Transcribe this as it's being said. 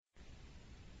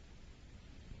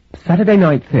Saturday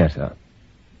Night Theatre.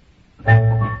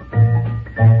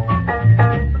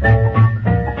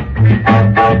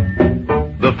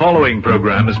 The following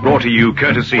program is brought to you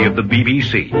courtesy of the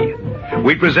BBC.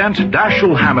 We present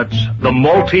Dashiell Hammett's The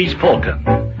Maltese Falcon,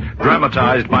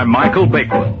 dramatized by Michael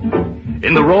Bakewell.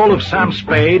 In the role of Sam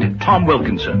Spade, Tom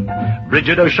Wilkinson,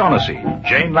 Bridget O'Shaughnessy,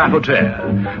 Jane Lapotaire,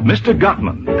 Mr.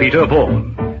 Gutman, Peter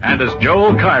Vaughan, and as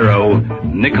Joel Cairo,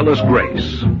 Nicholas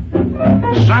Grace.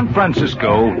 San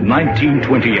Francisco,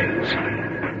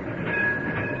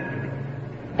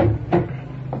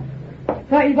 1928.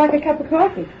 Thought you'd like a cup of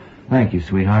coffee. Thank you,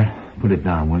 sweetheart. Put it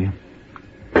down, will you?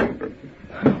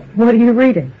 What are you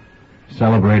reading?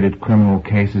 Celebrated Criminal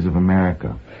Cases of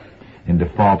America. In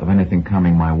default of anything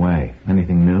coming my way.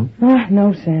 Anything new?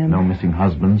 No, Sam. No missing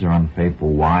husbands or unfaithful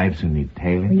wives who need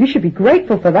tailing? You should be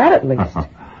grateful for that, at least.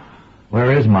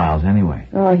 Where is Miles, anyway?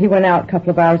 Oh, he went out a couple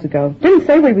of hours ago. Didn't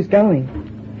say where he was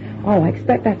going. Oh, I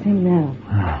expect that's him now.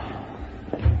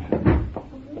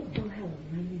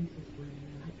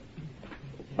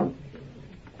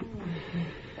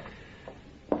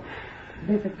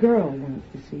 There's a girl who wants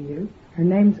to see you. Her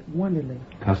name's Wonderly.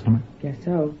 Customer? Guess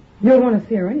so. You'll want to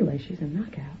see her anyway. She's a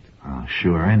knockout. Oh,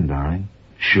 sure in, darling.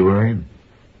 Sure in.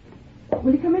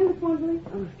 Will you come in, Miss Wonderly?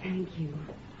 Oh, thank you.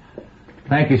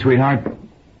 Thank you, sweetheart.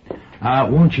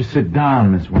 Won't you sit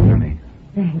down, Miss Wonderly?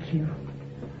 Thank you.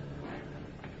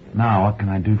 Now, what can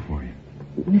I do for you?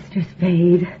 Mr.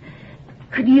 Spade,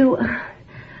 could you...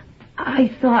 I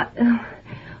thought...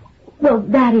 well,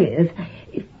 that is...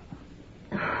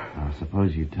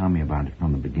 Suppose you tell me about it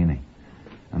from the beginning,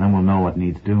 and then we'll know what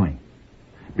needs doing.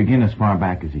 Begin as far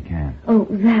back as you can. Oh,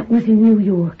 that was in New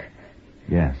York.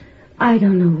 Yes. I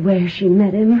don't know where she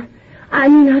met him. I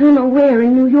don't know where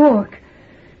in New York.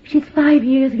 She's 5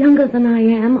 years younger than I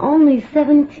am, only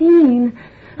 17,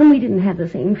 and we didn't have the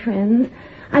same friends.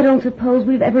 I don't suppose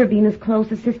we've ever been as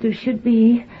close as sisters should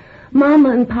be. Mama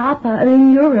and Papa are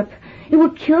in Europe. It will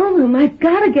kill them. I've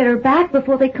got to get her back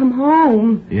before they come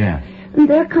home. Yeah. And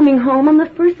they're coming home on the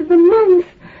 1st of the month.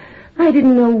 I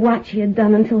didn't know what she had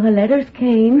done until her letters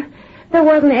came. There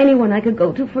wasn't anyone I could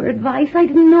go to for advice. I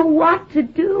didn't know what to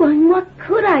do, and what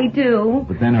could I do?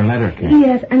 But then her letter came.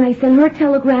 Yes, and I sent her a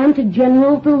telegram to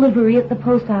General Delivery at the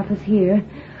post office here.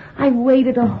 I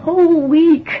waited a whole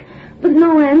week, but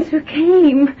no answer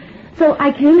came. So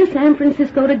I came to San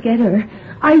Francisco to get her.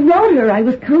 I wrote her I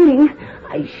was coming.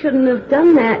 I shouldn't have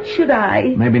done that, should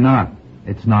I? Maybe not.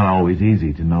 It's not always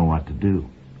easy to know what to do.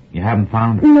 You haven't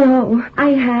found her? No, I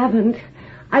haven't.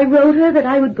 I wrote her that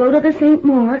I would go to the St.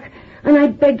 Mark, and I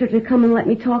begged her to come and let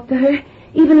me talk to her,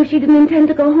 even if she didn't intend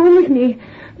to go home with me.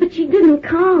 But she didn't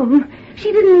come.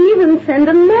 She didn't even send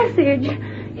a message.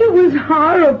 It was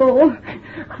horrible.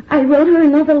 I wrote her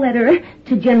another letter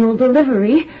to General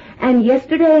Delivery, and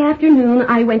yesterday afternoon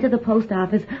I went to the post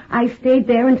office. I stayed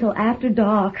there until after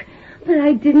dark, but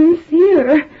I didn't see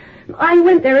her. I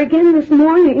went there again this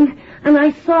morning, and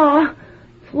I saw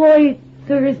Floyd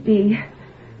Thursby.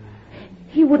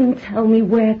 He wouldn't tell me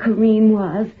where Corrine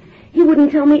was. He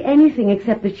wouldn't tell me anything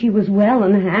except that she was well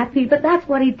and happy, but that's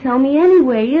what he'd tell me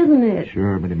anyway, isn't it?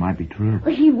 Sure, but it might be true.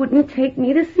 He wouldn't take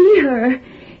me to see her.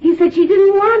 He said she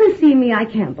didn't want to see me. I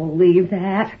can't believe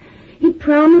that. He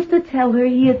promised to tell her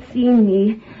he had seen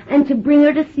me, and to bring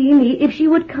her to see me if she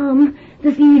would come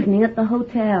this evening at the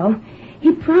hotel.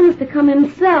 He promised to come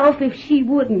himself if she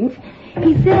wouldn't.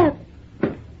 He said...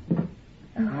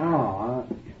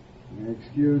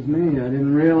 Excuse me, I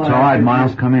didn't realize... It's all right,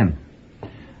 Miles, come in.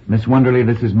 Miss Wonderly,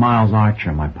 this is Miles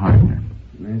Archer, my partner.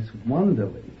 Miss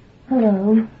Wonderly.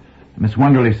 Hello. Miss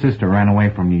Wonderly's sister ran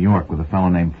away from New York with a fellow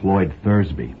named Floyd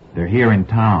Thursby. They're here in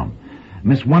town.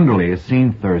 Miss Wonderly has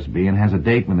seen Thursby and has a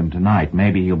date with him tonight.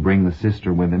 Maybe he'll bring the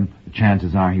sister with him. The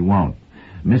chances are he won't.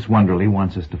 Miss Wonderly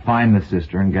wants us to find the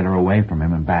sister and get her away from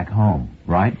him and back home,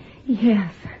 right?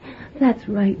 Yes, that's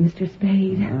right, Mr.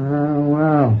 Spade.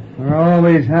 Well, we're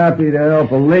always happy to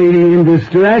help a lady in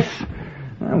distress.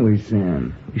 Aren't we,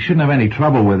 Sam? You shouldn't have any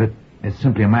trouble with it. It's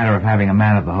simply a matter of having a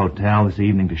man at the hotel this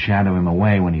evening to shadow him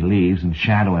away when he leaves and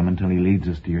shadow him until he leads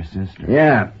us to your sister.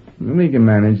 Yeah, we can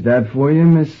manage that for you,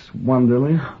 Miss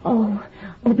Wonderly. Oh,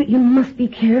 but you must be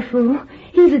careful.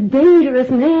 He's a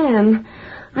dangerous man.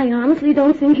 I honestly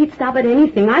don't think he'd stop at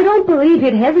anything. I don't believe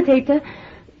he'd hesitate to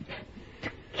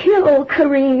kill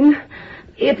Corrine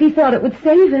if he thought it would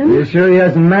save him. You sure he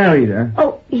hasn't married her?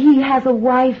 Oh, he has a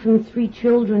wife and 3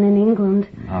 children in England.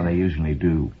 Oh, they usually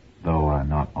do, though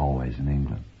not always in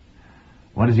England.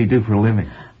 What does he do for a living?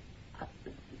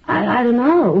 I don't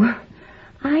know.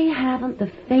 I haven't the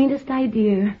faintest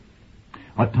idea.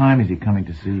 What time is he coming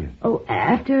to see you? Oh,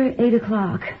 after 8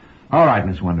 o'clock. All right,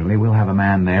 Miss Wonderly, we'll have a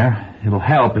man there. It'll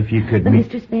help if you could But, meet...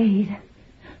 Mr. Spade,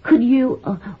 could you,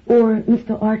 or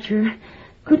Mr. Archer,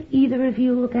 could either of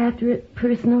you look after it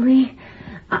personally?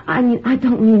 I mean, I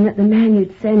don't mean that the man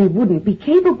you'd send wouldn't be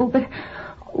capable, but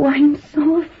I'm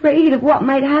so afraid of what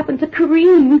might happen to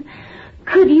Kareem.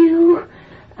 Could you?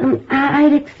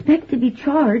 I'd expect to be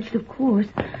charged, of course.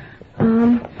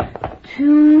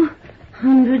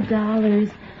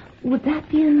 $200. Would that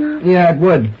be enough? Yeah, it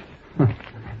would.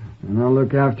 And I'll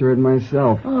look after it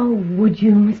myself. Oh, would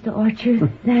you, Mr.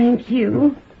 Archer? Thank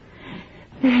you.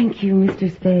 Thank you, Mr.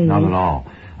 Spade. Not at all.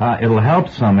 It'll help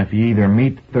some if you either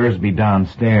meet Thursby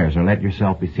downstairs or let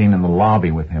yourself be seen in the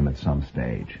lobby with him at some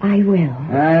stage. I will.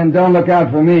 And don't look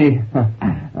out for me.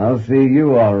 I'll see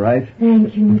you all right.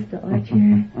 Thank you, Mr.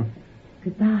 Archer.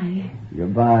 Goodbye.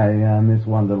 Goodbye, Miss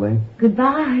Wonderly.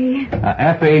 Goodbye.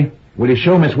 Effie, will you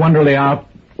show Miss Wonderly out?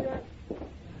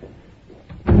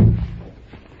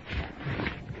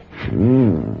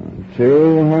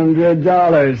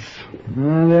 $200.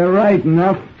 They're right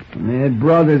enough. They had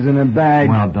brothers in a bag.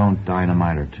 Well, don't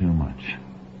dynamite her too much.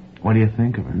 What do you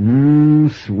think of her?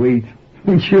 Sweet.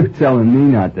 You're telling me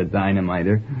not to dynamite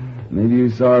her. Maybe you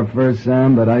saw her first,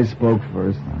 Sam, but I spoke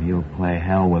first. Well, you'll play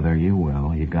hell with her, you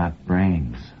will. You got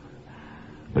brains.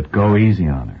 But go easy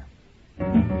on her.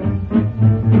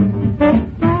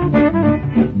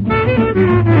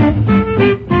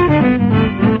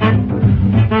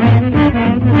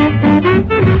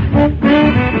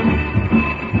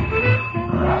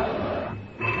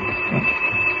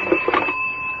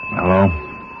 Hello?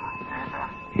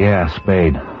 Yeah,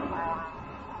 Spade.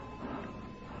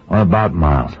 What about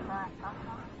Miles?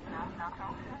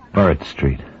 Burritt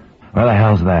Street. Where the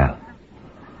hell's that?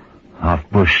 Off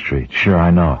Bush Street. Sure,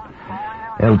 I know it.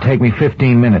 It'll take me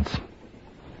 15 minutes.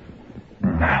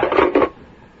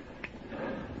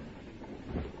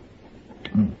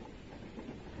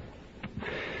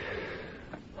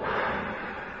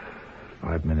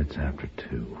 5 minutes after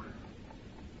 2.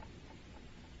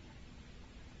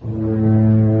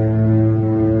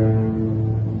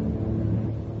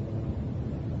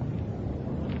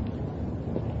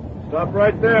 Stop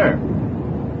right there.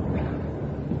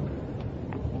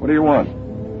 What do you want?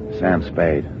 Sam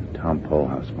Spade. Tom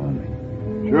Polehouse phoned me.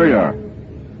 Sure you are.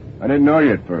 I didn't know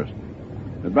you at first.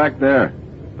 They're back there.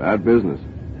 Bad business.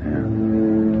 Yeah.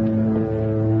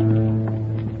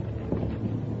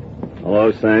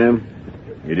 Hello, Sam.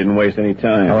 You didn't waste any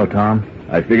time. Hello, Tom.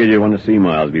 I figured you'd want to see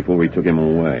Miles before we took him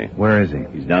away. Where is he?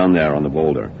 He's down there on the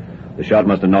boulder. The shot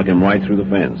must have knocked him right through the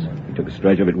fence. He took a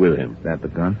stretch of it with him. Is that the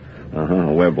gun?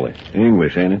 A Webley.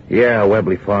 English, ain't it? Yeah, a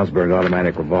Webley Fosberg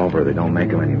automatic revolver. They don't make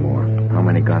them anymore. How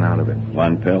many got out of it?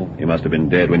 One pill. He must have been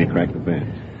dead when he cracked the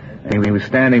fence. Anyway, he was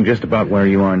standing just about where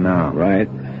you are now. Right?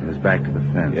 He was back to the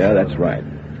fence. Yeah, that's right.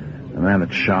 The man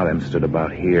that shot him stood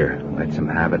about here. Lets him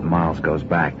have it. Miles goes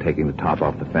back, taking the top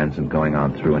off the fence and going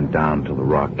on through and down till the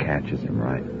rock catches him,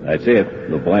 right? That's it.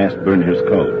 The blast burned his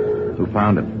coat. Who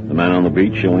found him? The man on the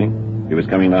beach, Schilling. He was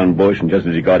coming down Bush, and just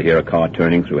as he got here, a car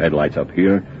turning through headlights up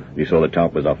here, he saw the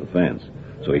top was off the fence.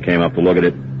 So he came up to look at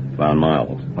it, found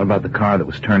Miles. What about the car that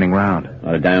was turning round?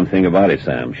 Not a damn thing about it,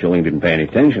 Sam. Schilling didn't pay any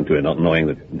attention to it, not knowing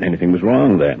that anything was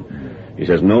wrong then. He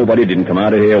says nobody didn't come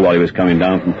out of here while he was coming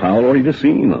down from Powell, or he'd have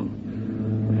seen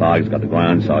them. The fog's got the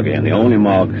ground soggy, and the only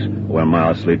marks are where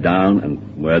Miles slid down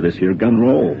and where this here gun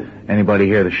rolled. Anybody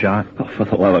hear the shot? Oh, for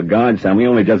the love of God, Sam, we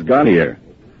only just got here.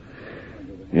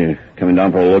 You coming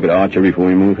down for a look at Archer before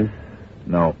we move him?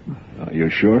 No. You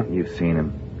sure? You've seen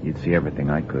him. You'd see everything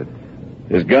I could.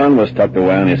 His gun was tucked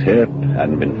away on his hip,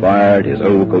 hadn't been fired, his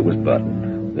overcoat was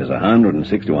buttoned. There's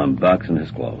 $161 in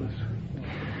his clothes.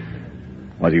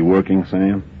 Was he working,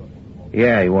 Sam?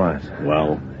 Yeah, he was.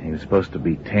 Well? He was supposed to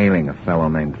be tailing a fellow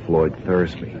named Floyd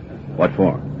Thursby. What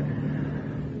for?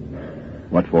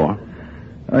 What for?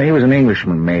 He was an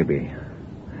Englishman, maybe.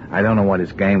 I don't know what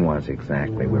his game was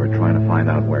exactly. We were trying to find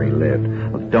out where he lived.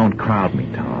 Look, don't crowd me,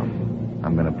 Tom.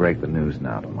 I'm going to break the news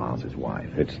now to Miles' wife.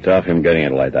 It's tough him getting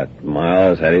it like that.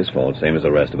 Miles had his fault, same as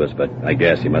the rest of us, but I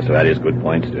guess he must have had his good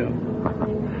points, too.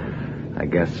 I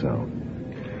guess so.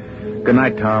 Good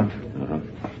night, Tom.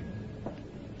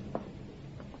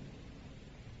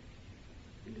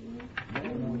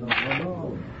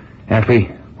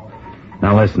 Effie,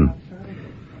 now listen.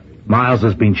 Miles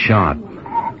has been shot.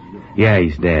 Yeah,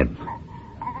 he's dead.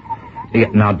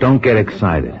 Now, don't get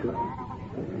excited.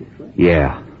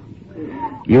 Yeah.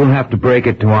 You'll have to break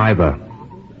it to Iva.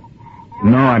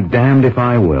 No, I'm damned if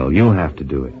I will. You'll have to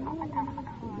do it.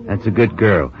 That's a good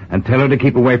girl. And tell her to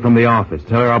keep away from the office.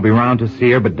 Tell her I'll be round to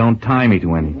see her, but don't tie me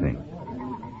to anything.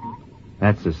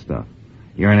 That's the stuff.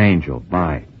 You're an angel.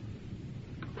 Bye.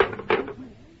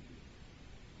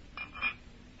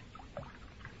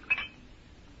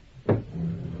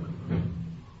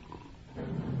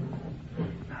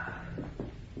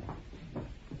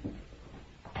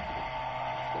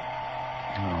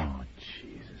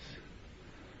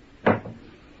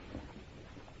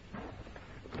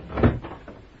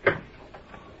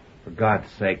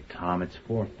 God's sake, Tom, it's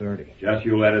 4:30. Just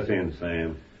you let us in,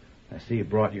 Sam. I see you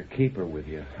brought your keeper with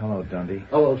you. Hello, Dundee.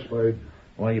 Hello, Spade.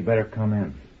 Well, you better come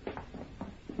in.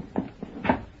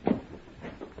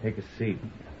 Take a seat.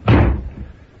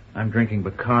 I'm drinking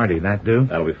Bacardi. That do?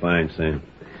 That'll be fine, Sam.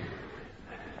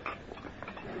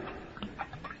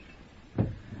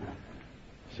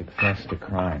 Success to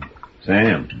crime.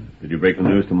 Sam, did you break the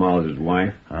news to Mollis'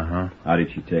 wife? Uh-huh. How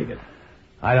did she take it?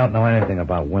 I don't know anything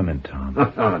about women, Tom.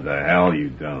 What the hell you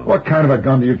don't? What kind of a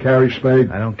gun do you carry, Spade?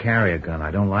 I don't carry a gun.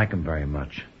 I don't like them very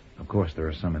much. Of course, there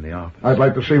are some in the office. I'd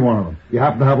like to see one of them. You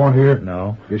happen to have one here?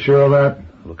 No. You sure of that?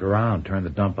 Look around. Turn the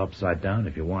dump upside down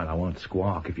if you want. I won't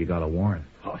squawk if you got a warrant.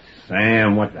 Oh,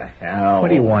 Sam, what the hell? What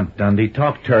do you want, Dundee?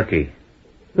 Talk turkey.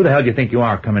 Who the hell do you think you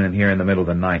are coming in here in the middle of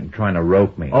the night and trying to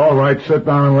rope me? All right, sit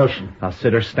down and listen. I'll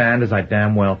sit or stand as I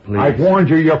damn well please. I warned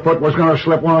you your foot was going to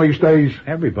slip one of these days.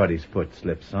 Everybody's foot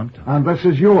slips sometime. And this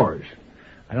is yours.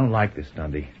 I don't like this,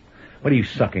 Dundee. What are you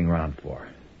sucking around for?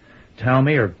 Tell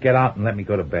me or get out and let me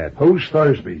go to bed. Who's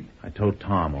Thursby? I told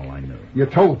Tom all I knew. You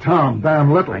told Tom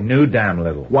damn little. I knew damn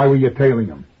little. Why were you tailing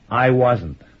him? I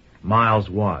wasn't. Miles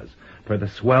was. For the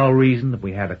swell reason that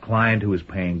we had a client who was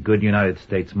paying good United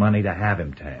States money to have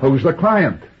him tailed. Who's the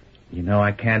client? You know,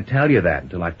 I can't tell you that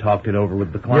until I've talked it over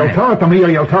with the client. You'll tell it to me or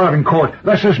you'll tell it in court.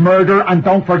 This is murder, and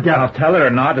don't forget I'll it. tell it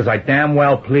or not as I damn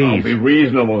well please. Oh, be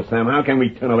reasonable, Sam. How can we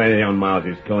turn away anything on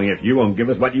Miles' killing if you won't give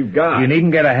us what you've got? You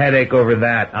needn't get a headache over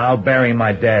that. I'll bury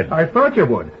my dead. I thought you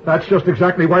would. That's just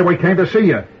exactly why we came to see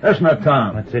you. Isn't it,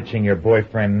 Tom? What's itching your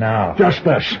boyfriend now? Just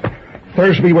this.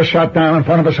 Thursby was shot down in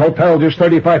front of his hotel just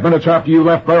 35 minutes after you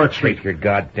left Barrett Street. Take your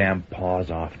goddamn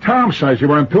paws off. Tom says you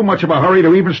were in too much of a hurry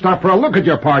to even stop for a look at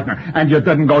your partner, and you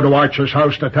didn't go to Archer's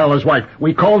house to tell his wife.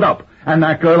 We called up, and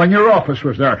that girl in your office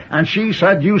was there, and she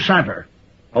said you sent her.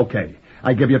 Okay,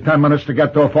 I give you 10 minutes to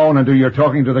get to a phone and do your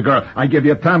talking to the girl. I give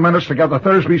you 10 minutes to get to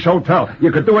Thursby's hotel.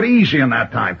 You could do it easy in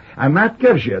that time, and that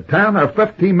gives you 10 or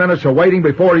 15 minutes of waiting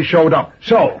before he showed up.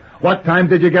 So, what time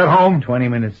did you get home? 20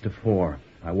 minutes to 4.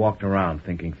 I walked around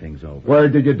thinking things over. Where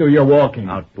did you do your walking?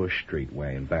 Out Bush Street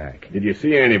way and back. Did you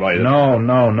see anybody?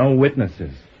 No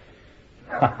witnesses.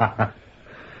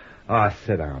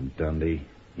 Sit down, Dundee.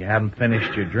 You haven't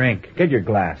finished your drink. Get your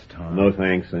glass, Tom. No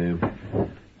thanks, Sam.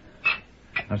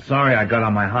 I'm sorry I got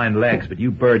on my hind legs, but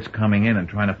you birds coming in and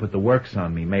trying to put the works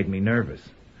on me made me nervous.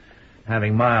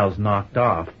 Having Miles knocked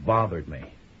off bothered me.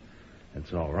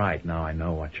 It's all right. Now I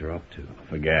know what you're up to.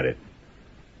 Forget it.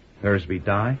 Thursby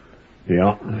die?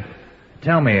 Yeah.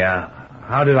 Tell me,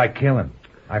 how did I kill him?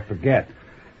 I forget.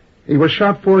 He was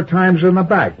shot 4 times in the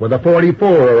back with a 44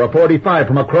 or a 45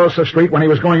 from across the street when he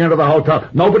was going into the hotel.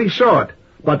 Nobody saw it,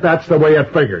 but that's the way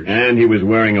it figures. And he was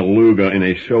wearing a Luger in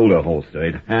a shoulder holster.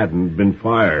 It hadn't been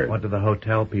fired. What do the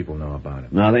hotel people know about him?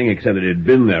 Nothing except that it had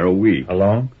been there a week.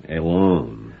 Alone?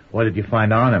 Alone. What did you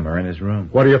find on him or in his room?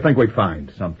 What do you think we'd find?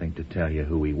 Something to tell you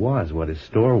who he was, what his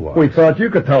store was. We thought you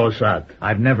could tell us that.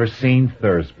 I've never seen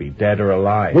Thursby, dead or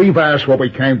alive. We've asked what we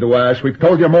came to ask. We've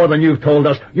told you more than you've told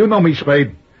us. You know me,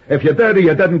 Spade. If you did or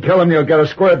you didn't kill him, you'll get a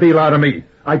square deal out of me.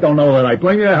 I don't know that I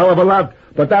blame you a hell of a lot,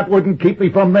 but that wouldn't keep me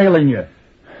from nailing you.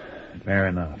 Fair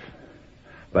enough.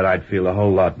 But I'd feel a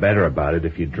whole lot better about it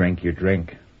if you drink your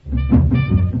drink.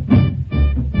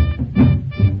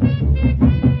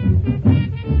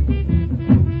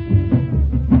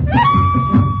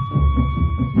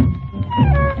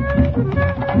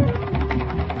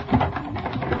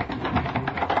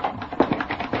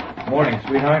 Morning,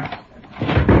 sweetheart.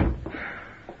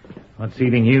 What's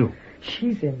eating you?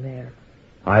 She's in there.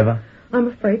 Iva? I'm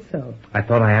afraid so. I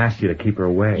thought I asked you to keep her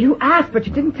away. You asked, but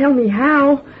you didn't tell me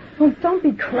how. Oh, don't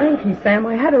be cranky, Sam.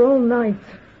 I had her all night.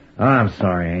 I'm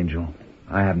sorry, Angel.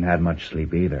 I haven't had much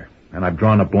sleep either. And I've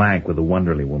drawn a blank with the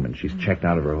Wonderly woman. She's checked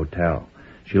out of her hotel.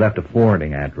 She left a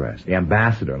forwarding address, the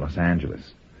Ambassador, Los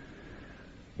Angeles.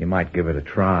 You might give it a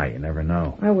try. You never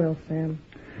know. I will, Sam.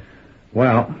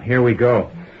 Well, here we go.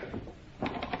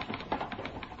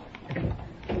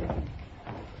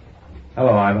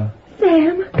 Hello, Iva.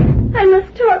 Sam, I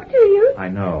must talk to you. I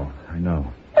know.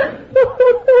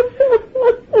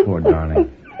 Poor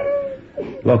darling.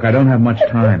 Look, I don't have much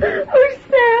time. Oh,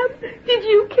 Sam, did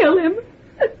you kill him?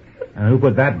 And who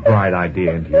put that bright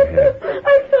idea into your head?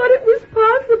 I thought it was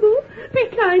possible. Be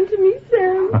kind to me,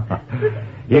 Sam.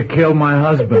 You killed my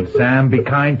husband, Sam. Be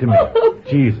kind to me.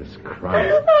 Jesus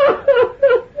Christ.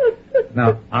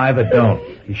 Now, Iva, don't.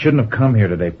 You shouldn't have come here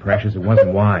today, precious. It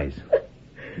wasn't wise.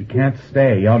 You can't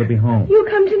stay. You ought to be home. You'll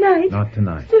come tonight? Not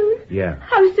tonight. Soon? Yeah.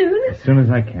 How soon? As soon as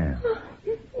I can.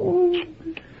 Oh.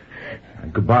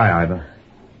 Goodbye, Iva.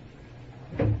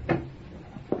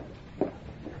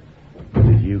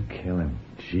 Did you kill him?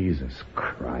 Jesus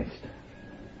Christ.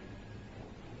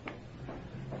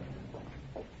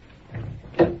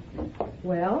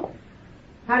 Well,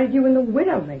 how did you and the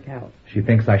widow make out? She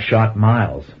thinks I shot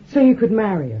Miles. So you could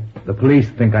marry her. The police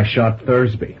think I shot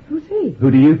Thursby. Who's he?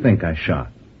 Who do you think I shot?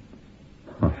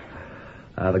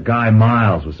 The guy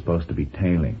Miles was supposed to be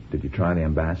tailing. Did you try the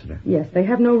ambassador? Yes, they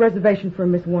have no reservation for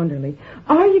Miss Wonderly.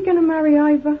 Are you going to marry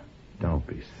Iva? Don't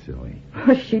be silly.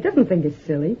 She doesn't think it's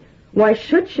silly. Why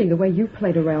should she, the way you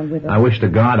played around with her? I wish to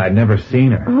God I'd never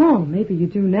seen her. Oh, maybe you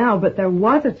do now, but there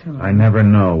was a time. I never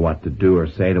know what to do or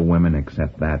say to women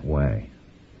except that way.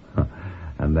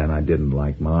 And then I didn't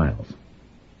like Miles.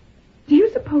 Do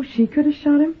you suppose she could have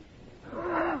shot him?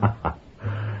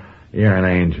 You're an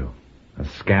angel. A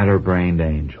scatterbrained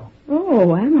angel.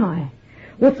 Oh, am I?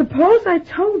 Well, suppose I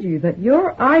told you that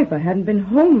your Iva hadn't been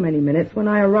home many minutes when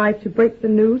I arrived to break the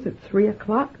news at 3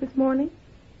 o'clock this morning.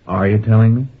 Are you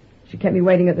telling me? She kept me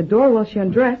waiting at the door while she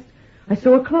undressed. I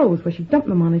saw her clothes where she dumped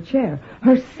them on a chair.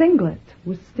 Her singlet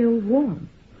was still warm.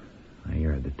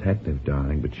 You're a detective,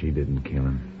 darling, but she didn't kill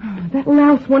him. Oh, that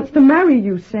louse wants to marry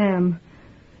you, Sam.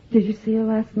 Did you see her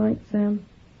last night, Sam?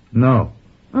 No.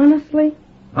 Honestly?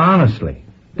 Honestly.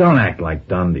 Don't act like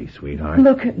Dundee, sweetheart.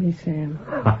 Look at me, Sam.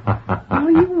 Oh,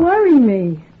 you worry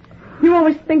me. You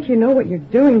always think you know what you're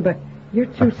doing, but you're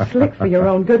too slick for your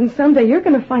own good, and someday you're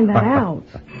going to find that out.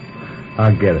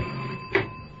 I'll get it.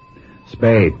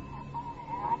 Spade.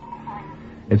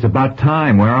 It's about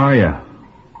time. Where are you?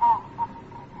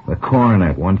 The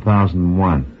Coronet,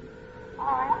 1001.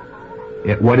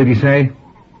 Yeah, what did he say?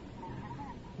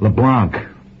 LeBlanc.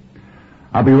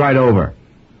 I'll be right over.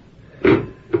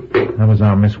 That was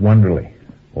our Miss Wonderly,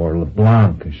 or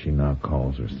LeBlanc, as she now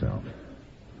calls herself.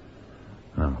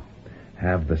 Now,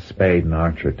 have the Spade and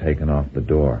Archer taken off the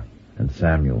door, and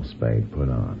Samuel Spade put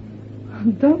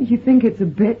on. Don't you think it's a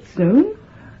bit soon?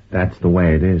 That's the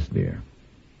way it is, dear.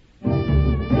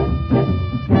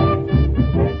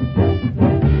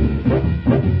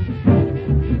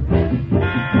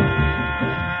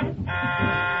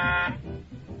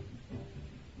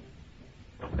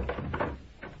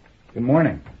 Good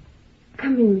morning.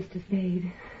 Come in, Mr.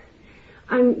 Spade.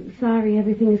 I'm sorry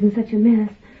everything is in such a mess.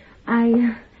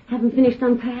 I haven't finished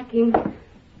unpacking.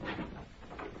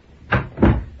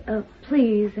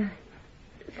 Please,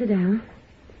 sit down.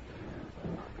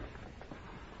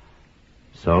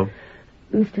 So?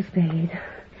 Mr. Spade,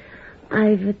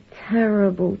 I've a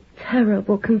terrible,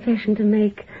 terrible confession to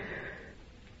make.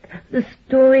 The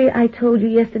story I told you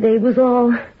yesterday was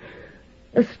all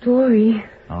a story.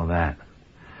 Oh, that.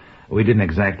 We didn't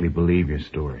exactly believe your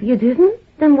story. You didn't?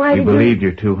 Then why did you... We believed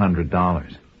your $200.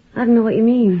 I don't know what you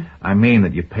mean. I mean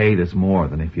that you paid us more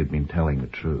than if you'd been telling the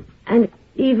truth. And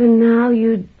even now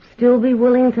you'd still be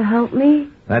willing to help me?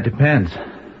 That depends.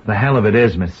 The hell of it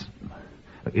is, Miss...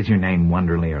 Is your name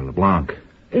Wonderly or LeBlanc?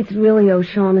 It's really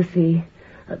O'Shaughnessy.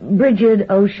 Bridget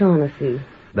O'Shaughnessy.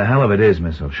 The hell of it is,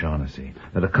 Miss O'Shaughnessy,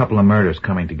 that a couple of murders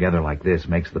coming together like this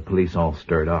makes the police all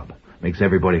stirred up. Makes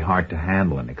everybody hard to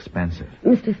handle and expensive.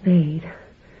 Mr. Spade,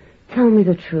 tell me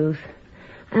the truth.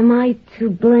 Am I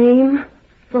to blame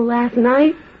for last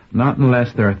night? Not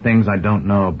unless there are things I don't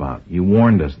know about. You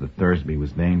warned us that Thursby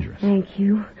was dangerous. Thank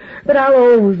you. But I'll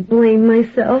always blame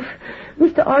myself.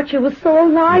 Mr. Archer was so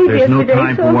alive There's yesterday. There's no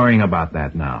time for worrying about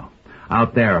that now.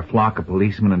 Out there, a flock of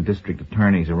policemen and district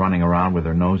attorneys are running around with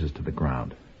their noses to the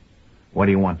ground. What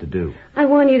do you want to do? I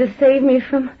want you to save me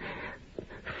from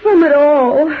it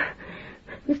all.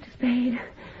 Mr. Spade,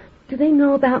 do they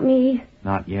know about me?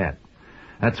 Not yet.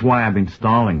 That's why I've been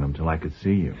stalling them till I could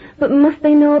see you. But must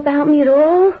they know about me at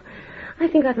all? I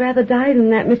think I'd rather die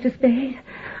than that, Mr. Spade.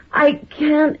 I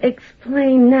can't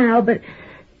explain now, but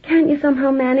can't you somehow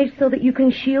manage so that you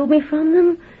can shield me from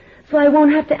them? So I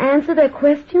won't have to answer their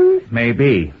questions?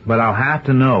 Maybe, but I'll have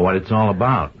to know what it's all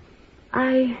about.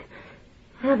 I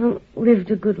haven't lived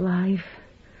a good life.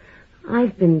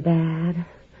 I've been bad.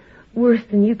 Worse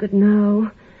than you could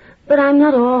know. But I'm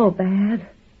not all bad.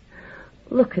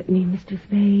 Look at me, Mr.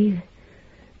 Spade.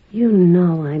 You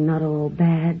know I'm not all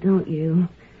bad, don't you?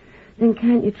 Then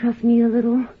can't you trust me a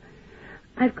little?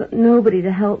 I've got nobody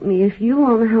to help me if you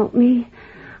won't help me.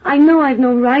 I know I've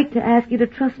no right to ask you to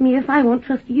trust me if I won't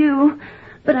trust you.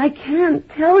 But I can't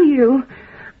tell you.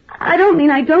 I don't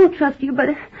mean I don't trust you,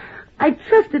 but I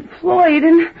trusted Floyd,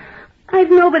 and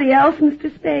I've nobody else,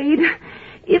 Mr. Spade.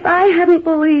 If I hadn't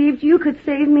believed you could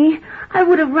save me, I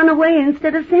would have run away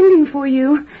instead of sending for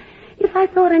you. If I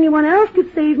thought anyone else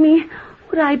could save me,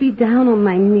 would I be down on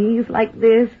my knees like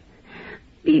this?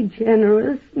 Be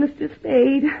generous, Mr.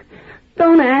 Spade.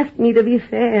 Don't ask me to be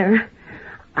fair.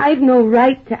 I've no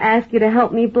right to ask you to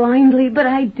help me blindly, but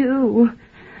I do.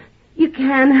 You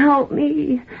can help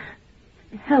me.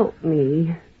 Help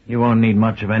me. You won't need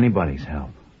much of anybody's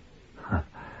help.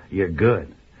 You're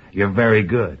good. You're very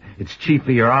good. It's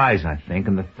chiefly your eyes, I think,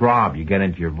 and the throb you get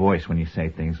into your voice when you say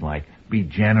things like, "Be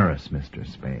generous, Mr.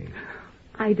 Spade."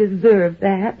 I deserve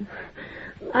that.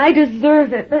 I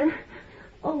deserve it, but...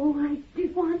 Oh, I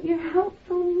did want your help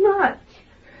so much.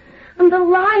 And the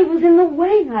lie was in the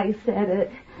way I said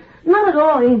it. Not at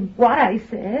all in what I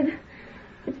said.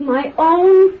 It's my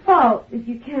own fault if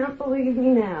you can't believe me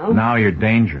now. Now you're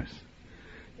dangerous.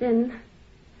 Then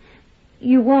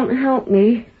you won't help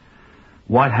me.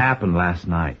 What happened last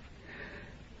night?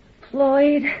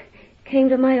 Floyd came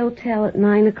to my hotel at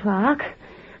 9 o'clock,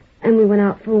 and we went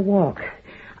out for a walk.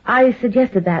 I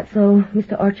suggested that so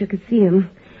Mr. Archer could see him.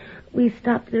 We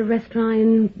stopped at a restaurant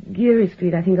in Geary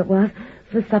Street, I think it was,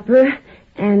 for supper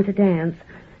and to dance,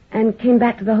 and came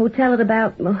back to the hotel at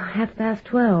about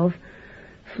 12:30.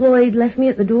 Floyd left me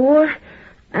at the door,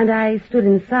 and I stood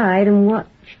inside and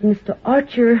watched Mr.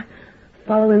 Archer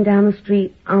follow him down the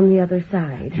street on the other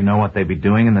side. Do you know what they'd be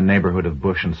doing in the neighborhood of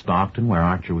Bush and Stockton, where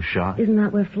Archer was shot? Isn't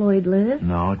that where Floyd lived?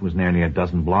 No, it was nearly a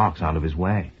dozen blocks out of his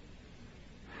way.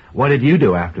 What did you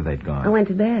do after they'd gone? I went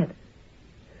to bed.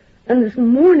 And this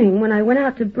morning, when I went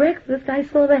out to breakfast, I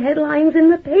saw the headlines in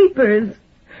the papers.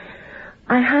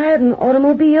 I hired an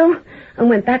automobile and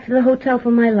went back to the hotel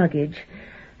for my luggage.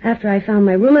 After I found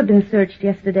my room had been searched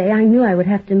yesterday, I knew I would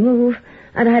have to move,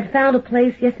 and I had found a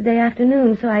place yesterday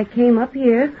afternoon, so I came up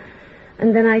here,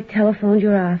 and then I telephoned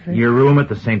your office. Your room at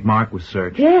the St. Mark was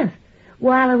searched? Yes,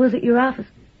 while I was at your office.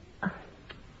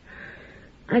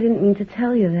 I didn't mean to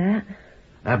tell you that.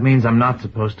 That means I'm not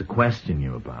supposed to question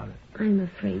you about it. I'm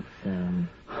afraid so.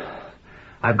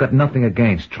 I've got nothing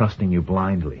against trusting you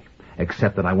blindly,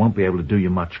 except that I won't be able to do you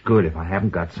much good if I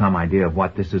haven't got some idea of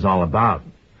what this is all about.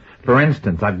 For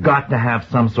instance, I've got to have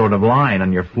some sort of line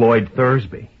on your Floyd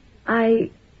Thursby. I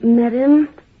met him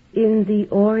in the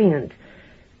Orient.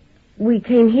 We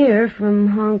came here from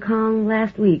Hong Kong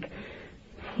last week.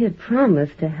 He had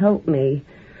promised to help me.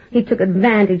 He took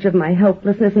advantage of my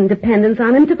helplessness and dependence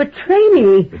on him to betray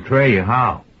me. Betray you?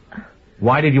 How?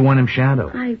 Why did you want him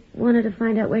shadowed? I wanted to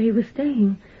find out where he was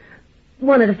staying.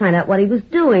 Wanted to find out what he was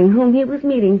doing, whom he was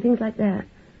meeting, things like that.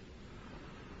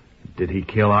 Did he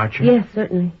kill Archer? Yes,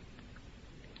 certainly.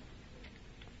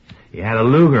 He had a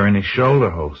Luger in his shoulder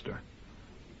holster.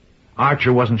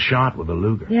 Archer wasn't shot with a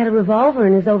Luger. He had a revolver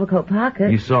in his overcoat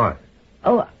pocket. You saw it?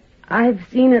 Oh, I've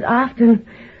seen it often.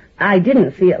 I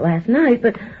didn't see it last night,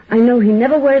 but I know he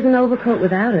never wears an overcoat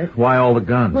without it. Why all the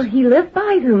guns? Well, he lived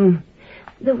by them.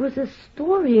 There was a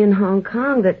story in Hong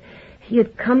Kong that he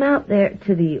had come out there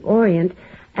to the Orient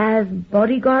as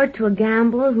bodyguard to a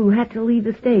gambler who had to leave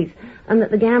the States, and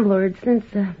that the gambler had since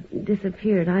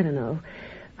disappeared. I don't know.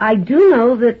 I do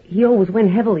know that he always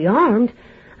went heavily armed,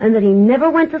 and that he never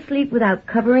went to sleep without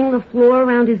covering the floor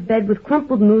around his bed with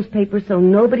crumpled newspaper so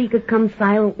nobody could come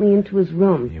silently into his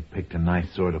room. You picked a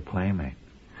nice sort of playmate.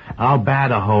 How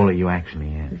bad a hole are you actually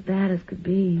in? As bad as could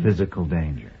be. Physical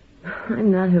danger.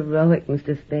 I'm not heroic,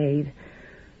 Mr. Spade.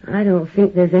 I don't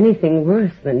think there's anything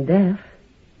worse than death.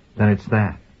 Then it's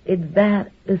that. It's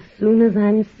that as soon as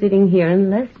I'm sitting here,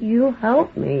 unless you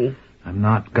help me. I'm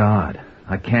not God.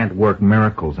 I can't work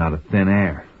miracles out of thin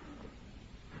air.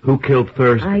 Who killed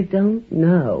Thursby? I don't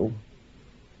know.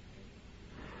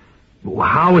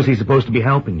 How is he supposed to be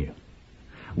helping you?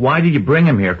 Why did you bring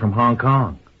him here from Hong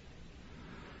Kong?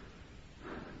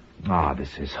 Ah,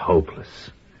 this is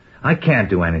hopeless. I can't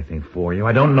do anything for you.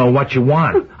 I don't know what you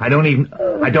want. I don't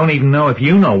even know if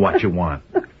you know what you want.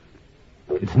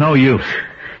 It's no use.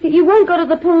 You won't go to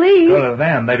the police. Go to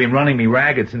them. They've been running me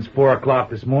ragged since 4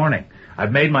 o'clock this morning.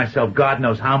 I've made myself God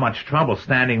knows how much trouble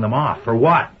standing them off. For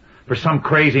what? For some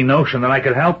crazy notion that I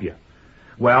could help you.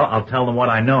 Well, I'll tell them what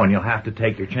I know, and you'll have to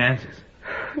take your chances.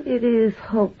 It is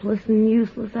hopeless and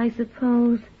useless, I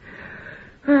suppose.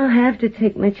 I'll have to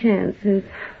take my chances.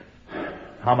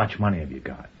 How much money have you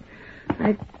got?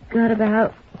 I've got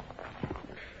about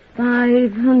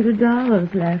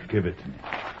 $500 left. Give it to me.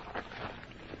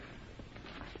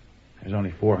 There's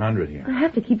only $400 here. I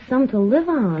have to keep some to live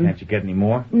on. Can't you get any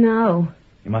more? No.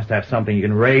 You must have something you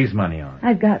can raise money on.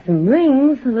 I've got some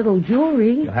rings, a little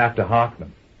jewelry. You'll have to hawk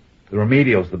them. The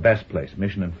Remedial's the best place,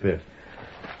 Mission and Fifth.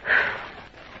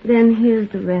 Then here's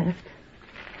the rest.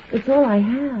 It's all I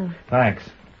have. Thanks.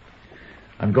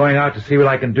 I'm going out to see what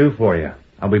I can do for you.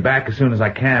 I'll be back as soon as I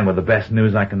can with the best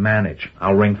news I can manage.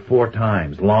 I'll ring 4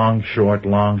 times. Long, short,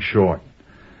 long, short.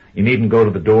 You needn't go to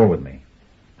the door with me.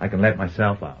 I can let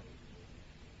myself out.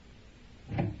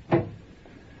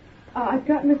 I've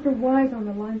got Mr. Wise on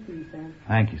the line for you, Sam.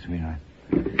 Thank you, sweetheart.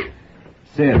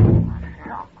 Sid.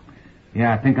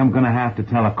 Yeah, I think I'm going to have to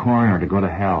tell a coroner to go to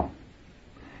hell.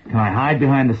 Can I hide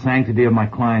behind the sanctity of my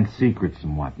client's secrets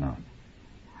and whatnot?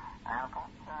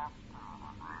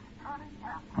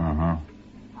 Uh-huh.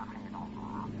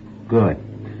 Good.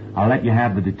 I'll let you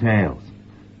have the details.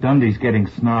 Dundee's getting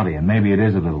snotty, and maybe it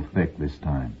is a little thick this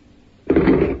time.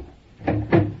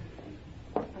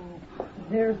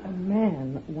 There's a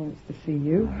man that wants to see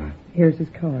you. Here's his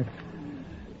card.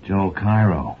 Joel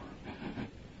Cairo.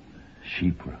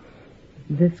 Shipra.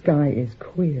 This guy is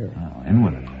queer. Oh, in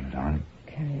with it then, darling.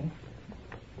 Okay.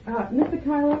 Mr.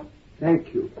 Cairo?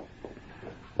 Thank you.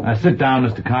 Sit down,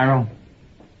 Mr. Cairo.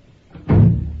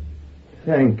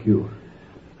 Thank you.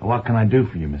 What can I do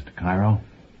for you, Mr. Cairo?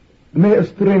 May a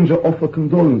stranger offer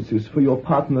condolences for your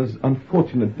partner's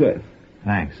unfortunate death.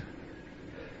 Thanks.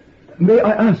 May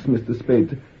I ask, Mr.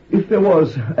 Spade, if there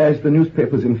was, as the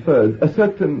newspapers inferred, a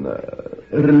certain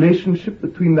relationship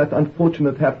between that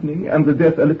unfortunate happening and the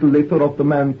death a little later of the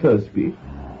man Thursby?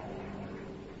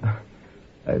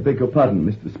 I beg your pardon,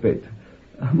 Mr. Spade.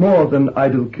 More than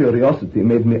idle curiosity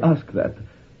made me ask that.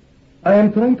 I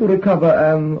am trying to recover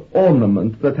an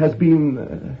ornament that has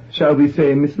been, shall we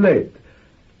say, mislaid.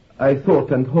 I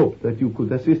thought and hoped that you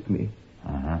could assist me.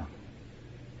 Uh-huh.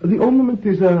 The ornament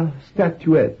is a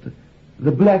statuette,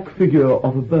 the black figure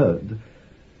of a bird.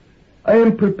 I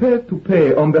am prepared to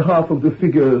pay on behalf of the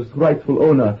figure's rightful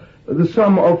owner the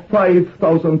sum of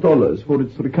 $5,000 for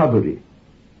its recovery.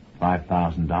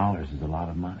 $5,000 is a lot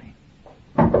of money.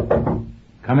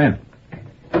 Come in.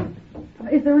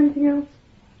 Is there anything else?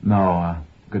 No,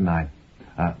 good night.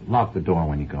 Lock the door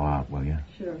when you go out, will you?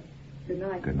 Sure. Good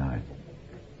night. Good night.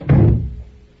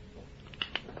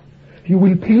 You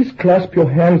will please clasp your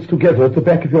hands together at the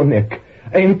back of your neck.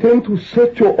 I intend to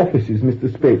search your offices,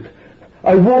 Mr. Spade.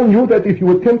 I warn you that if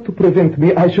you attempt to prevent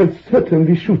me, I shall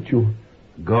certainly shoot you.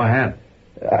 Go ahead.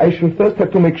 I shall first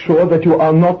have to make sure that you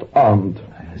are not armed.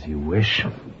 As you wish. You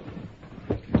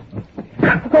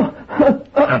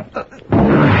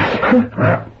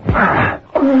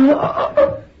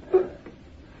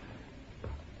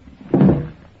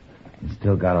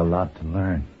still got a lot to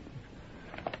learn.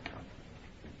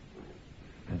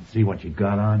 Let's see what you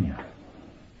got on you.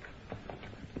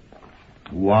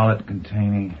 Wallet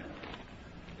containing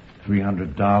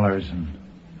 $300 and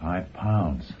 5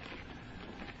 pounds.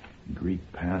 Greek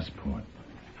passport.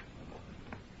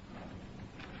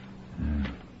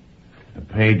 A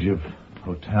page of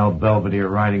Hotel Belvedere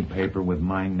writing paper with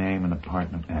my name and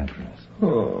apartment address.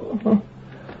 You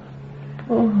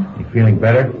feeling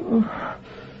better?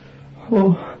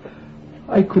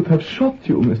 I could have shot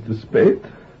you, Mr. Spade.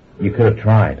 You could have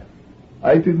tried.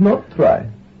 I did not try.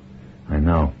 I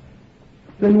know.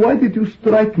 Then why did you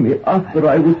strike me after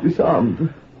I was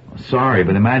disarmed? Sorry,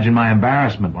 but imagine my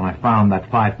embarrassment when I found that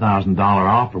 $5,000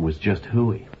 offer was just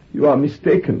hooey. You are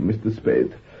mistaken, Mr.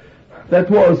 Spade. That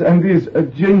was and is a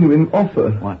genuine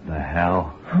offer. What the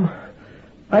hell?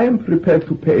 I am prepared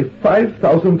to pay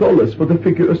 $5,000 for the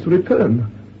figure's return.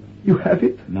 You have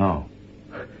it? No.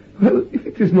 Well, if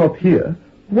it is not here,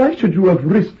 why should you have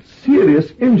risked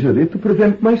serious injury to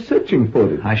prevent my searching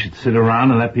for it? I should sit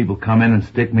around and let people come in and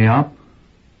stick me up?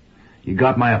 You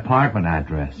got my apartment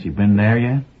address. You been there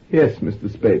yet? Yes, Mr.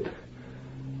 Spade.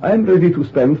 I am ready to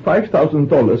spend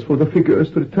 $5,000 for the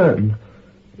figure's return.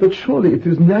 But surely it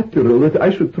is natural that I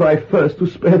should try first to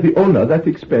spare the owner that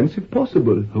expense if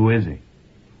possible. Who is he?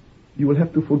 You will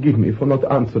have to forgive me for not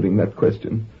answering that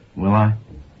question. Will I?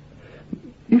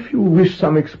 If you wish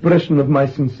some expression of my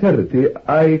sincerity,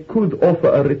 I could offer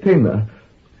a retainer.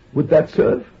 Would that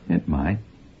serve? It might.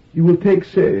 You will take,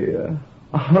 say,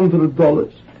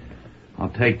 $100? I'll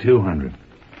take $200.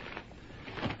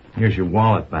 Here's your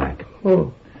wallet back.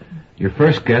 Oh. Your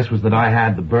first guess was that I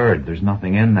had the bird. There's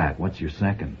nothing in that. What's your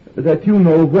second? That you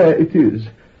know where it is.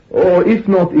 Or if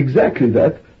not exactly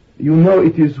that, you know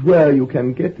it is where you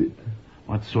can get it.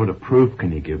 What sort of proof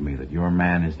can you give me that your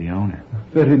man is the owner?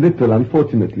 Very little,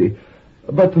 unfortunately.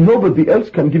 But nobody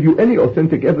else can give you any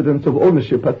authentic evidence of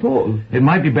ownership at all. It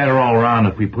might be better all around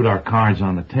if we put our cards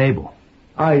on the table.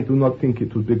 I do not think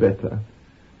it would be better.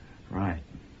 Right.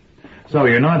 So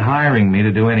you're not hiring me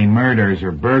to do any murders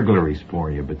or burglaries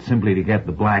for you, but simply to get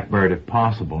the Blackbird if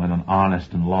possible in an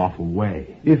honest and lawful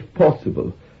way. If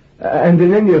possible. And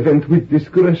in any event with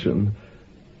discretion.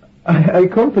 I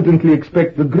confidently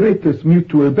expect the greatest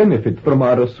mutual benefit from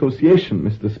our association,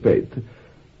 Mr. Spade.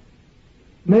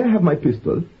 May I have my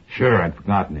pistol? Sure, I'd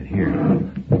forgotten it here.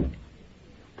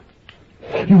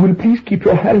 You will please keep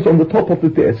your hands on the top of the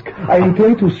desk. I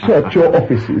intend to search your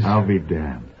offices. I'll be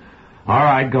damned. All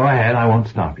right, go ahead. I won't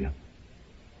stop you.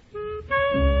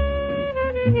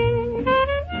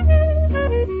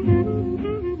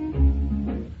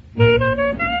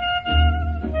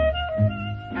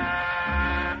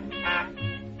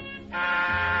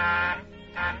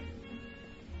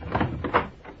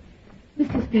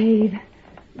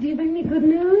 good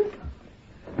news?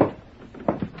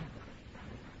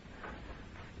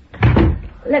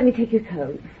 Let me take your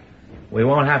coat. We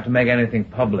won't have to make anything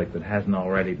public that hasn't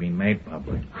already been made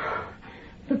public.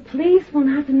 The police won't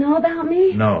have to know about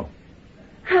me? No.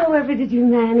 However did you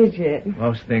manage it?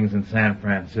 Most things in San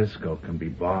Francisco can be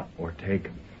bought or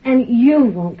taken. And you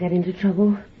won't get into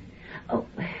trouble. Oh,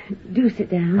 do sit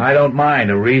down. I don't mind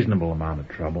a reasonable amount of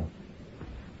trouble.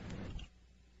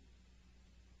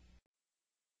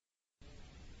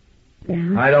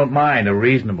 Yeah? I don't mind a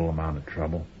reasonable amount of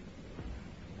trouble.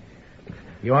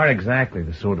 You aren't exactly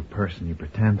the sort of person you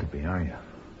pretend to be, are you?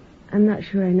 I'm not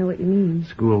sure I know what you mean.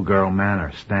 Schoolgirl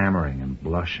manner, stammering and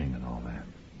blushing and all that.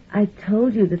 I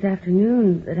told you this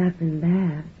afternoon that I've been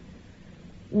bad.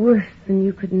 Worse than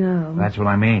you could know. That's what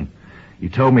I mean. You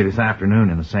told me this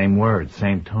afternoon in the same words,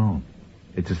 same tone.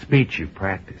 It's a speech you've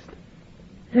practiced.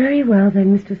 Very well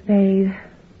then, Mr. Spade.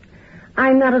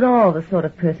 I'm not at all the sort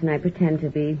of person I pretend to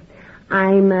be.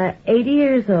 I'm 80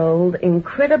 years old,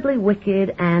 incredibly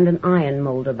wicked, and an iron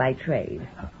molder by trade.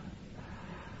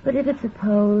 But if it's a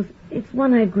pose, it's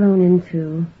one I've grown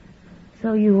into.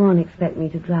 So you won't expect me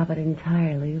to drop it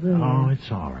entirely, will you? Oh,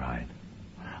 it's all right.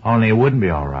 Only it wouldn't be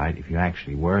all right if you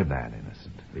actually were that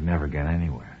innocent. We'd never get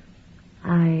anywhere.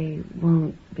 I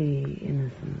won't be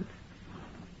innocent.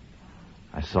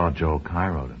 I saw Joel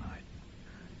Cairo tonight.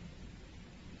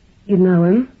 You know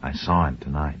him? I saw him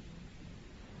tonight.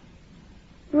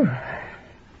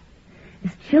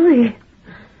 It's chilly.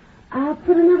 I'll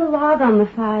put another log on the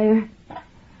fire.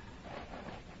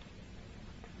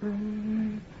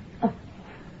 Oh.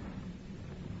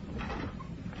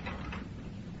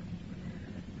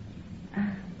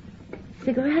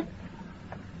 Cigarette?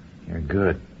 You're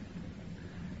good.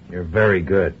 You're very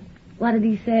good. What did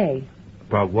he say?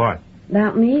 About what?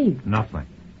 About me. Nothing.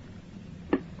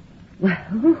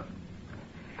 Well,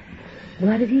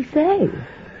 what did he say?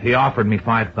 He offered me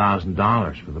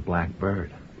 $5,000 for the Black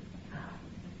Bird.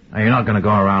 Now, you're not going to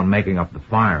go around making up the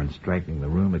fire and straightening the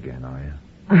room again, are you?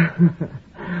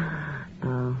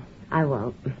 Oh, I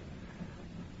won't.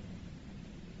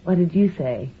 What did you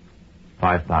say?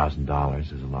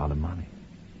 $5,000 is a lot of money.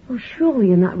 Oh, surely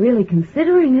you're not really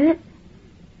considering it.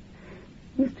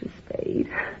 Mr. Spade,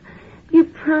 you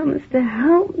promised to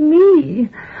help me.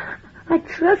 I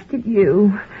trusted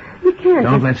you. You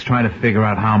can't... Let's try to figure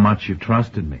out how much you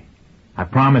trusted me. I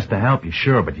promised to help you,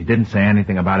 sure, but you didn't say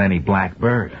anything about any Black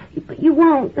Bird. But you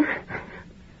won't.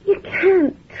 You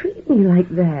can't treat me like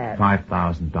that.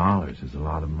 $5,000 is a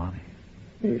lot of money.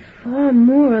 It's far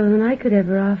more than I could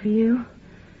ever offer you.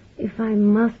 If I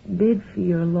must bid for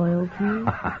your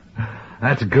loyalty.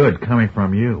 That's good, coming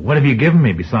from you. What have you given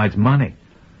me besides money?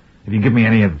 Have you given me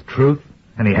any of the truth?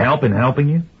 Any help in helping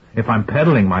you? If I'm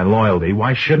peddling my loyalty,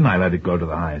 why shouldn't I let it go to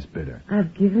the highest bidder?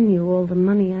 I've given you all the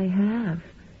money I have.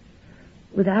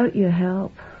 Without your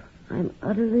help, I'm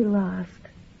utterly lost.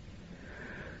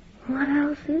 What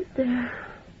else is there?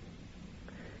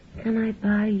 Can I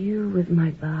buy you with my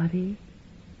body?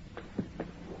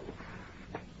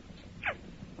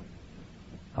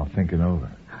 I'll think it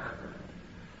over.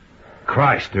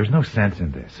 Christ, there's no sense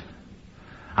in this.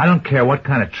 I don't care what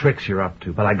kind of tricks you're up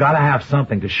to, but I gotta have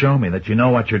something to show me that you know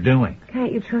what you're doing.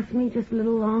 Can't you trust me just a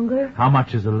little longer? How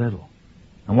much is a little?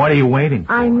 And what are you waiting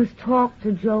for? I must talk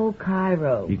to Joel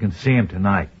Cairo. You can see him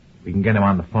tonight. We can get him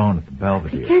on the phone at the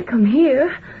Belvedere. He can't come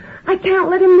here. I can't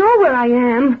let him know where I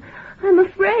am. I'm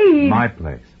afraid. My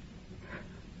place.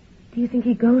 Do you think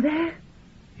he'd go there?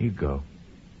 He'd go.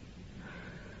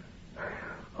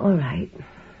 All right.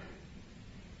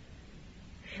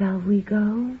 Shall we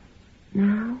go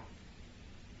now?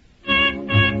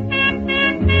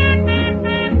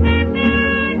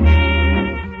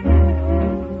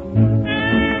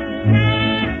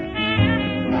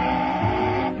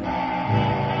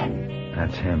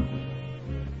 That's him.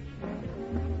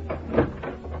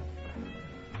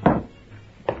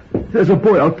 There's a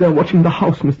boy out there watching the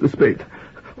house, Mr. Spade.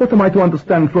 What am I to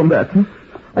understand from that?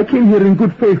 I came here in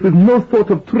good faith with no thought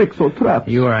of tricks or traps.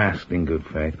 You were asked in good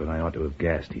faith, but I ought to have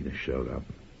guessed he'd have showed up.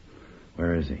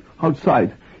 Where is he?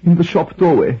 Outside, in the shop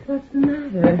doorway. What's the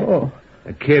matter? Oh.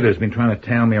 A kid who's been trying to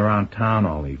tail me around town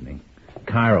all evening.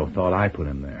 Cairo thought I put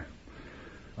him there.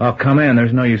 Oh, come in.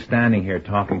 There's no use standing here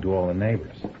talking to all the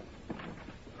neighbors.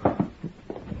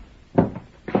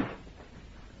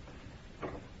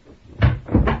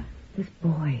 This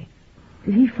boy,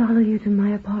 did he follow you to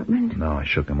my apartment? No, I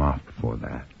shook him off before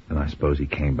that. And I suppose he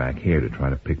came back here to try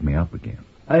to pick me up again.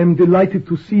 I am delighted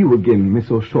to see you again, Miss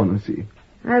O'Shaughnessy.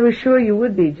 I was sure you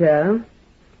would be, Joe.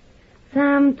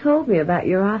 Sam told me about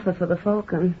your offer for the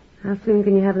Falcon. How soon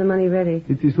can you have the money ready?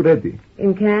 It is ready.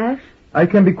 In cash? I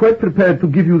can be quite prepared to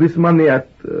give you this money at,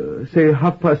 say,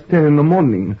 10:30 in the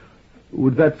morning.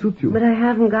 Would that suit you? But I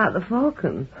haven't got the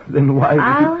Falcon. Then why...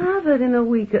 I'll have it in a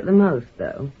week at the most,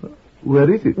 though. Where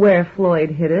is it? Where Floyd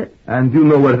hid it. And you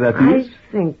know where that is?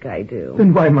 I think I do.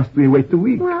 Then why must we wait a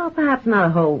week? Well, perhaps not a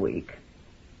whole week.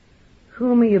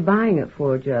 Whom are you buying it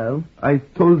for, Joe? I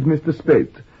told Mr.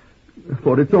 Spate.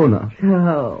 For its owner.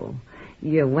 Oh,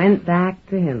 you went back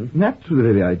to him.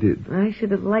 Naturally I did. I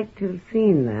should have liked to have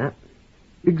seen that.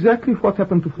 Exactly what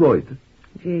happened to Floyd.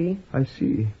 Gee. I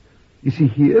see. Is he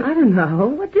here? I don't know.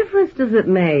 What difference does it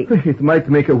make? It might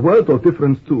make a world of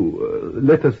difference to,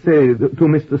 let us say, to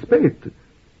Mr. Spate.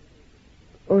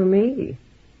 Or me.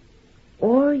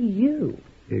 Or you.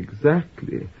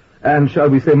 Exactly. And shall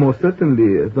we say more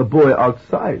certainly, the boy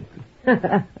outside.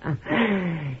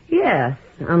 Yes,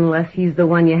 unless he's the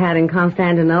one you had in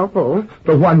Constantinople.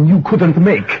 The one you couldn't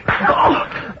make.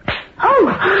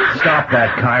 Stop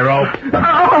that, Cairo.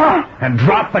 And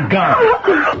drop the gun.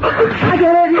 I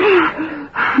get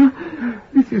it.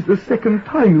 This is the second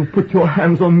time you put your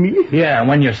hands on me. Yeah, and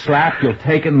when you're slapped, you'll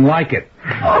take it and like it.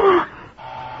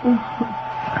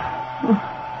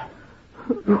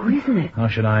 Who is it? How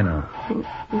should I know?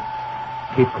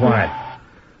 Keep quiet.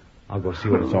 I'll go see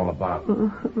what it's all about.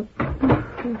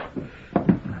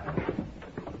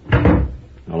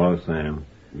 Hello, Sam.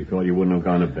 We thought you wouldn't have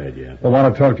gone to bed yet. I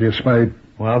want to talk to you, Spade.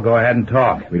 Well, go ahead and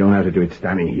talk. We don't have to do it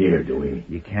standing here, do we?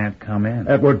 You can't come in.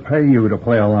 It would pay you to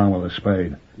play along with a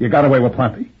Spade. You got away with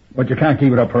plenty, but you can't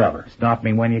keep it up forever. Stop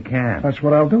me when you can. That's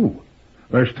what I'll do.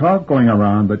 There's talk going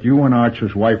around that you and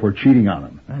Archer's wife were cheating on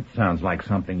him. That sounds like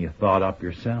something you thought up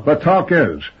yourself. The talk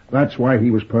is. That's why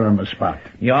he was put on the spot.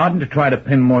 You oughtn't to try to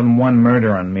pin more than one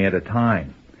murder on me at a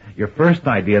time. Your first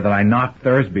idea that I knocked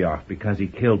Thursby off because he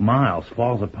killed Miles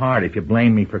falls apart if you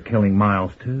blame me for killing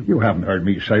Miles, too. You haven't heard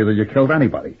me say that you killed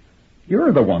anybody.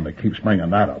 You're the one that keeps bringing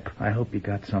that up. I hope you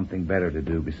got something better to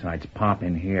do besides pop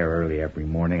in here early every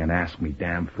morning and ask me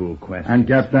damn fool questions. And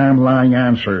get damn lying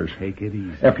answers. Take it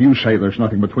easy. If you say there's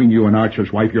nothing between you and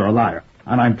Archer's wife, you're a liar.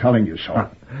 And I'm telling you so.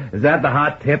 Is that the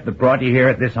hot tip that brought you here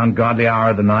at this ungodly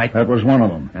hour of the night? That was one of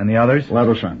them. And the others? Let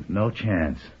us in. No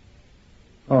chance.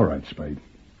 All right, Spade.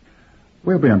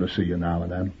 We'll be on to see you now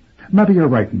and then. Maybe you're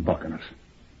right in bucking us.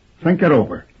 Think it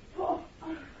over.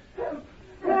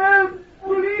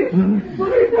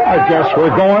 I guess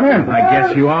we're going in. I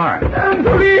guess you are.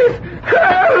 Police!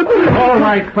 Help! All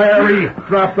right, Fairy.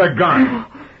 Drop the gun.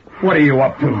 What are you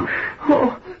up to?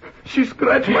 Oh, she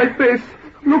scratched my face.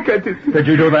 Look at it. Did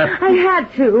you do that? I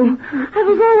had to. I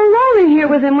was all alone in here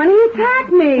with him when he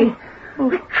attacked me.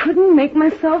 I couldn't make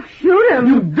myself shoot him.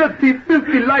 You dirty,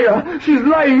 filthy liar. She's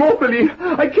lying awfully.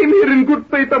 I came here in good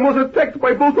faith and was attacked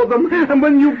by both of them. And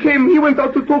when you came, he went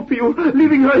out to talk to you,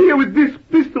 leaving her here with this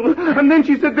pistol. And then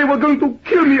she said they were going to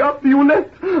kill me after you left.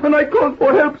 And I called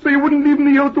for help so you wouldn't leave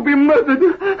me here to be murdered.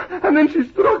 And then she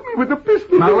struck me with a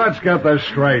pistol. Now, let's get this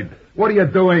straight. What are you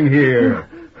doing here?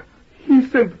 He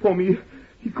sent for me.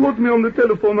 He called me on the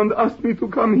telephone and asked me to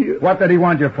come here. What did he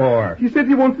want you for? He said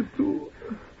he wanted to...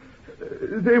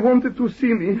 They wanted to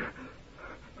see me.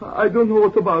 I don't know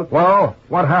what about. Well,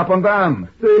 what happened then?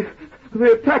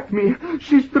 They attacked me.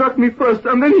 She struck me first,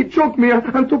 and then he choked me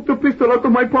and took the pistol out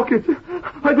of my pocket.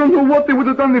 I don't know what they would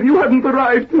have done if you hadn't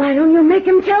arrived. Why don't you make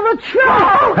him tell the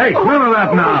truth? Hey, none of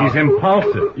that now. She's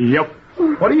impulsive. Yep.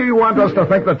 What do you want us to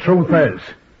think the truth is?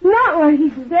 Not what he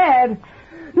said.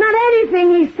 Not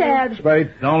anything he said.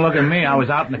 Spade? Don't look at me. I was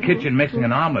out in the kitchen mixing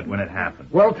an omelet when it happened.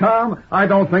 Well, Tom, I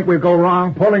don't think we'd go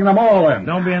wrong pulling them all in.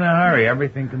 Don't be in a hurry.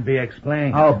 Everything can be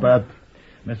explained. I'll bet.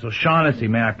 Miss O'Shaughnessy,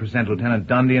 may I present Lieutenant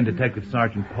Dundee and Detective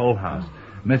Sergeant Polhouse.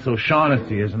 Miss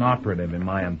O'Shaughnessy is an operative in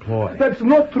my employ. That's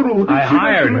not true. I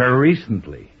hired her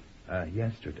recently.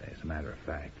 Yesterday, as a matter of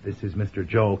fact. This is Mr.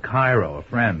 Joel Cairo, a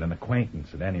friend, an acquaintance,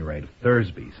 at any rate, of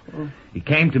Thursby's. He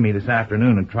came to me this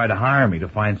afternoon and tried to hire me to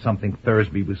find something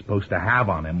Thursby was supposed to have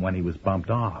on him when he was bumped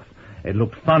off. It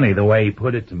looked funny the way he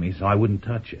put it to me, so I wouldn't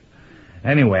touch it.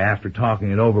 Anyway, after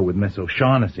talking it over with Miss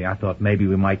O'Shaughnessy, I thought maybe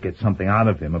we might get something out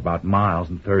of him about Miles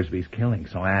and Thursby's killing,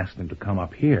 so I asked him to come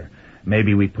up here.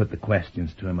 Maybe we put the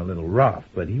questions to him a little rough,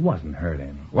 but he wasn't hurt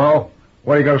any. Well,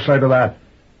 what are you going to say to that?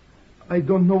 I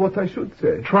don't know what I should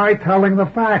say. Try telling the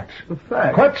facts. The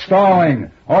facts? Quit stalling.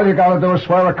 All you got to do is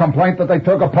swear a complaint that they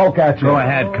took a poke at you. Go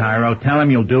ahead, Cairo. Tell him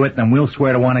you'll do it, then we'll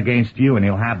swear to one against you, and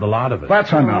he'll have the lot of it.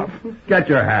 That's enough. Get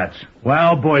your hats.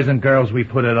 Well, boys and girls, we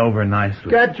put it over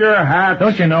nicely. Get your hats.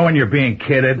 Don't you know when you're being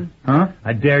kidded? Huh?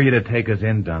 I dare you to take us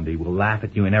in, Dundee. We'll laugh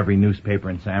at you in every newspaper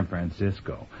in San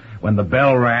Francisco. When the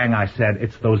bell rang, I said,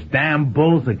 it's those damn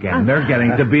bulls again. They're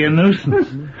getting to be a nuisance.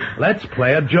 Let's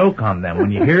play a joke on them. When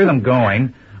you hear them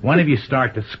going, One of you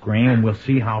start to scream, and we'll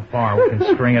see how far we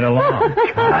can string it along.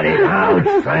 Cut it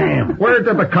out, Sam. Where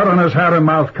did the cut on his head and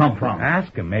mouth come from?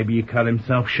 Ask him. Maybe he cut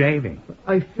himself shaving.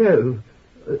 I fell.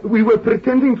 We were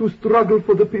pretending to struggle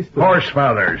for the pistol. Horse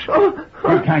feathers.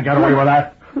 You can't get away with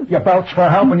that. You belch for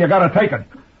help and you gotta take it.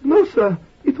 No, sir.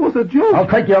 It was a joke. I'll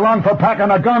take you along for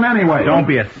packing a gun anyway. Don't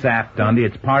be a sap, Dundee.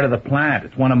 It's part of the plant.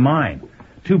 It's one of mine.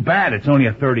 Too bad it's only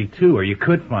a 32, or you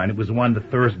could find it was one that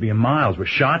Thursby and Miles were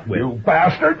shot with. You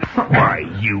bastard. Why,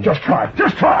 you... Just try.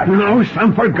 Just try. No,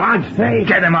 Sam, for God's sake.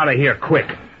 Get him out of here,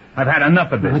 quick. I've had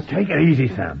enough of this. Take it easy,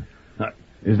 Sam.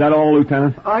 Is that all,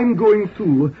 Lieutenant? I'm going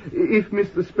to, if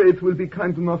Mr. Spade will be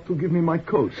kind enough to give me my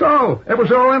coat. So, it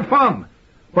was all in fun.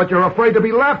 But you're afraid to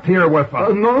be left here with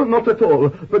us. No, not at all.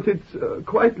 But it's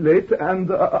quite late,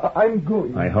 and I'm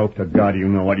going. I hope to God you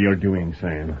know what you're doing,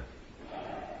 Sam.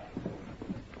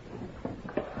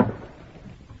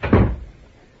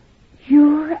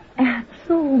 You're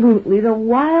absolutely the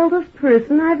wildest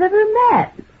person I've ever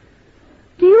met.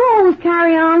 Do you always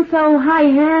carry on so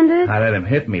high-handed? I let him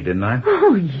hit me, didn't I?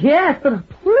 Oh, yes, but a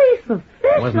police official...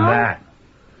 It wasn't that.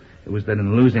 It was that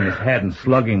in losing his head and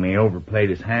slugging me, he overplayed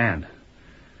his hand.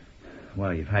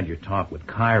 Well, you've had your talk with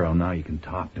Cairo, now you can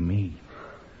talk to me.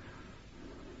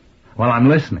 Well, I'm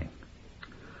listening.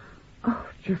 Oh,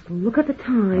 just look at the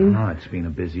time. Oh, it's been a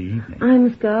busy evening. I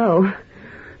must go.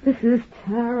 This is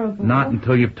terrible. Not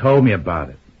until you've told me about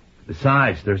it.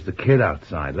 Besides, there's the kid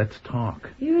outside. Let's talk.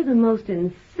 You're the most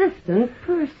insistent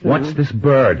person. What's this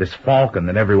bird, this falcon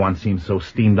that everyone seems so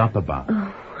steamed up about?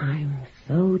 Oh, I'm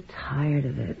so tired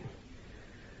of it.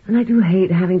 And I do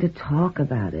hate having to talk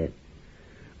about it.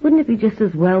 Wouldn't it be just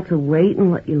as well to wait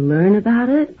and let you learn about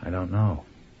it? I don't know.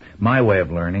 My way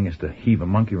of learning is to heave a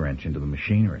monkey wrench into the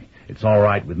machinery. It's all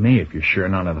right with me if you're sure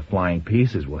none of the flying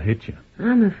pieces will hit you.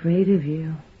 I'm afraid of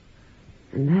you.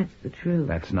 And that's the truth.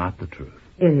 That's not the truth.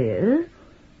 It is.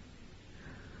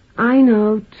 I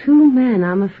know 2 men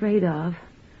I'm afraid of.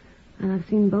 And I've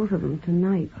seen both of them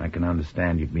tonight. I can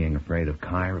understand you being afraid of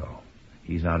Cairo.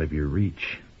 He's out of your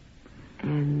reach.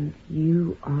 And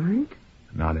you aren't?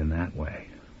 Not in that way.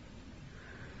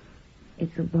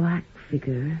 It's a black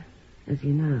figure, as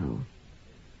you know.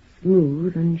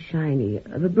 Smooth and shiny.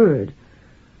 Of a bird.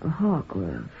 A hawk or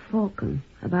a falcon.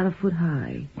 About a foot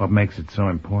high. What makes it so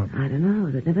important? I don't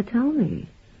know. They'd never tell me.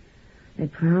 They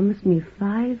promised me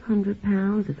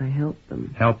 £500 if I helped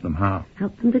them. Help them how?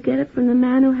 Help them to get it from the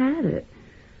man who had it.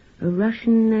 A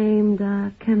Russian named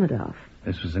Kemedov.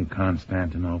 This was in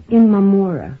Constantinople. In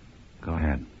Marmora. Go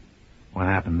ahead. What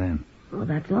happened then? Well,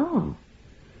 that's all.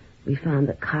 We found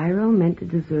that Cairo meant to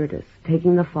desert us,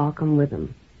 taking the falcon with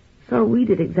him. So we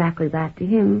did exactly that to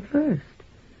him first.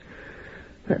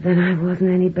 But then I wasn't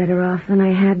any better off than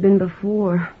I had been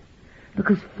before,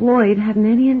 because Floyd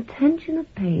hadn't any intention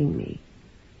of paying me.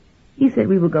 He said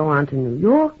we would go on to New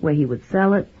York, where he would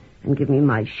sell it and give me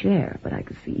my share, but I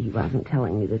could see he wasn't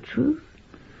telling me the truth.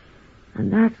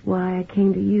 And that's why I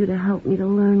came to you to help me to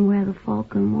learn where the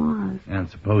falcon was. And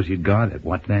suppose you'd got it.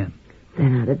 What then?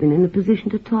 Then I'd have been in a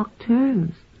position to talk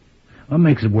terms. What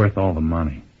makes it worth all the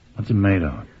money? What's it made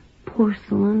of?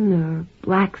 Porcelain or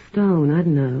black stone, I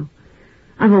don't know.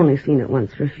 I've only seen it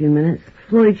once for a few minutes.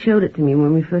 Floyd showed it to me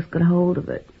when we first got hold of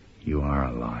it. You are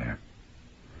a liar.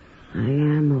 I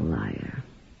am a liar.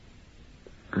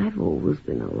 I've always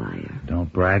been a liar.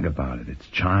 Don't brag about it. It's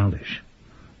childish.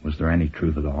 Was there any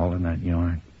truth at all in that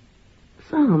yarn?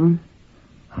 Some.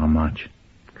 How much?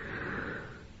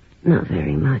 Not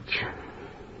very much.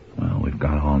 Well, we've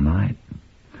got all night.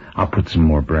 I'll put some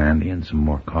more brandy and some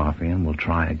more coffee, and we'll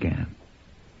try again.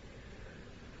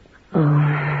 Oh,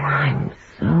 I'm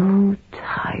so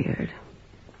tired.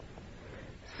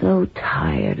 So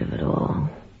tired of it all.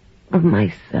 Of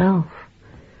myself.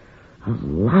 Of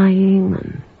lying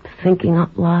and thinking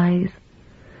up lies.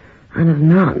 And of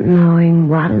not knowing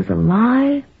what is a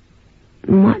lie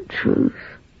and what truth.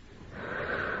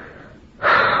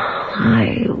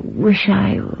 I wish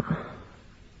I...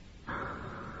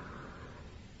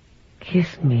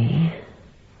 Kiss me.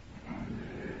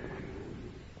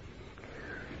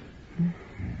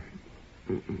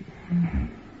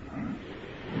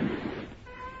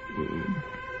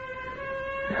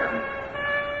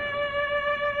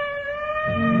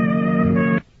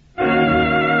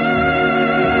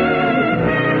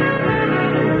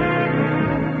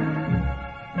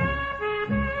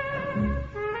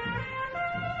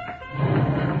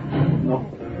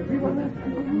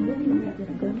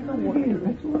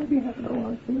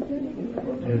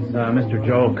 Is Mr.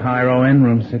 Joel Cairo in,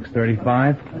 room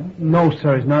 635? No,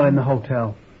 sir, he's not in the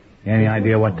hotel. Any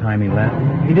idea what time he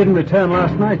left? He didn't return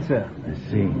last night, sir. I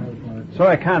see.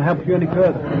 Sorry, I can't help you any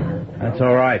further. That's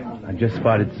all right. I just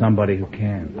spotted somebody who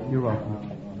can. You're welcome.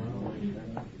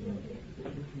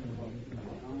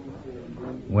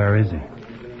 Where is he?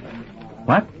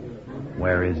 What?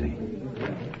 Where is he?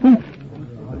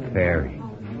 The fairy.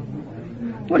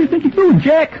 What do you think you're doing,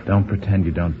 Jack? Don't pretend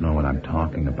you don't know what I'm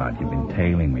talking about. You've been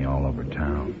tailing me all over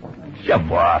town.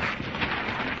 Shove off.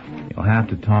 You'll have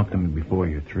to talk to me before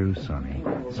you're through, Sonny.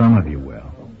 Some of you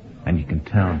will. And you can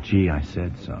tell, gee, I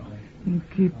said so. You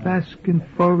keep asking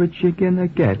for it, you're gonna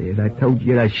get it. I told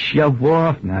you to shove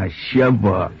off, now shove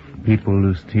off. People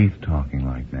lose teeth talking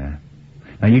like that.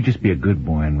 Now you just be a good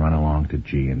boy and run along to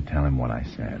G and tell him what I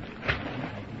said.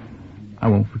 I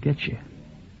won't forget you.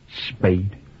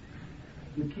 Spade.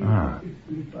 Ah.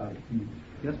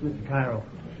 Yes, Mr. Cairo.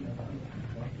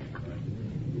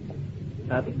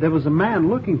 There was a man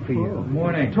looking for you.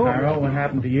 Morning, Cairo. What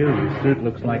happened to you? Your suit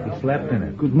looks like you slept in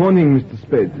it. Good morning, Mr.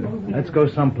 Spade. Let's go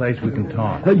someplace we can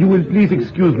talk. You will please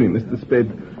excuse me, Mr.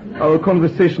 Spade. Our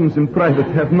conversations in private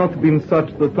have not been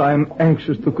such that I am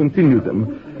anxious to continue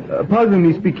them. Pardon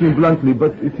me speaking bluntly,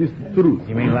 but it is the truth.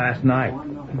 You mean last night?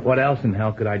 What else in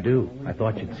hell could I do? I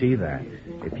thought you'd see that.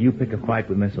 If you pick a fight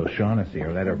with Miss O'Shaughnessy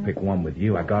or let her pick one with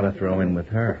you, I gotta throw in with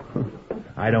her.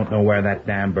 I don't know where that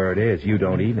damn bird is. You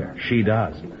don't either. She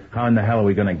does. How in the hell are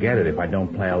we gonna get it if I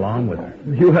don't play along with her?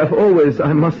 You have always,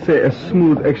 I must say, a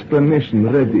smooth explanation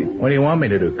ready. What do you want me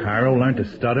to do, Cairo? Learn to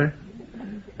stutter?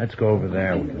 Let's go over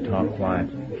there. We can talk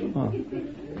quietly. Oh.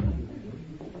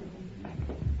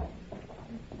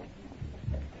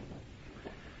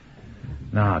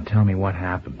 Now, tell me what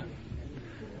happened.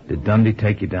 Did Dundee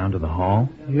take you down to the hall?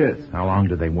 Yes. How long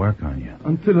did they work on you?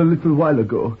 Until a little while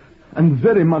ago, and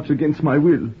very much against my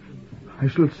will. I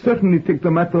shall certainly take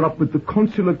the matter up with the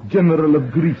Consulate General of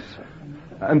Greece,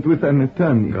 and with an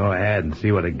attorney. Go ahead and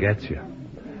see what it gets you.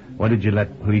 What did you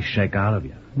let police shake out of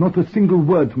you? Not a single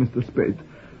word, Mr. Spade.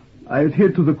 I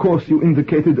adhere to the course you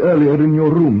indicated earlier in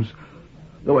your rooms,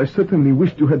 though I certainly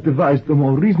wished you had devised a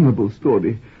more reasonable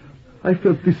story. I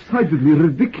felt decidedly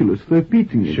ridiculous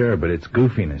repeating it. Sure, but its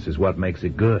goofiness is what makes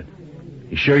it good.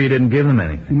 You sure you didn't give them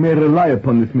anything? You may rely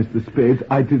upon it, Mr. Spade.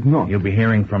 I did not. You'll be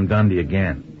hearing from Dundee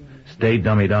again. Stay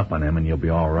dummied up on him and you'll be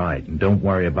all right. And don't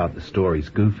worry about the story's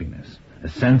goofiness. A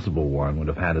sensible one would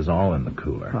have had us all in the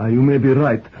cooler. You may be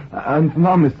right. And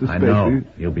now, Mr. Spade... I know.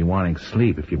 You'll be wanting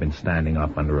sleep if you've been standing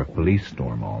up under a police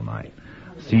storm all night.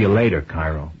 See you later,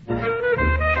 Cairo.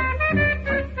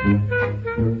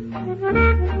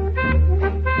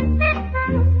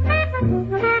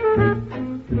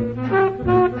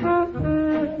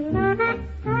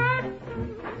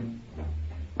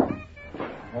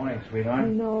 Morning, sweetheart.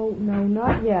 No,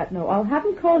 not yet. No, I'll have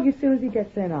him call you as soon as he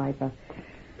gets in, Ivor.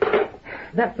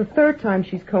 That's the third time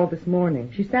she's called this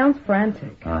morning. She sounds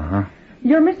frantic. Uh-huh.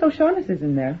 Your Miss O'Shaughnessy's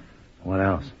in there. What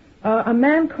else? A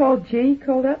man called G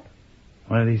called up.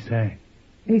 What did he say?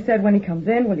 He said when he comes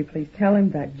in, will you please tell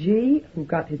him that G, who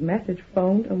got his message,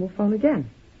 phoned and will phone again.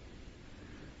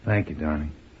 Thank you,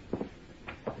 darling.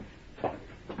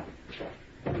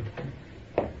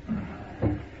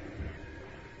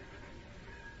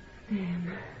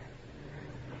 Sam.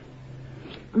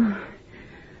 Oh,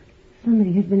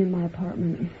 somebody has been in my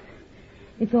apartment.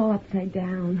 It's all upside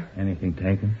down. Anything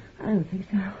taken? I don't think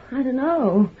so. I don't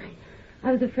know.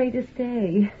 I was afraid to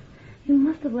stay. You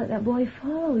must have let that boy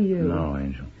follow you. No,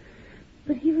 Angel.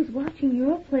 But he was watching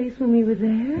your place when we were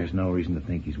there. There's no reason to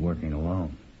think he's working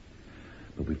alone.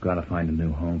 But we've got to find a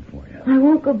new home for you. I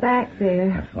won't go back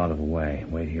there. I've thought of a way.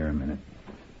 Wait here a minute.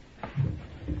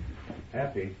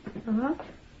 Effie. Uh-huh.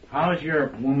 How's your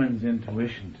woman's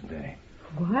intuition today?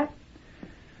 What?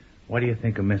 What do you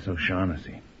think of Miss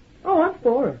O'Shaughnessy? Oh, I'm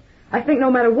for her. I think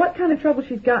no matter what kind of trouble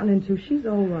she's gotten into, she's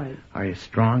all right. Are you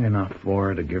strong enough for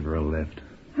her to give her a lift?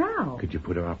 How? Could you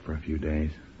put her up for a few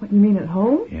days? What, you mean at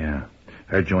home? Yeah.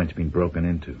 Her joint's been broken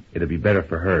into. It'd be better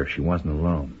for her if she wasn't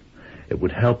alone. It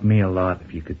would help me a lot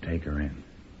if you could take her in.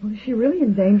 Well, is she really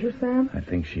in danger, Sam? I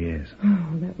think she is. Oh,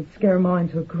 that would scare mine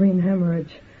to a green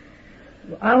hemorrhage.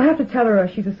 I'll have to tell her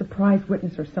she's a surprise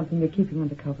witness or something you're keeping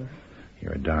undercover.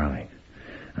 You're a darling.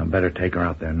 I better take her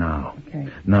out there now. Okay.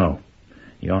 No.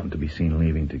 You oughtn't to be seen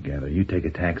leaving together. You take a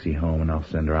taxi home and I'll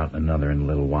send her out in another in a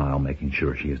little while, making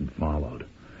sure she isn't followed.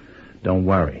 Don't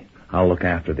worry. I'll look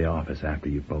after the office after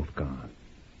you've both gone.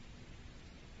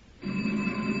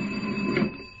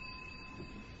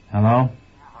 Hello?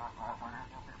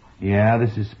 Yeah,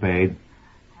 this is Spade.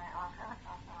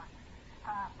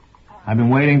 I've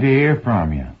been waiting to hear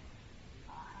from you.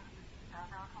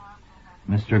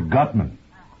 Mr. Gutman.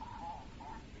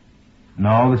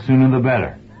 No, the sooner the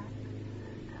better.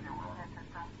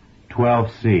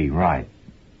 12C, right.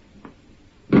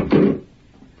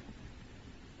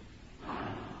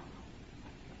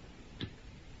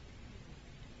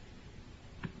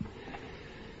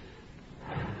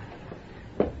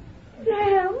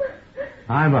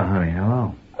 Iva, honey,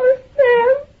 hello. Oh,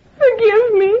 Sam,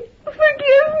 forgive me.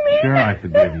 Forgive me. Sure, I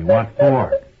forgive you. What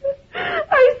for?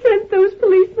 I sent those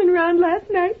policemen round last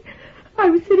night. I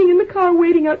was sitting in the car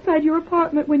waiting outside your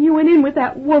apartment when you went in with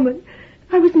that woman.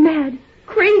 I was mad,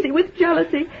 crazy with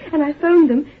jealousy, and I phoned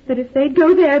them that if they'd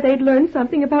go there, they'd learn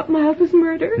something about Miles's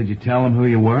murder. Did you tell them who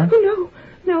you were? Oh,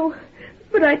 no.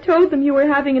 But I told them you were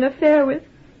having an affair with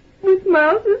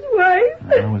Miles's wife.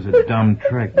 That was a dumb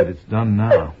trick, but it's done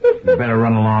now. You better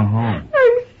run along home.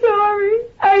 I'm sorry.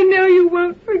 I know you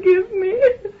won't forgive me.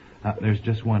 There's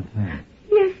just one thing.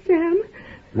 Yes, Sam.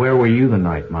 Where were you the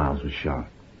night Miles was shot?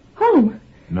 Home.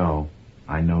 No,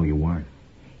 I know you weren't.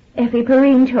 Effie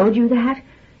Perrine told you that.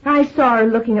 I saw her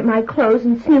looking at my clothes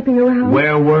and snooping around.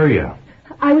 Where were you?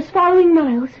 I was following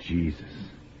Miles. Jesus.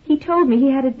 He told me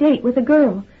he had a date with a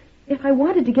girl. If I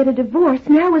wanted to get a divorce,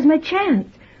 now was my chance.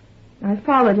 I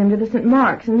followed him to the St.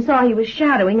 Mark's and saw he was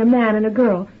shadowing a man and a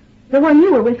girl. The one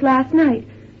you were with last night.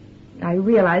 I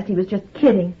realized he was just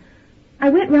kidding. I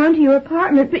went round to your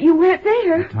apartment, but you weren't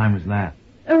there. What time was that?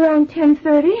 Around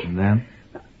 10:30. And then?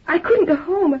 I couldn't go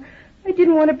home. I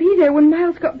didn't want to be there when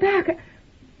Miles got back.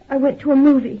 I went to a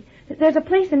movie. There's a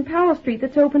place in Powell Street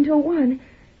that's open till 1.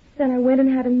 Then I went and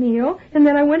had a meal, and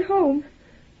then I went home.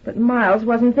 But Miles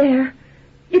wasn't there.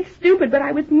 It's stupid, but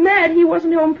I was mad he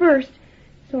wasn't home first.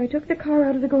 So I took the car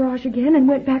out of the garage again and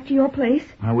went back to your place.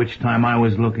 By which time I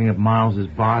was looking at Miles's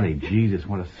body. Jesus,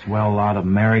 what a swell lot of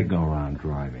merry-go-round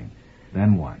driving.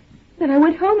 Then what? Then I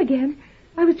went home again.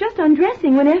 I was just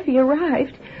undressing when Effie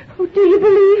arrived. Oh, do you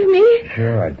believe me?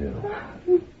 Sure I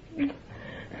do.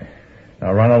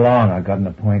 Now run along. I got an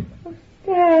appointment.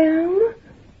 Sam.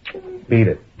 Beat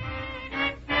it.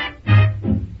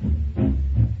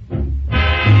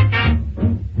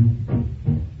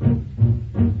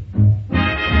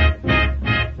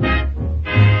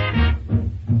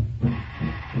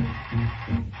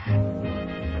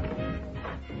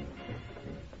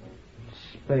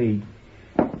 Spade.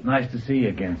 Nice to see you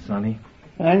again, Sonny.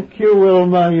 Thank you,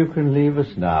 Wilma. You can leave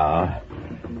us now.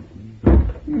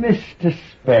 Mr.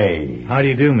 Spade. How do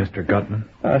you do, Mr. Gutman?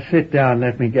 Sit down.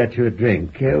 Let me get you a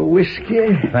drink.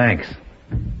 Whiskey? Thanks.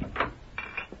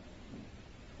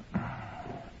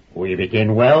 We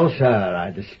begin well, sir.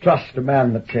 I distrust a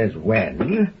man that says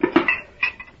when.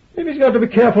 If he's got to be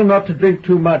careful not to drink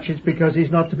too much, it's because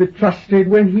he's not to be trusted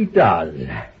when he does.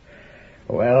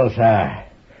 Well, sir,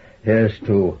 here's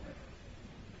to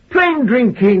plain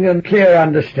drinking and clear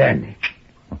understanding.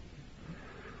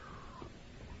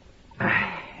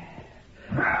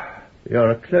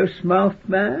 You're a close-mouthed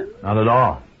man? Not at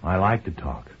all. I like to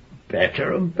talk.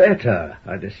 Better and better.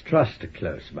 I distrust a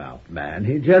close-mouthed man.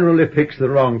 He generally picks the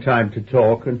wrong time to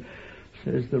talk and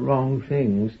says the wrong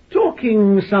things.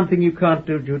 Talking something you can't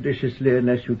do judiciously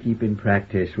unless you keep in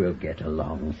practice. We'll get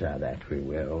along, sir, that we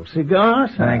will. Cigar,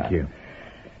 sir? Thank you.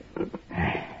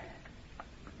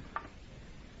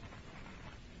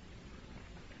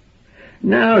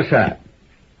 Now, sir,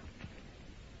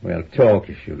 we'll talk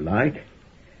if you like.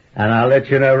 And I'll let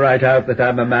you know right out that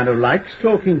I'm a man who likes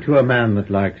talking to a man that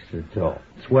likes to talk.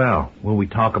 Swell. Will we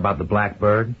talk about the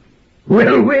Blackbird?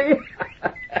 Will we?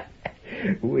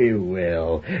 We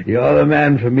will. You're the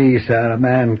man for me, sir. A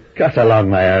man cut along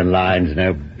my own lines,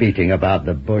 no beating about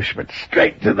the bush, but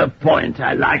straight to the point.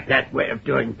 I like that way of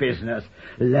doing business.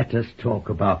 Let us talk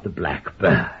about the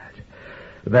Blackbird.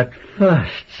 But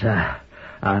first, sir,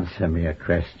 answer me a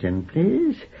question,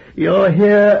 please. You're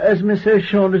here as Miss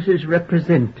O'Shaughnessy's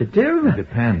representative? It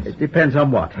depends. It depends on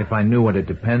what? If I knew what it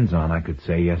depends on, I could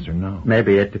say yes or no.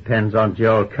 Maybe it depends on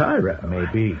Joel Cairo.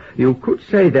 Maybe. You could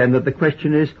say, then, that the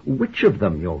question is which of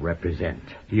them you'll represent.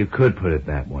 You could put it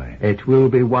that way. It will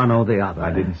be one or the other.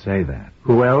 I didn't say that.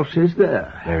 Who else is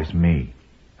there? There's me.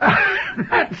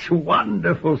 That's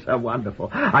wonderful, sir,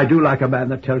 wonderful. I do like a man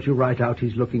that tells you right out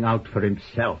he's looking out for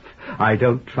himself. I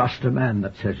don't trust a man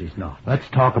that says he's not. Let's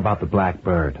talk about the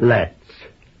Blackbird. Let's.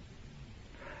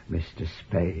 Mr.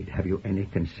 Spade, have you any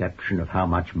conception of how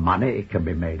much money can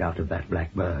be made out of that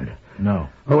Blackbird? No.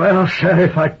 Well, sir,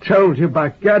 if I told you, by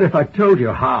God, if I told you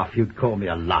half, you'd call me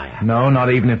a liar. No,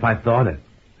 not even if I thought it.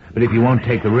 But if you won't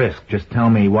take the risk, just tell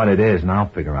me what it is and I'll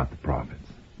figure out the profits.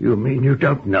 You mean you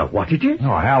don't know what it is?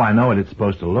 Oh, hell, I know what it's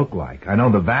supposed to look like. I know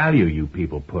the value you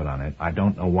people put on it. I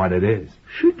don't know what it is.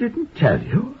 She didn't tell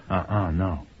you?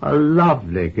 No. A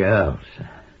lovely girl, sir.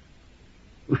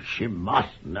 She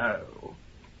must know.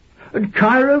 And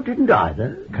Cairo didn't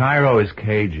either? Cairo is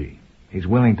cagey. He's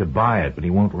willing to buy it, but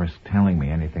he won't risk telling me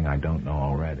anything I don't know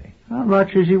already. How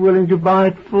much is he willing to buy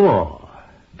it for?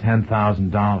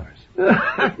 $10,000.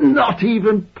 Not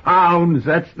even pounds.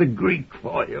 That's the Greek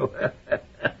for you.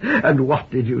 And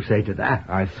what did you say to that?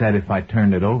 I said if I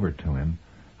turned it over to him,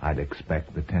 I'd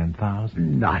expect the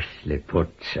 10,000. Nicely put,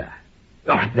 sir.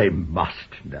 Oh, they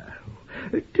must know.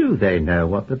 Do they know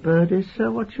what the bird is, sir?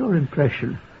 What's your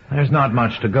impression? There's not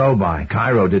much to go by.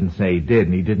 Cairo didn't say he did,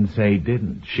 and he didn't say he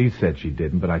didn't. She said she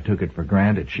didn't, but I took it for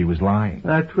granted she was lying.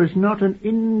 That was not an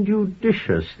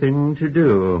injudicious thing to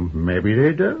do. Maybe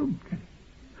they don't.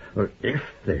 Or if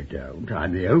they don't,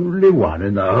 I'm the only one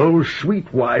in the whole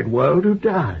sweet wide world who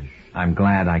does. I'm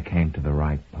glad I came to the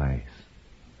right place.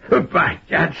 By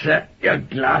God, sir, your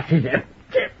glass is empty.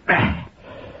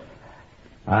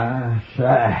 Ah,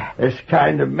 sir, this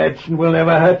kind of medicine will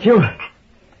never hurt you.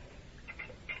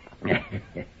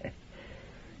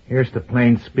 Here's to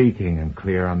plain speaking and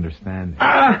clear understanding.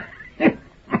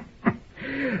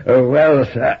 Oh, well,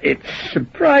 sir, it's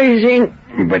surprising,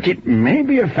 but it may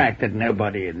be a fact that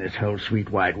nobody in this whole sweet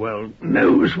wide world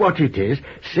knows what it is,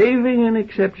 saving and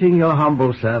accepting your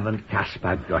humble servant,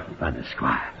 Caspar Gottman,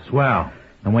 Esquire. Swell.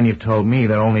 And when you've told me,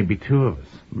 there'll only be two of us.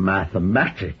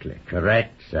 Mathematically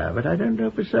correct, sir, but I don't know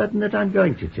for certain that I'm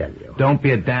going to tell you. Don't be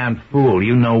a damned fool.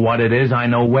 You know what it is, I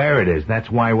know where it is.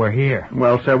 That's why we're here.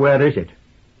 Well, sir, where is it?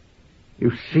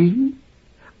 You see?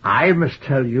 I must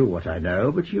tell you what I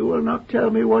know, but you will not tell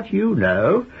me what you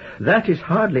know. That is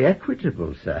hardly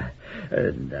equitable, sir.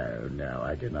 No,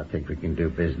 I do not think we can do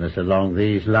business along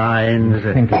these lines.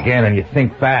 You think again, and you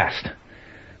think fast.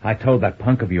 I told that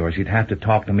punk of yours you'd have to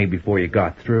talk to me before you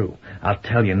got through. I'll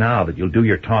tell you now that you'll do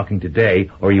your talking today,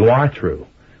 or you are through.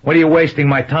 What are you wasting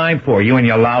my time for, you and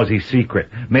your lousy secret?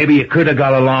 Maybe you could have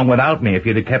got along without me if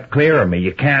you'd have kept clear of me.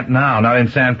 You can't now, not in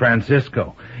San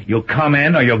Francisco. You'll come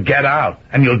in or you'll get out,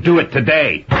 and you'll do it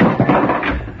today.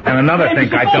 And another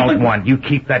thing I don't want, you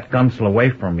keep that Gunsel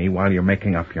away from me while you're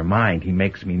making up your mind. He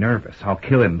makes me nervous. I'll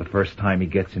kill him the first time he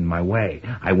gets in my way.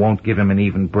 I won't give him an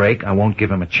even break. I won't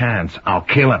give him a chance. I'll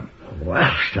kill him.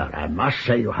 Well, sir, I must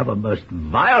say you have a most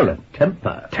violent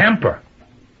temper. Temper?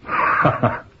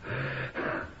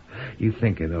 You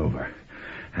think it over,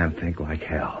 and think like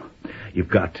hell. You've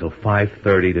got till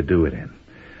 5:30 to do it in.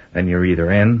 Then you're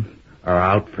either in or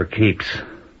out for keeps.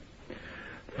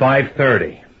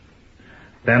 5:30.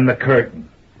 Then the curtain.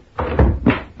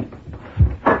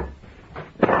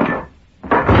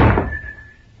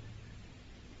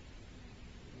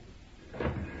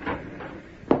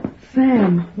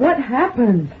 Sam, what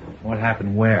happened? What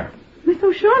happened where? Miss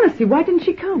O'Shaughnessy, why didn't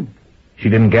she come? She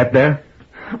didn't get there?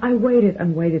 I waited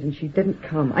and waited, and she didn't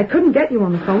come. I couldn't get you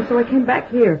on the phone, so I came back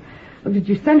here. Oh, did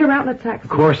you send her out in a taxi? Of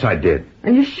course I did.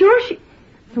 And you're sure she...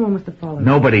 Someone must have followed her.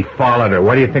 Nobody followed her.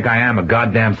 What do you think I am, a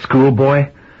goddamn schoolboy?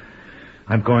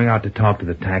 I'm going out to talk to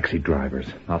the taxi drivers.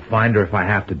 I'll find her if I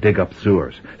have to dig up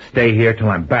sewers. Stay here till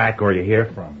I'm back or you hear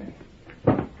from me.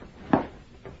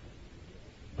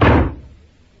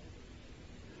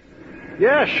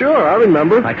 Yeah, sure, I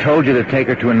remember. I told you to take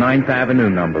her to a 9th Avenue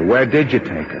number. Where did you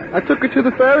take her? I took her to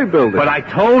the ferry building. But I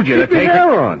told you to Keep your take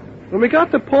hair her... on. When we got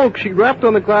to Polk, she rapped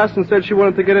on the glass and said she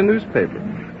wanted to get a newspaper.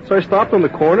 So I stopped on the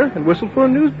corner and whistled for a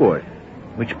newsboy.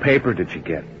 Which paper did you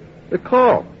get? The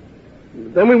Call.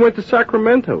 Then we went to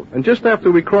Sacramento, and just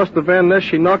after we crossed the Van Ness,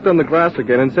 she knocked on the glass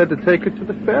again and said to take her to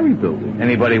the ferry building.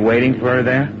 Anybody waiting for her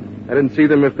there? I didn't see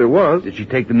them if there was. Did she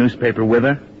take the newspaper with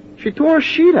her? She tore a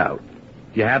sheet out.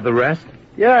 Do you have the rest?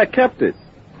 Yeah, I kept it.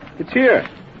 It's here.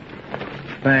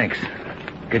 Thanks.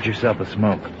 Get yourself a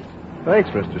smoke. Thanks,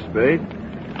 Mr. Spade.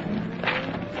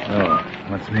 Oh,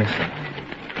 what's missing?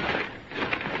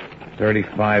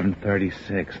 35 and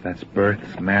 36. That's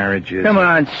births, marriages... Come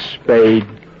on, Spade.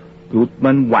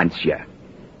 Gutman wants you.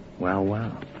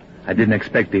 Well. I didn't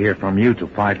expect to hear from you till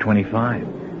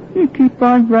 5:25. You keep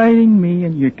on writing me,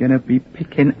 and you're gonna be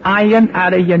picking iron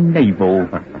out of your navel.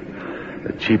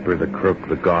 The cheaper the crook,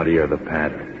 the gaudier the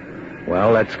pattern.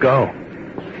 Well, let's go.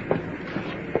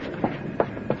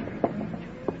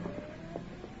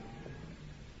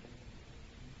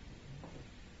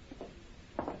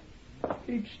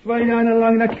 Keep straight on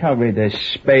along the corridor,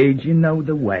 Spade. You know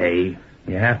the way.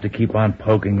 You have to keep on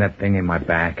poking that thing in my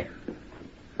back.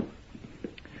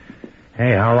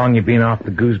 Hey, how long you been off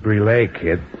the Gooseberry Lake,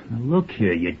 kid? Now look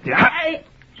here, you...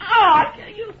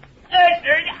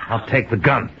 I'll take the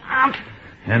gun.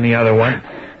 And the other one.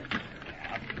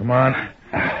 Come on.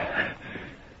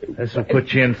 This'll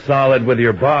put you in solid with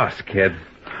your boss, kid.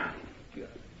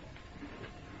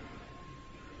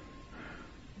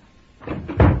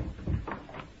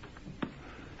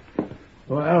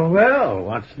 Well,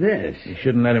 what's this? You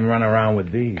shouldn't let him run around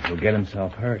with these. He'll get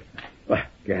himself hurt. Well,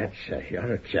 Gad, sir,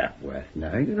 you're a chap worth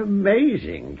knowing. An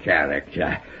amazing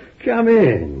character. Come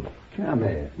in.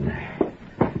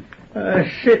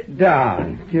 Sit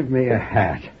down. Give me a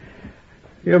hat.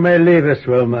 You may leave us,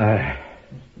 Wilmer.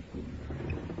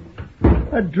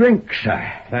 A drink,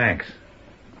 sir. Thanks.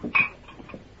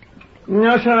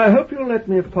 No, sir, I hope you'll let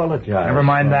me apologize. Never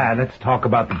mind that. Let's talk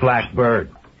about the Black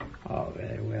Bird. Oh,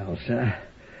 very well, sir.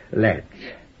 Let's.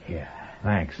 Here.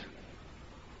 Thanks.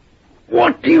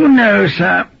 What do you know,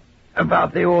 sir,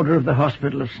 about the Order of the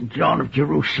Hospital of St. John of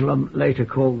Jerusalem, later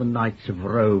called the Knights of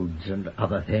Rhodes and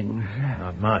other things?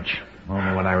 Not much.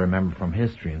 Only what I remember from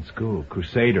history in school.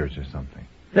 Crusaders or something.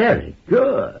 Very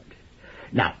good.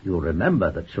 Now, you'll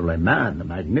remember that Suleiman the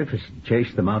Magnificent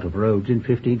chased them out of Rhodes in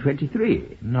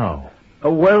 1523. No.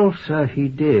 Oh, well, sir, he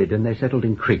did, and they settled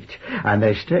in Crete. And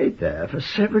they stayed there for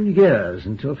 7 years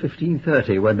until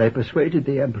 1530, when they persuaded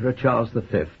the Emperor Charles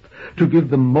V to give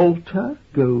them Malta,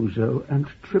 Gozo, and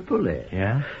Tripoli.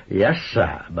 Yeah? Yes,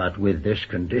 sir, but with this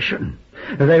condition.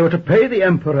 They were to pay the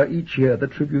Emperor each year the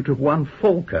tribute of 1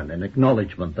 falcon in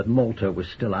acknowledgement that Malta was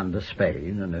still under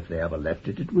Spain, and if they ever left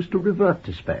it, it was to revert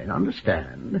to Spain.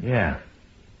 Understand? Yeah.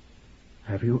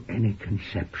 Have you any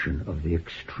conception of the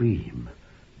extreme,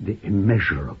 the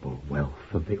immeasurable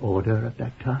wealth of the order at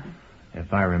that time?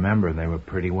 If I remember, they were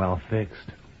pretty well fixed.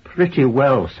 Pretty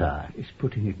well, sir, is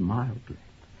putting it mildly.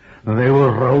 They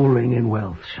were rolling in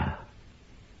wealth, sir.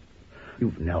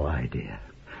 You've no idea.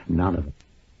 None of...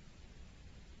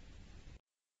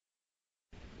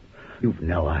 You've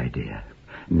no idea.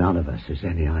 None of us has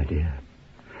any idea.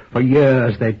 For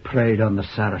years they'd preyed on the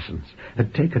Saracens,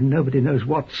 had taken nobody knows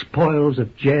what spoils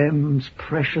of gems,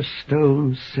 precious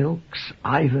stones, silks,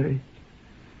 ivory.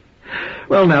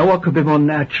 Well, now, what could be more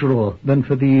natural than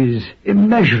for these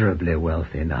immeasurably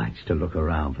wealthy knights to look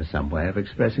around for some way of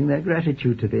expressing their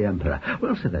gratitude to the Emperor?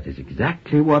 Well, so that is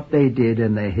exactly what they did,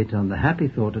 and they hit on the happy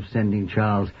thought of sending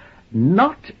Charles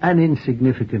not an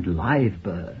insignificant live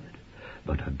bird,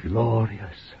 but a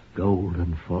glorious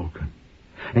golden falcon,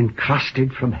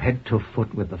 encrusted from head to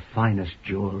foot with the finest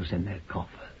jewels in their coffers.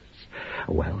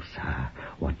 Well, sir,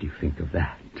 what do you think of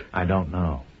that? I don't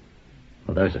know.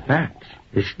 Well, those are facts.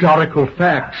 Historical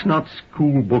facts, not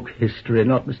schoolbook history,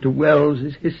 not Mr.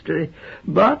 Wells's history,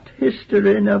 but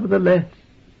history nevertheless.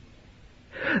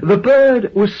 The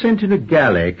bird was sent in a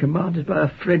galley commanded by a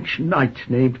French knight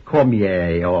named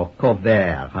Cormier or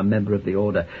Corvair, a member of the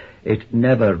order. It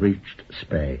never reached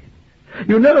Spain.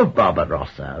 You know of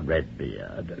Barbarossa,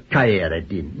 Redbeard,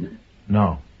 Khayr-ed-Din?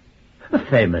 No. A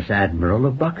famous admiral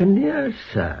of buccaneers,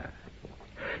 sir.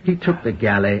 He took the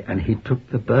galley and he took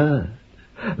the bird.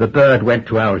 The bird went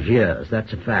to Algiers,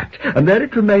 that's a fact, and there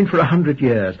it remained for 100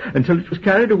 years, until it was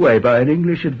carried away by an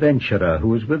English adventurer who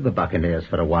was with the buccaneers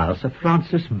for a while, Sir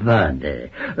Francis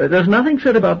Verney. There's nothing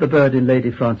said about the bird in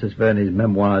Lady Frances Verney's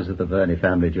Memoirs of the Verney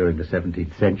family during the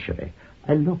 17th century.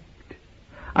 I looked.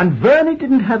 And Verney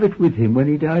didn't have it with him when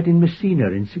he died in Messina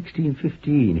in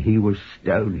 1615. He was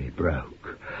stony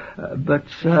broke. But,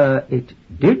 sir, it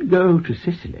did go to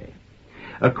Sicily.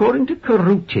 According to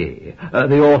Caruti,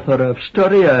 the author of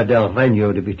Storia del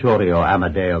Regno di Vittorio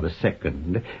Amadeo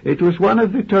II, it was one of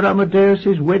Victor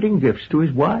Amadeus's wedding gifts to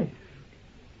his wife.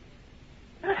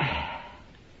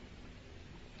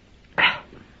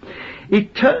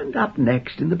 It turned up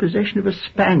next in the possession of a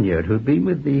Spaniard who'd been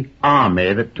with the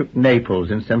army that took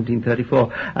Naples in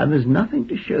 1734, and there's nothing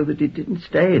to show that it didn't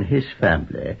stay in his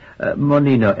family,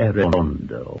 Monino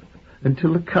Erredondo,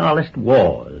 until the Carlist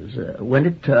Wars, when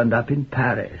it turned up in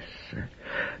Paris.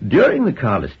 During the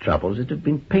Carlist troubles, it had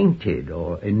been painted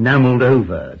or enamelled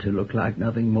over to look like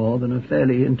nothing more than a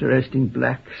fairly interesting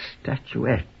black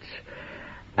statuette.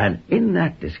 And in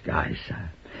that disguise, sir,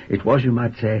 it was, you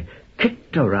might say,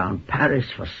 kicked around Paris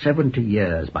for 70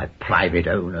 years by private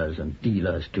owners and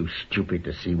dealers too stupid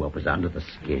to see what was under the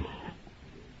skin.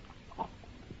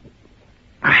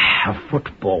 A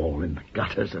football in the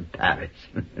gutters of Paris.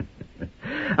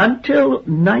 Until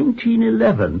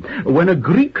 1911, when a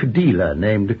Greek dealer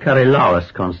named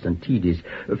Karelaos Konstantidis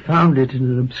found it in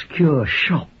an obscure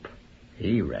shop.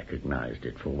 He recognized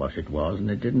it for what it was, and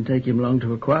it didn't take him long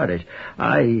to acquire it.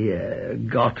 I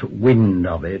got wind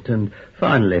of it and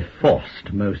finally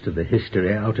forced most of the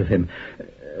history out of him.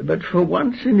 But for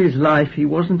once in his life, he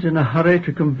wasn't in a hurry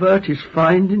to convert his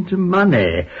find into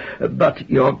money. But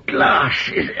your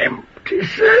glass is empty,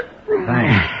 sir.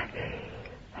 Thanks.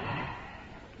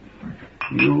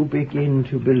 You begin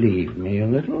to believe me a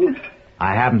little?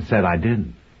 I haven't said I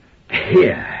didn't.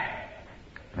 Here.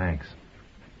 Thanks.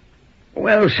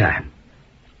 Well, sir,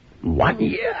 1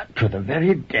 year to the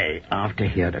very day after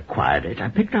he had acquired it, I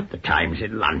picked up the Times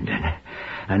in London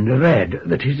and read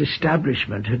that his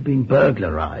establishment had been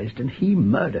burglarized and he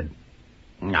murdered.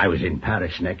 I was in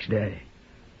Paris next day.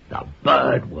 The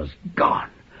bird was gone.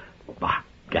 By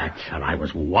gad, sir, I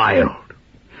was wild.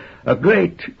 A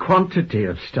great quantity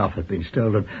of stuff had been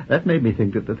stolen. That made me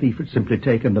think that the thief had simply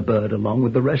taken the bird along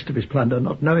with the rest of his plunder,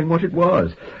 not knowing what it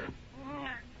was.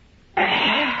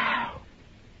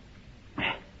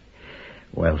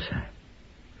 Well, sir,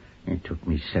 it took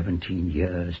me 17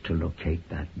 years to locate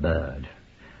that bird.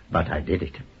 But I did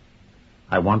it.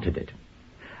 I wanted it.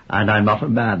 And I'm not a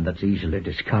man that's easily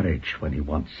discouraged when he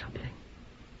wants something.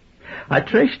 I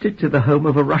traced it to the home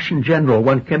of a Russian general,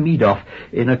 one Kamidov,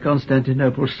 in a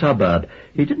Constantinople suburb.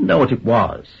 He didn't know what it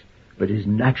was, but his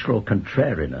natural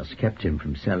contrariness kept him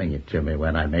from selling it to me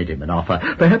when I made him an offer.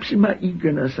 Perhaps in my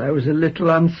eagerness I was a little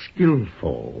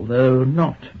unskillful, though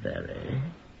not very.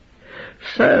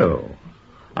 So,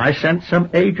 I sent some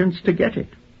agents to get it.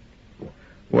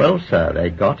 Well, sir, they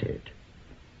got it.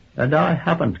 And I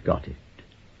haven't got it.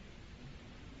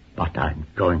 But I'm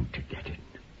going to get it.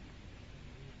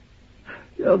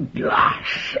 Your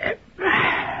glass.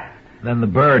 Then the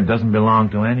bird doesn't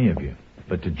belong to any of you,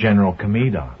 but to General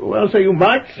Kamidov. Well, so you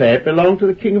might say it belonged to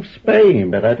the King of Spain,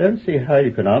 but I don't see how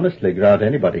you can honestly grant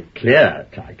anybody clear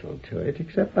title to it,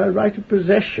 except by right of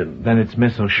possession. Then it's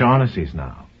Miss O'Shaughnessy's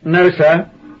now. No, sir.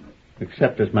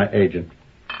 Except as my agent.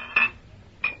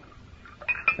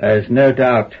 There's no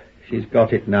doubt she's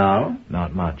got it now.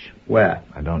 Not much. Where?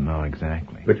 I don't know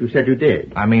exactly. But you said you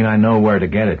did. I mean, I know where to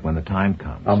get it when the time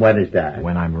comes. And when is that?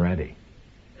 When I'm ready.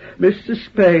 Mr.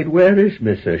 Spade, where is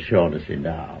Miss O'Shaughnessy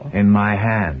now? In my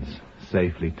hands,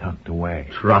 safely tucked away.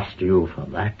 Trust you for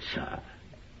that, sir.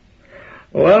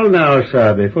 Well, now,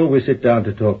 sir, before we sit down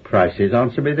to talk prices,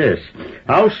 answer me this.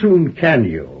 How soon can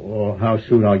you, or how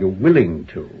soon are you willing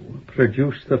to,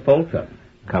 produce the falcon?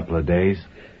 A couple of days.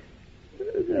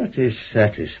 That is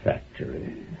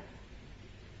satisfactory.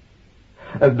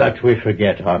 But we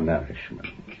forget our nourishment.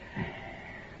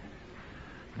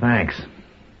 Thanks.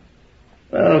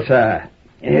 Well, sir,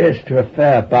 here's to a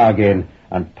fair bargain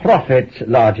and profits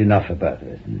large enough for both of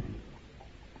us.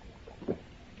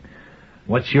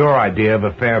 What's your idea of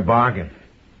a fair bargain?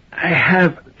 I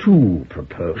have two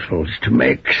proposals to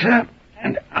make, sir,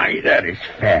 and either is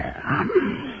fair.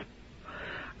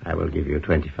 I will give you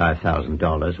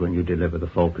 $25,000 when you deliver the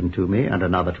falcon to me, and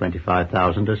another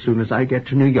 $25,000 as soon as I get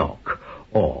to New York.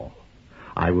 Or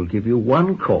I will give you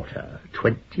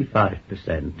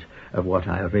 25% of what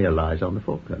I realize on the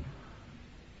falcon.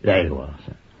 There you are,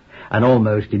 sir. An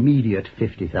almost immediate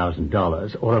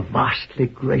 $50,000, or a vastly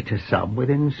greater sum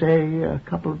within, say, a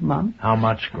couple of months. How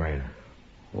much greater?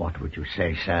 What would you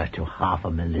say, sir, to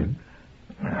 $500,000?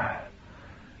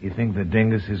 You think the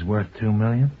dingus is worth $2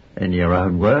 million? In your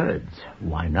own words,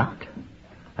 why not?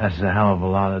 That's a hell of a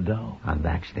lot of dough. And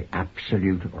that's the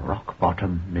absolute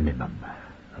rock-bottom minimum.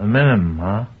 A minimum,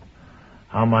 huh?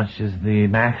 How much is the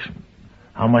maximum?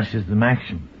 How much is the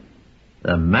maximum?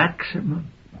 The maximum?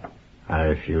 I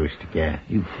refuse to guess.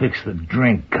 You fix the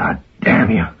drink, God damn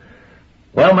you.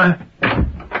 Well,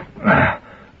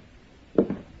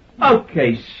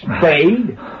 okay,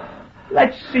 Spade.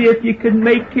 Let's see if you can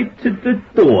make it to the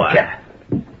door.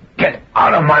 Get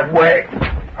out of my way.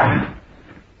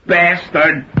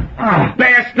 Bastard!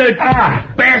 Bastard!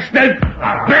 Bastard!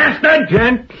 Bastard!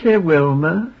 Gently,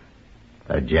 Wilmer.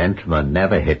 A gentleman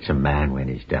never hits a man when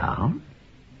he's down.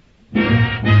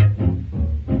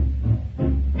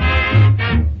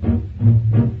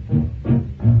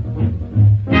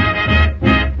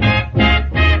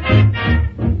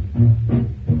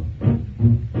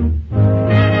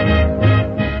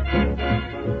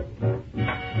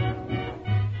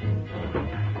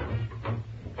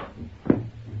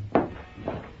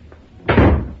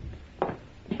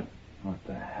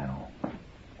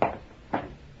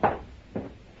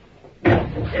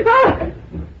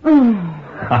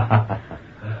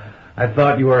 I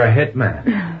thought you were a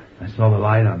hitman. I saw the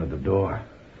light under the door.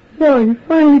 So, you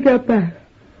finally got back.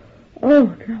 Oh,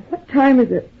 God, what time is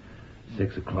it?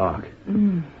 6 o'clock.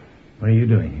 What are you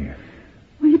doing here?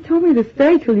 Well, you told me to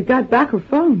stay till you got back or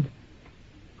phoned.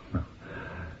 So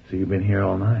you've been here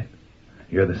all night?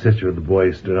 You're the sister of the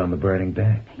boy who stood on the burning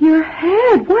deck. Your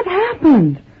head, what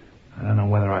happened? I don't know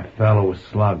whether I fell or was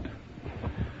slugged.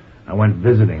 I went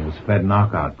visiting, was fed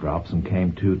knockout drops, and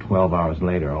came to 12 hours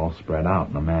later, all spread out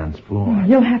on a man's floor.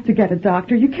 You'll have to get a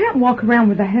doctor. You can't walk around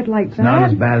with a head like that. It's not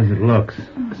as bad as it looks,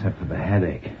 except for the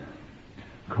headache.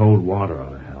 Cold water ought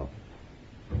to help.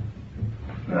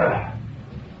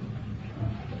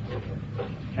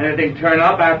 Anything turn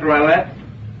up after I left?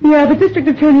 Yeah, the district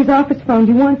attorney's office phoned.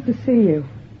 He wants to see you.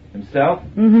 Himself?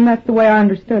 That's the way I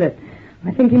understood it.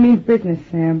 I think he means business,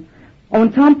 Sam. Oh,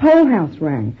 and Tom Polehouse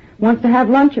rang. Wants to have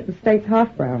lunch at the State's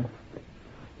Hofbrau.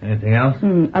 Anything else?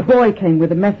 A boy came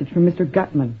with a message from Mr.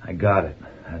 Gutman. I got it.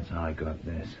 That's how I got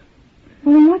this.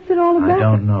 Well, then what's it all about? I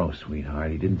don't know,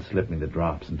 sweetheart. He didn't slip me the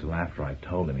drops until after I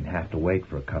told him he'd have to wait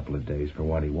for a couple of days for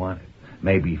what he wanted.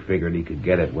 Maybe he figured he could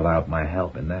get it without my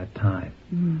help in that time.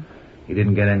 He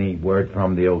didn't get any word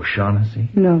from the O'Shaughnessy?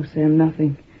 No, Sam,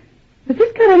 nothing. Has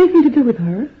this got anything to do with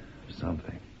her?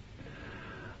 Something.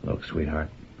 Look, sweetheart,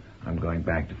 I'm going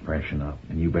back to freshen up,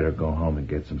 and you better go home and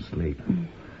get some sleep.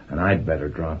 And I'd better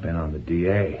drop in on the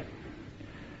DA.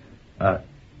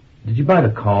 Did you buy the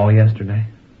call yesterday?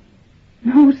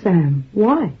 No, Sam.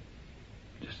 Why?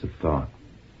 Just a thought.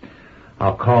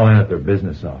 I'll call in at their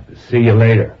business office. See you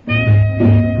later. Can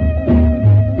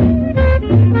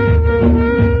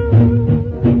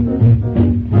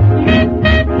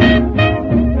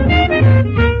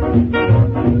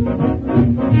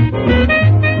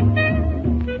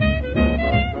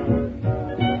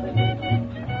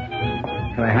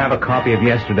I have a copy of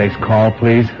yesterday's call,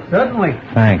 please? Certainly.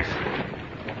 Thanks.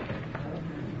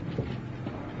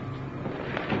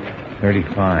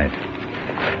 35.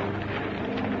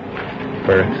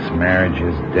 Births,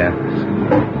 marriages, deaths,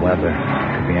 weather.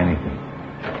 Could be anything.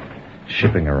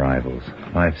 Shipping arrivals.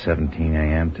 5:17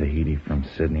 a.m. Tahiti from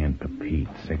Sydney and Papeete.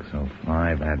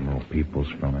 6:05 Admiral Peoples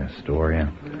from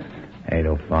Astoria.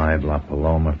 8:05 La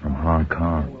Paloma from Hong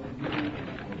Kong.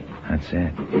 That's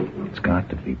it. It's got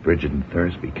to be. Bridget and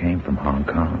Thursby came from Hong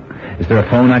Kong. Is there a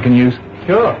phone I can use?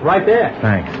 Sure, right there.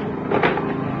 Thanks.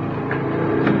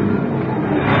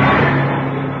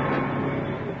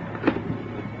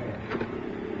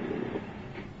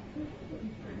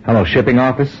 Hello, shipping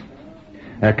office?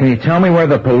 Can you tell me where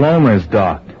the Paloma is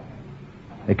docked?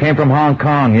 They came from Hong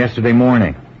Kong yesterday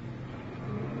morning.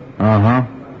 Uh-huh.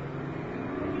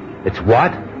 It's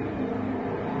what?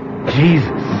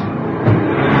 Jesus.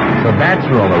 So that's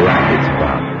what all the racket's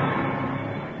about.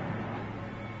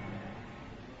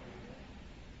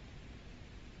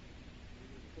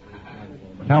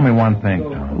 Tell me one thing,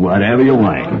 Tom. Whatever you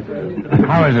like.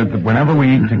 How is it that whenever we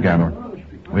eat together,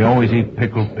 we always eat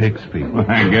pickled pig's feet? Well,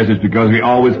 I guess it's because we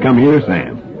always come here,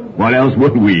 Sam. What else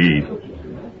would we eat?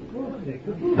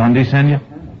 Dundee send you?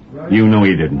 You know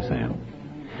he didn't, Sam.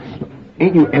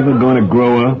 Ain't you ever going to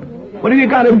grow up? What have you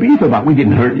got to beef about? We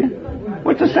didn't hurt you.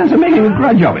 What's the sense of making a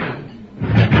grudge of it?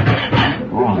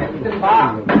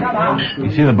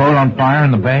 You see the boat on fire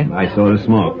in the bay? I saw the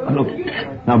smoke. Look,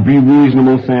 now be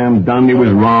reasonable, Sam. Dundee was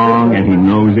wrong, and he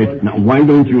knows it. Now, why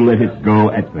don't you let it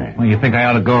go at that? Well, you think I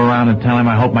ought to go around and tell him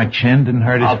I hope my chin didn't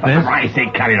hurt his For fist? Christ's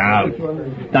sake, cut it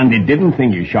out. Dundee didn't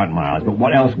think you shot Miles, but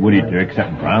what else would he do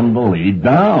except run the lead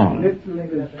down?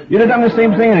 You'd have done the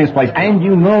same thing in his place, and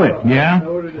you know it. Yeah?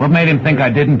 What made him think I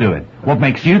didn't do it? What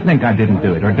makes you think I didn't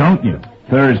do it, or don't you?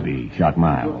 Thursby shot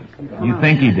Miles. You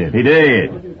think he did? He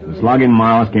did. The slugging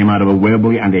Miles came out of a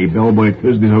Webley, and a bellboy at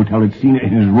Thursby's hotel had seen it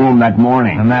in his room that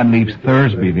morning. And that leaves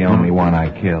Thursby the only one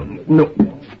I killed. No,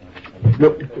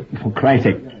 for Christ's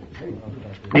sake.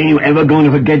 Ain't you ever going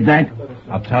to forget that?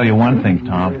 I'll tell you one thing,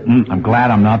 Tom. I'm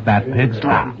glad I'm not that pig's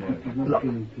foot. Look,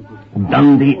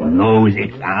 Dundee knows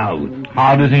it's out.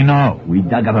 How does he know? We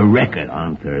dug up a record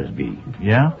on Thursby.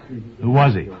 Yeah? Who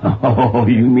was he? Oh,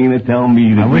 you mean to tell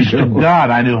me that... I wish to God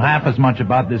I knew half as much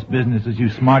about this business as you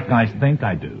smart guys think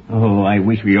I do. Oh, I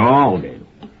wish we all did.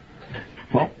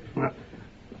 Well,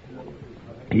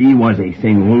 he was a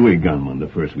St. Louis gunman the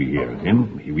first we hear of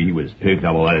him. He was picked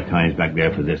up a lot of times back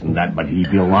there for this and that, but he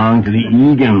belonged to the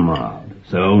Egan mob,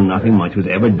 so nothing much was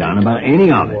ever done about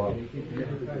any of it.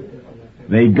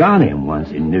 They got him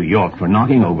once in New York for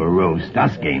knocking over Rose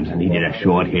Stuss games, and he did a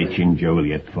short hitch in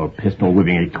Joliet for pistol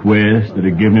whipping a quest that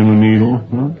had given him a needle.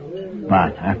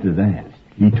 But after that,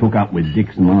 he took up with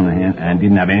Dixie Monahan and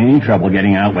didn't have any trouble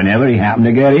getting out whenever he happened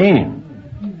to get in.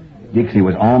 Dixie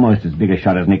was almost as big a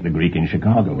shot as Nick the Greek in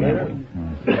Chicago gambling.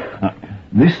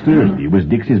 This Thursby was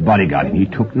Dixie's bodyguard, and he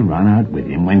took the run out with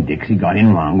him when Dixie got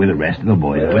in wrong with the rest of the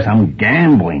boys. There were some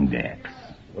gambling debts.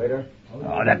 Waiter?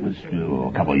 Oh, that was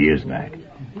a couple of years back.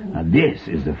 Now, this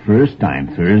is the first time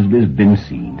Thursby's been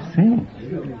seen since.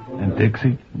 And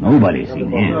Dixie? Nobody's seen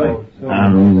him.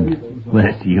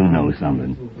 Unless you know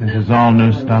something. This is all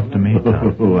new stuff to me,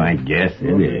 Tom. Oh, I guess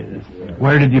it is.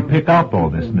 Where did you pick up all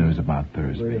this news about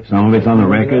Thursby? Some of it's on the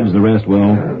records, the rest,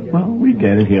 well, we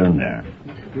get it here and there.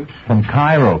 From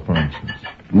Cairo, for instance.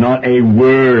 Not a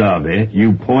word of it.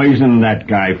 You poisoned that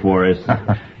guy for us.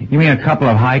 You mean a couple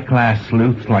of high-class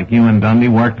sleuths like you and Dundee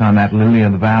worked on that Lily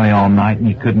of the Valley all night and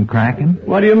you couldn't crack him?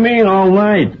 What do you mean all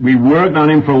night? We worked on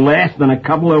him for less than a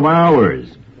couple of hours.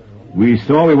 We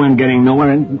saw we weren't getting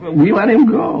nowhere and we let him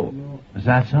go. Is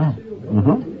that so?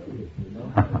 Uh-huh.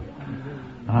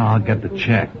 I'll get the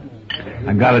check.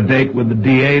 I got a date with the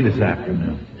DA this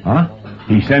afternoon. Huh?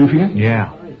 He sent for you?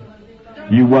 Yeah.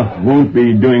 You won't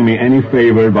be doing me any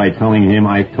favor by telling him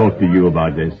I talked to you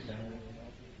about this.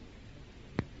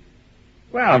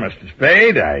 Well, Mr.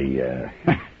 Spade, I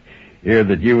hear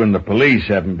that you and the police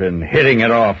haven't been hitting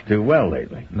it off too well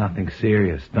lately. Nothing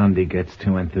serious. Dundee gets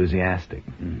too enthusiastic.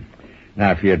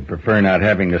 Now, if you'd prefer not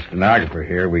having the stenographer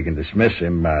here, we can dismiss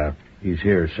him. He's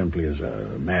here simply as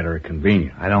a matter of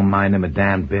convenience. I don't mind him a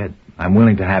damn bit. I'm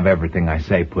willing to have everything I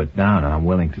say put down, and I'm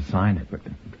willing to sign it. But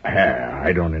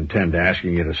I don't intend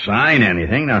asking you to sign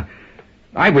anything. Now,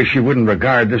 I wish you wouldn't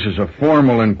regard this as a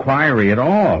formal inquiry at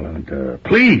all. And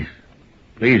please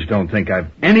don't think I've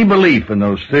any belief in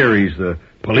those theories the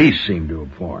police seem to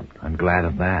have formed. I'm glad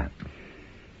of that.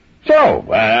 So,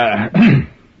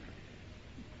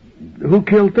 who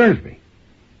killed Thursby?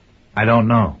 I don't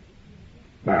know.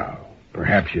 Well,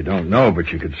 perhaps you don't know,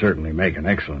 but you could certainly make an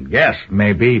excellent guess.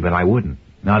 Maybe, but I wouldn't.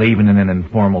 Not even in an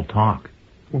informal talk.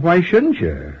 Well, why shouldn't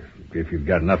you, if you've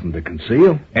got nothing to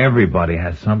conceal? Everybody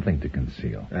has something to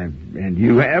conceal. And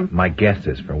you have? My guess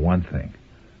is, for one thing.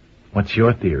 What's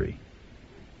your theory?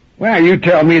 Well, you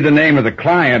tell me the name of the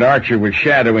client Archer was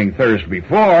shadowing Thursby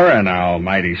for, and I'll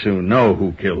mighty soon know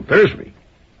who killed Thursby.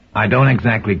 I don't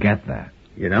exactly get that.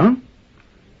 You don't?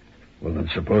 Well, then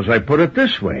suppose I put it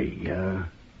this way.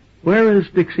 Where is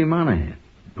Dixie Monahan?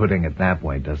 Putting it that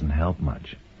way doesn't help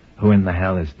much. Who in the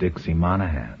hell is Dixie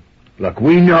Monahan? Look,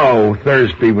 we know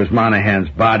Thursby was Monahan's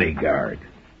bodyguard.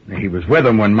 He was with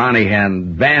him when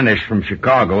Monahan vanished from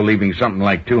Chicago, leaving something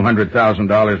like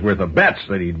 $200,000 worth of bets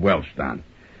that he'd welched on.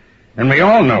 And we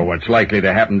all know what's likely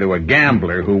to happen to a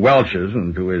gambler who welches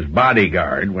and to his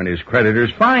bodyguard when his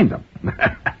creditors find him.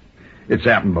 It's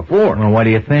happened before. Well, what do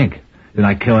you think? Did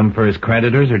I kill him for his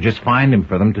creditors or just find him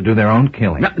for them to do their own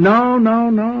killing?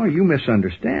 No. You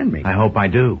misunderstand me. I hope I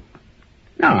do.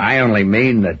 No, I only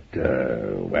mean that,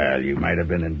 you might have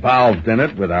been involved in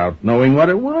it without knowing what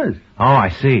it was. Oh, I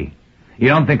see. You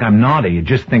don't think I'm naughty, you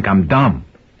just think I'm dumb.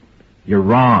 You're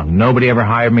wrong. Nobody ever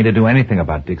hired me to do anything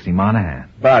about Dixie Monahan.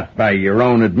 But by your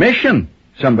own admission,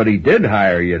 somebody did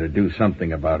hire you to do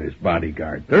something about his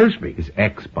bodyguard, Thursby. His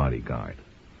ex-bodyguard.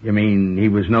 You mean he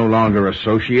was no longer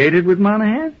associated with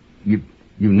Monahan? You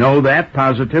know that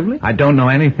positively? I don't know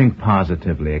anything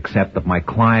positively, except that my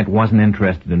client wasn't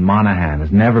interested in Monahan,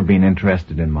 has never been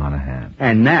interested in Monahan.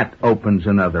 And that opens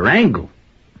another angle.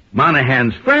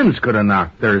 Monahan's friends could have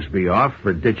knocked Thursby off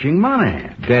for ditching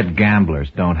Monahan. Dead gamblers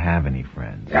don't have any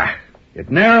friends. It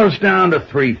narrows down to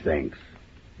three things.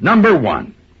 Number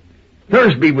one,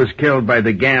 Thursby was killed by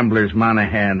the gamblers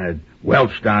Monahan had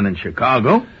welched on in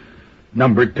Chicago.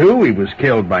 Number two, he was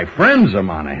killed by friends of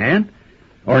Monahan.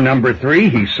 Or number three,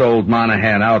 he sold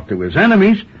Monahan out to his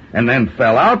enemies and then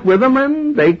fell out with them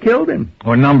and they killed him.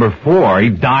 Or number four, he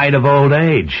died of old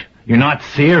age. You're not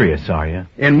serious, are you?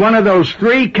 In one of those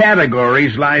three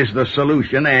categories lies the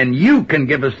solution, and you can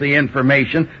give us the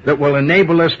information that will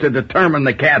enable us to determine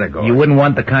the category. You wouldn't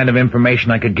want the kind of information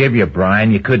I could give you,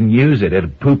 Brian. You couldn't use it.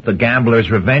 It'd poop the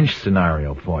gambler's revenge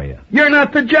scenario for you. You're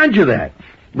not the judge of that.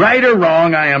 Right or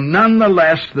wrong, I am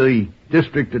nonetheless the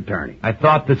district attorney. I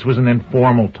thought this was an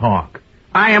informal talk.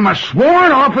 I am a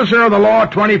sworn officer of the law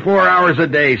 24 hours a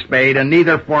day, Spade, and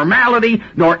neither formality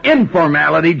nor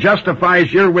informality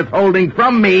justifies your withholding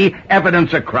from me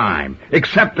evidence of crime,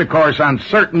 except, of course, on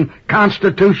certain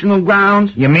constitutional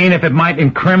grounds. You mean if it might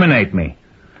incriminate me?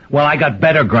 Well, I got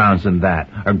better grounds than that,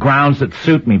 or grounds that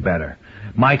suit me better.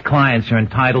 My clients are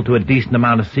entitled to a decent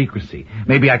amount of secrecy.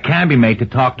 Maybe I can be made to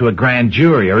talk to a grand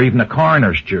jury or even a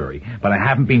coroner's jury, but I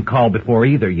haven't been called before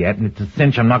either yet, and it's a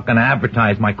cinch I'm not going to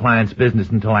advertise my client's business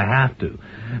until I have to.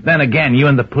 Then again, you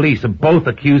and the police have both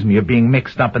accused me of being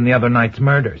mixed up in the other night's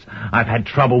murders. I've had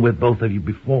trouble with both of you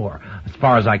before. As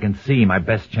far as I can see, my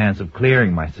best chance of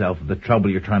clearing myself of the trouble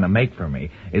you're trying to make for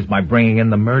me is by bringing in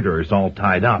the murderers all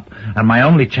tied up. And my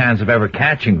only chance of ever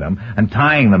catching them and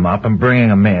tying them up and bringing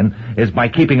them in is by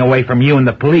keeping away from you and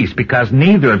the police, because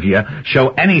neither of you show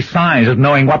any signs of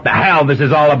knowing what the hell this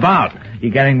is all about. You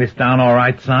getting this down all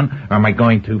right, son? Or am I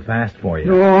going too fast for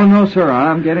you? Oh, no, sir.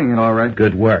 I'm getting it all right.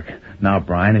 Good work. Now,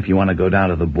 Brian, if you want to go down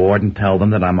to the board and tell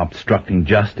them that I'm obstructing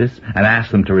justice and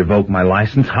ask them to revoke my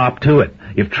license, hop to it.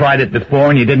 You've tried it before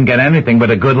and you didn't get anything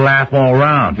but a good laugh all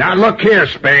round. Now, look here,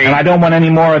 Spade. And I don't want any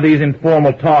more of these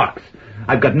informal talks.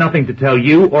 I've got nothing to tell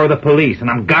you or the police, and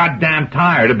I'm goddamn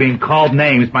tired of being called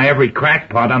names by every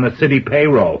crackpot on the city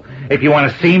payroll. If you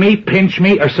want to see me, pinch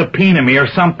me, or subpoena me or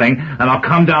something, and I'll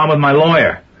come down with my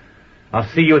lawyer. I'll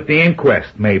see you at the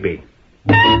inquest, maybe.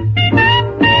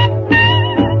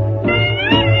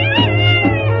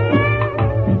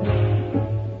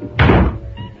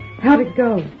 How'd it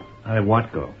go? How did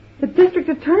what go? The district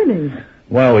attorney.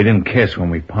 Well, we didn't kiss when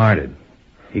we parted.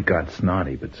 He got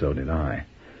snotty, but so did I.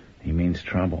 He means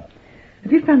trouble.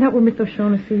 Have you found out where Miss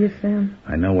O'Shaughnessy is, Sam?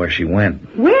 I know where she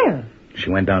went. Where? She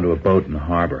went down to a boat in the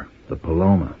harbor, the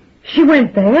Paloma. She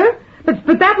went there? But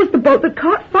that was the boat that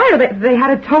caught fire. They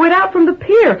had to tow it out from the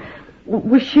pier.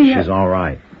 Was she... She's all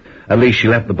right. At least she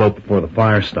left the boat before the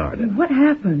fire started. What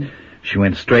happened? She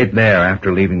went straight there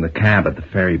after leaving the cab at the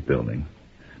ferry building.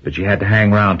 But she had to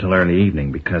hang around till early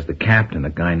evening because the captain, a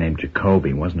guy named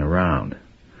Jacoby, wasn't around.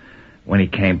 When he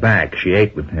came back, she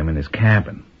ate with him in his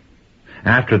cabin.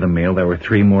 After the meal, there were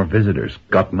 3 more visitors,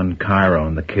 Gutman, Cairo,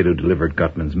 and the kid who delivered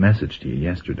Gutman's message to you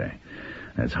yesterday.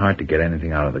 And it's hard to get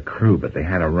anything out of the crew, but they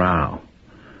had a row.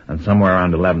 And somewhere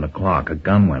around 11 o'clock, a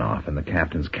gun went off in the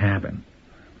captain's cabin.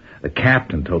 The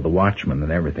captain told the watchman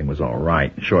that everything was all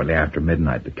right. Shortly after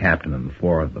midnight, the captain and the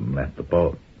 4 of them left the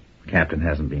boat. The captain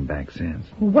hasn't been back since.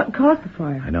 Well, what caused the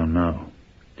fire? I don't know.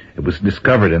 It was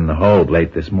discovered in the hold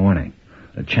late this morning.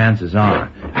 The chances are...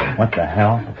 What the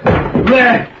hell?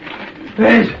 There!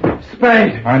 There's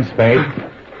Spade. I'm Spade.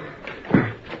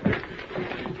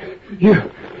 You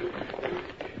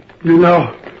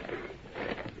know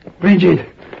Bridget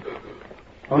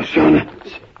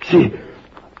O'Shaughnessy.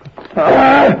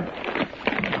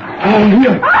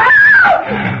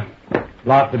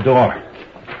 Lock the door.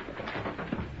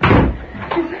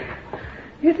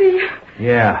 Is he?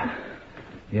 Yeah,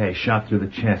 he shot through the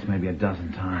chest maybe a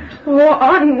dozen times. Oh,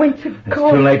 on way to It's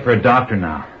go. too late for a doctor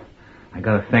now. I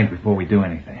gotta think before we do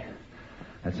anything.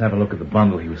 Let's have a look at the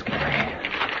bundle he was carrying.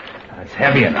 It's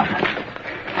heavy enough.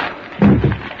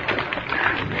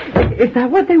 Is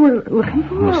that what they were looking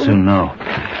for? We'll soon know.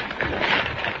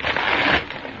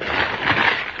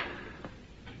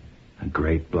 A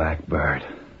great black bird.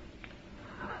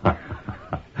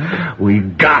 We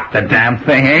got the damn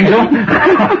thing, Angel.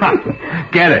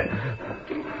 Get it.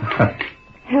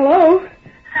 Hello?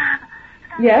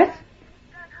 Yes?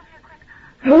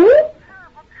 Who?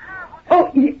 Oh,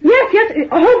 yes.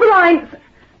 Hold the line.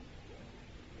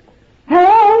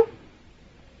 Hello?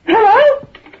 Hello?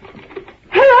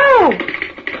 Hello?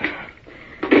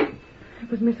 It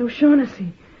was Miss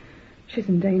O'Shaughnessy. She's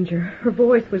in danger. Her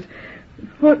voice was...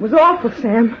 Oh, it was awful,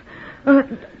 Sam.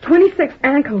 26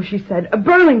 Anco, she said. A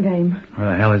Burlingame. Where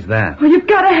the hell is that? Oh, you've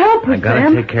got to help her, I gotta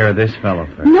Sam. take care of this fellow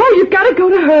first. No, you've got to go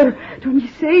to her. Don't you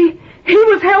see? He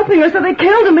was helping her, so they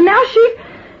killed him, and now she's...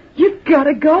 You've got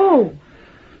to go.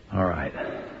 All right.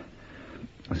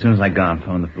 As soon as I gone,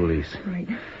 phone the police. Right.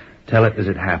 Tell it as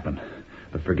it happened.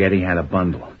 But forget he had a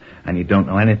bundle. And you don't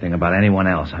know anything about anyone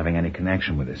else having any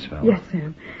connection with this fellow. Yes,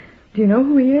 Sam. Do you know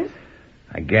who he is?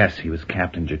 I guess he was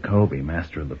Captain Jacoby,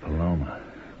 master of the Paloma.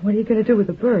 What are you going to do with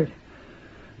the bird?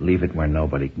 Leave it where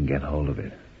nobody can get hold of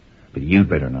it. But you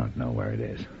better not know where it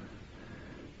is.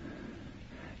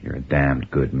 You're a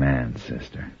damned good man,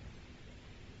 sister.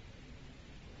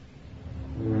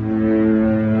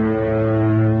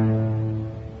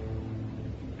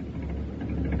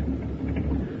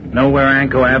 Know where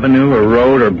Anco Avenue or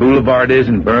Road or Boulevard is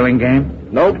in Burlingame?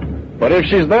 Nope. But if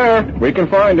she's there, we can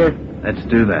find her. Let's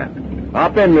do that.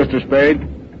 Hop in, Mr. Spade.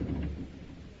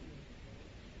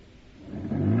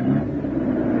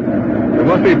 We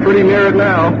must be pretty near it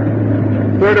now.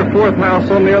 3rd or 4th house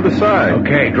on the other side.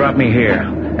 Okay, drop me here.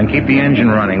 And keep the engine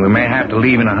running. We may have to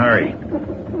leave in a hurry.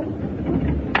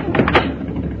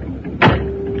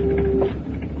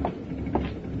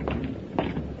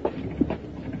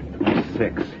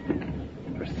 Six.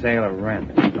 For sale or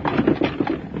rent.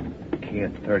 Kia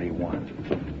 31.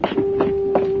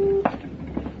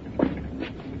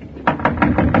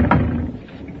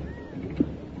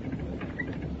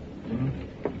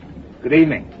 Good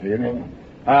evening. Good evening.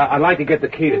 I'd like to get the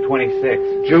key to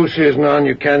 26. Juice isn't on.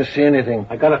 You can't see anything.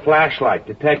 I got a flashlight,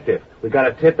 detective. We got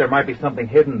a tip there might be something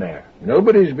hidden there.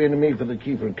 Nobody's been to me for the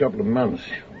key for a couple of months.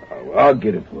 I'll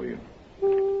get it for you.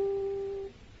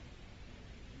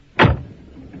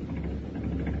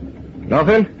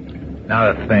 Nothing?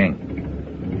 Not a thing.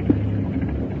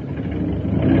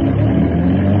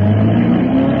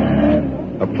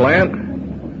 A plant?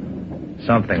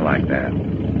 Something like that.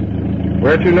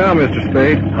 Where to now, Mr.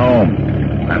 Spade? Home.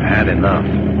 I've had enough.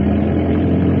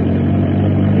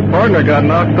 Your partner got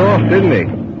knocked off, didn't he?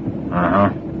 Uh-huh.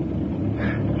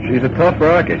 She's a tough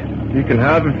racket. You can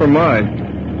have it for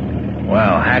mine.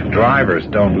 Well, hack drivers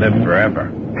don't live forever.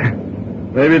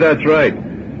 Maybe that's right.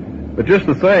 But just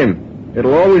the same,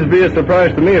 it'll always be a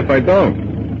surprise to me if I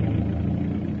don't.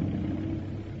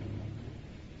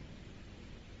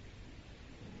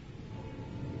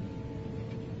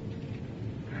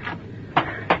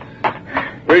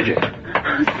 Bridget.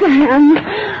 Sam,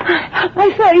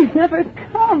 I thought he'd never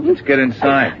come. Let's get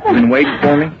inside. You been waiting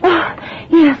for me? Oh,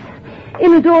 yes,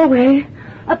 in the doorway.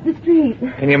 Up the street.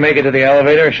 Can you make it to the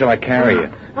elevator, or shall I carry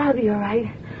you? I'll be all right.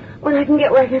 When I can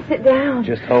get where I can sit down.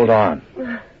 Just hold on.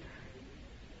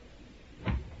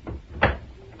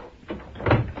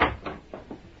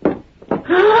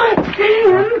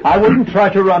 Sam! I wouldn't try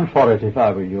to run for it if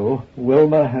I were you.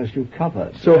 Wilma has you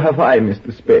covered. So have I,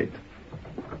 Mr. Spade.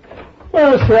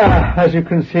 Well, sir, as you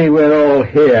can see, we're all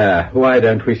here. Why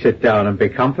don't we sit down and be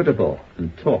comfortable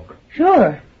and talk?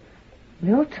 Sure.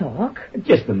 We'll talk.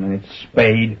 Just a minute,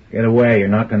 Spade. Get away. You're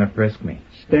not going to frisk me.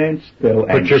 Stand still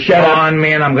and Put your shut paw up. on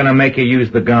me, and I'm going to make you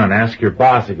use the gun. Ask your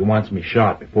boss if he wants me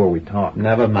shot before we talk.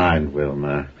 Never mind,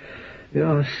 Wilma.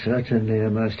 You're certainly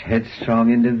a most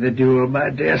headstrong individual,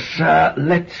 my dear sir.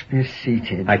 Let's be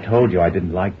seated. I told you I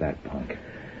didn't like that punk.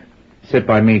 Sit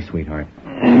by me, sweetheart.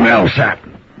 Well, sir,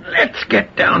 let's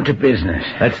get down to business.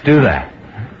 Let's do that.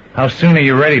 How soon are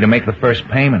you ready to make the first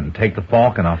payment and take the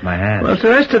Falcon off my hands? Well,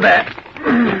 sir, as to that...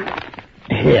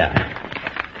 Here.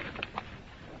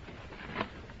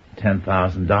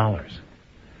 $10,000.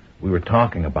 We were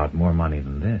talking about more money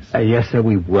than this. Yes, sir,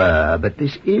 we were, but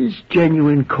this is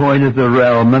genuine coin of the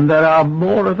realm, and there are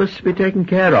more of us to be taken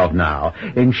care of now.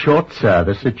 In short, sir,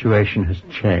 the situation has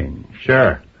changed.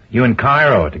 Sure. You and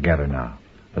Cairo are together now,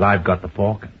 but I've got the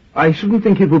Falcon. I shouldn't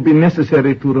think it would be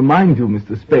necessary to remind you,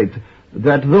 Mr. Spade,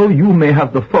 that though you may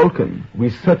have the Falcon, we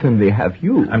certainly have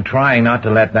you. I'm trying not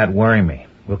to let that worry me.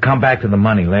 We'll come back to the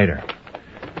money later.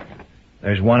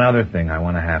 There's one other thing I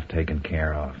want to have taken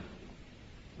care of.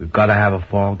 We've got to have a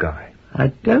fall guy. I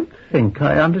don't think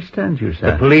I understand you,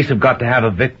 sir. The police have got to have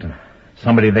a victim.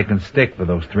 Somebody they can stick for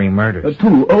those 3 murders.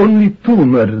 Only two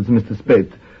murders, Mr.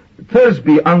 Spade.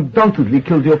 Thursby undoubtedly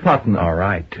killed your partner. All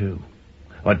right, 2.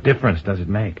 What difference does it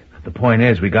make? The point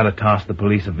is, we got to toss the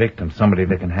police a victim, somebody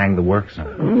they can hang the works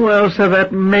on. Well, sir,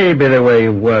 that may be the way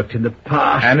you worked in the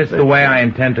past. And it's the way I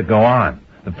intend to go on.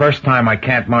 The first time I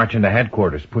can't march into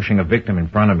headquarters pushing a victim in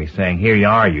front of me saying, here you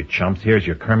are, you chumps, here's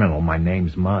your criminal, my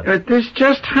name's Mud. But this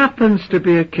just happens to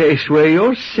be a case where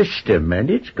your system,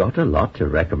 and it's got a lot to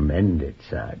recommend it,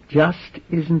 sir, just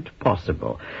isn't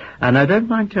possible. And I don't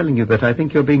mind telling you that I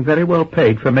think you're being very well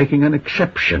paid for making an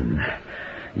exception.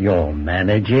 You'll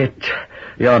manage it.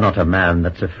 You're not a man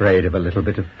that's afraid of a little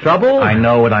bit of trouble. I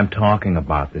know what I'm talking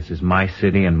about. This is my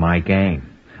city and my game.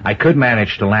 I could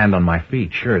manage to land on my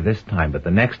feet, sure, this time, but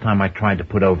the next time I tried to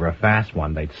put over a fast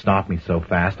one, they'd stop me so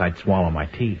fast I'd swallow my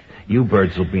teeth. You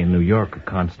birds will be in New York or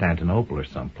Constantinople or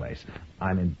someplace.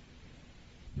 I'm in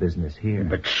business here.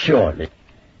 But surely...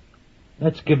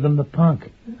 Let's give them the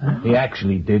punk. He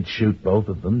actually did shoot both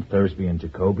of them, Thursby and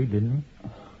Jacoby, didn't he?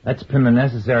 Let's pin the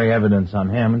necessary evidence on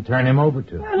him and turn him over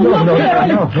to him. No.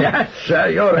 Yes, sir,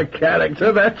 you're a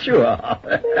character, that you are.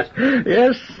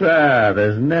 Yes, sir,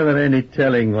 there's never any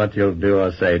telling what you'll do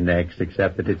or say next,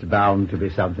 except that it's bound to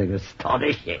be something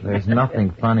astonishing. There's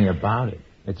nothing funny about it.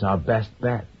 It's our best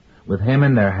bet. With him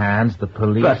in their hands, the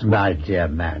police... But, my dear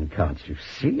man, can't you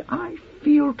see? I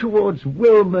feel towards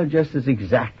Wilma just as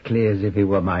exactly as if he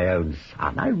were my own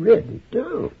son. I really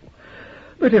do.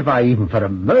 But if I even for a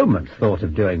moment thought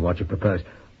of doing what you propose,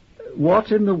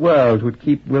 what in the world would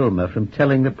keep Wilma from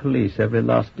telling the police every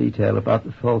last detail about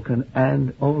the Falcon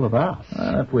and all of us?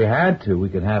 If we had to, we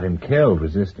could have him killed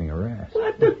resisting arrest.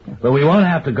 But we won't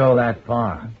have to go that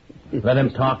far. Let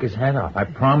him talk his head off. I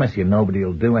promise you nobody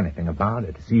will do anything about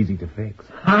it. It's easy to fix.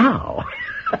 How?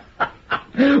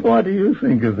 What do you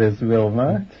think of this,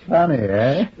 Wilma? It's funny,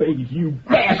 eh? Spade, you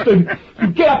bastard! You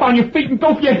get up on your feet and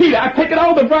go for your heater. I've taken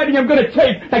all the writing I'm going to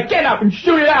take. Now get up and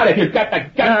shoot it out if you've got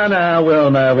the guts. No,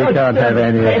 Wilma, we can't have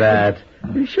any of that.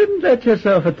 You shouldn't let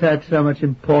yourself attach so much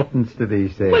importance to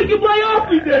these things. Well, you lay off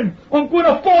me then. I'm going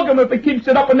to flog him if he keeps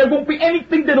it up, and there won't be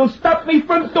anything that'll stop me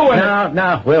from doing it.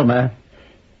 No, Wilma.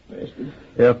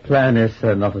 Your plan is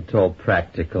not at all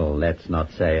practical. Let's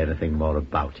not say anything more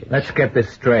about it. Let's get this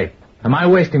straight. Am I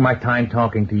wasting my time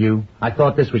talking to you? I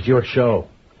thought this was your show.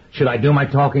 Should I do my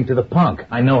talking to the punk?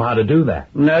 I know how to do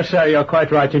that. No, sir, you're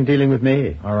quite right in dealing with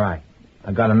me. All right.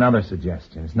 I've got another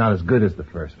suggestion. It's not as good as the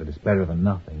first, but it's better than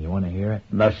nothing. You want to hear it?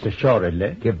 Most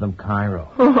assuredly. Give them Cairo.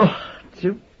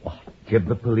 Do what? Give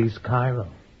the police Cairo.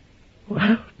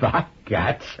 Well, by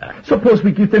gad, sir. Suppose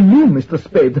we give them you, Mr.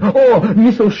 Spade, or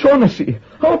Miss O'Shaughnessy.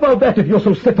 How about that if you're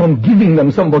so set on giving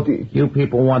them somebody? You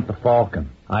people want the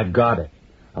Falcon. I've got it.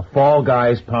 A fall guy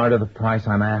is part of the price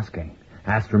I'm asking.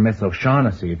 As for Miss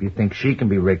O'Shaughnessy, if you think she can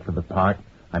be rigged for the part,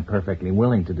 I'm perfectly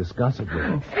willing to discuss it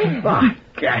with you. By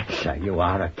gad, sir, you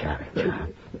are a character.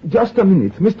 Just a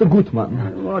minute, Mr.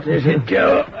 Gutman. What is it,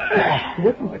 Joe?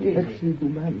 What is it you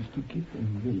manage to give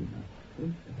them?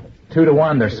 2 to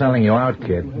 1, they're selling you out,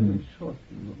 kid.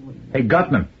 Hey,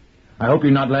 Gutman, I hope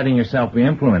you're not letting yourself be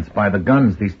influenced by the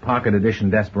guns these pocket edition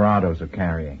desperados are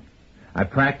carrying. I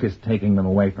practiced taking them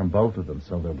away from both of them,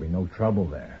 so there'll be no trouble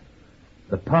there.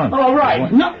 The punk... All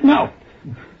right. No.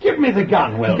 Give me the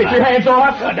gun, Wilma. Get your hands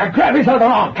off. Grab his other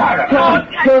arm, Carter. No,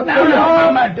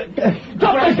 Wilma.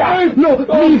 Drop the gun. No,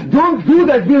 please don't do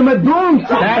that, Wilma. Don't.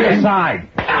 Stand aside.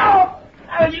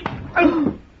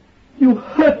 You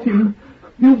hurt him.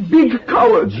 You big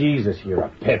coward. Jesus, you're a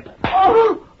pip.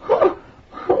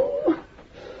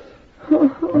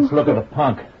 Let's look at the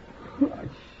punk.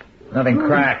 Nothing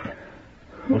cracked.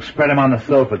 We'll spread him on the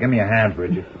sofa. Give me a hand,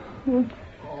 Bridget.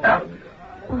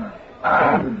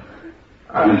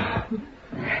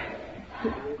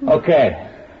 Okay.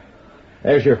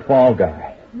 There's your fall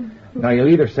guy. Now, you'll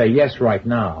either say yes right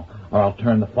now, or I'll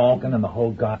turn the Falcon and the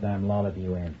whole goddamn lot of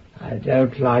you in. I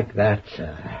don't like that,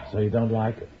 sir. So you don't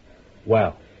like it?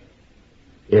 Well,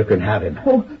 you can have him.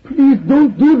 Oh, please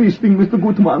don't do this thing, Mr.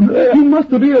 Gutman. You must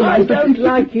realize I don't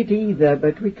like it either,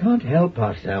 but we can't help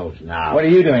ourselves now. What are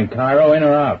you doing, Cairo? In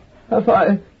or out?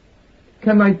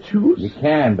 Can I choose? You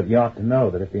can, but you ought to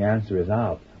know that if the answer is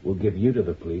out, we'll give you to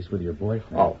the police with your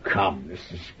boyfriend. Oh, come,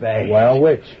 Mr. Spade. Well,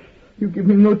 which? You give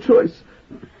me no choice.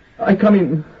 I come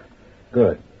in.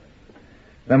 Good.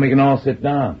 Then we can all sit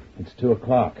down. It's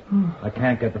 2:00. I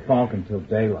can't get the Falcon till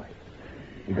daylight.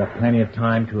 We've got plenty of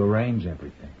time to arrange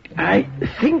everything. I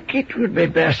think it would be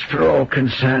best for all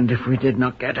concerned if we did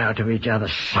not get out of each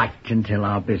other's sight until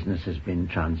our business has been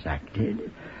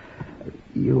transacted.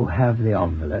 You have the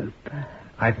envelope.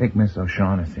 I think Miss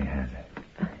O'Shaughnessy has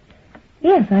it.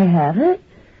 Yes, I have it.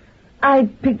 I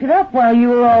picked it up while you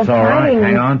were all It's all right. fighting.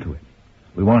 Hang on to it.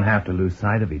 We won't have to lose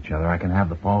sight of each other. I can have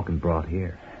the Falcon brought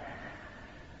here.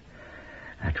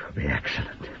 That will be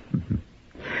excellent.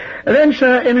 Then,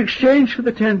 sir, in exchange for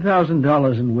the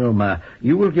 $10,000 in Wilma,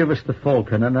 you will give us the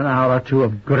Falcon and an hour or two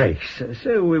of grace,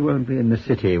 so we won't be in the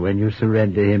city when you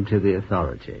surrender him to the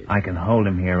authorities. I can hold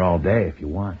him here all day if you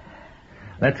want.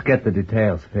 Let's get the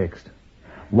details fixed.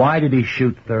 Why did he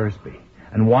shoot Thursby?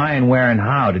 And why and where and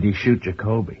how did he shoot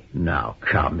Jacoby? Now,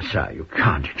 come, sir, you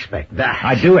can't expect that.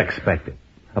 I do expect it.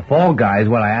 A fall guy is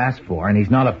what I asked for, and he's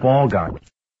not a fall guy.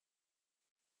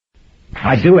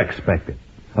 I do expect it.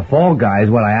 A fall guy is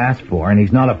what I asked for, and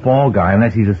he's not a fall guy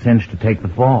unless he's a cinch to take the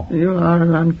fall. You are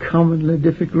an uncommonly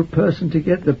difficult person to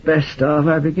get the best of.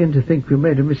 I begin to think we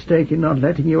made a mistake in not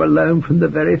letting you alone from the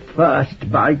very first.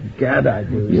 By Gad, I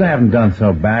do. You haven't done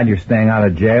so bad. You're staying out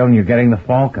of jail, and you're getting the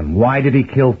Falcon. Why did he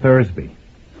kill Thursby?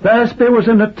 Thursby was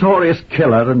a notorious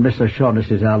killer and Miss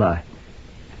O'Shaughnessy's ally.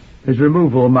 His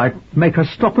removal might make her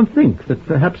stop and think that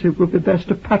perhaps it would be best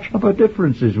to patch up her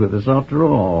differences with us after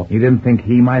all. You didn't think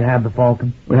he might have the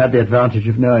Falcon? We had the advantage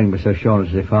of knowing Miss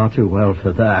O'Shaughnessy far too well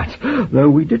for that,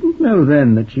 though we didn't know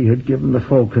then that she had given the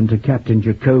Falcon to Captain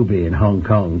Jacoby in Hong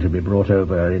Kong to be brought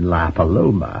over in La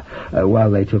Paloma while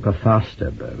they took a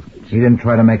faster boat. You didn't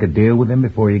try to make a deal with him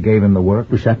before you gave him the work?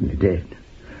 We certainly did.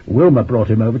 Wilma brought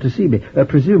him over to see me,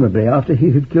 presumably after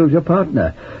he had killed your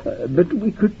partner. But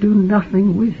we could do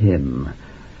nothing with him.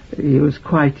 He was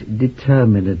quite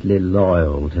determinedly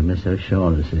loyal to Miss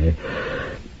O'Shaughnessy.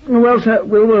 Well, sir,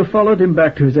 Wilma followed him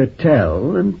back to his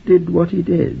hotel and did what he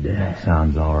did. That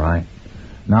sounds all right.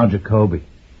 Now Jacoby.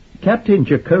 Captain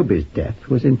Jacoby's death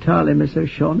was entirely Miss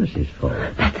O'Shaughnessy's fault.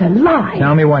 That's a lie.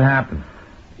 Tell me what happened.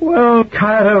 Well,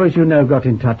 Cairo, as you know, got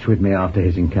in touch with me after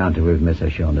his encounter with Miss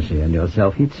O'Shaughnessy and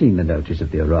yourself. He'd seen the notice of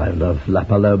the arrival of La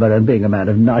Paloma, and being a man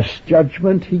of nice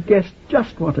judgment, he guessed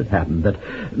just what had happened,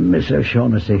 that Miss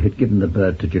O'Shaughnessy had given the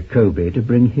bird to Jacoby to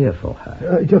bring here for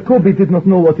her. Jacoby did not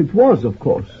know what it was, of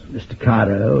course. Mr.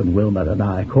 Cairo and Wilma and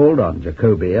I called on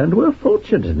Jacoby and were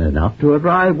fortunate enough to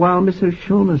arrive while Miss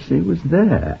O'Shaughnessy was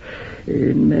there.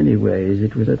 In many ways,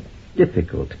 it was a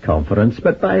difficult conference,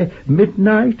 but by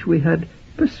midnight we had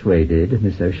persuaded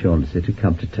Miss O'Shaughnessy to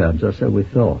come to terms, or so we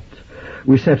thought.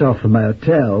 We set off from my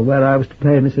hotel, where I was to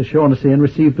pay Miss O'Shaughnessy and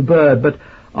receive the bird, but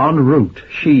en route,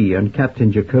 she and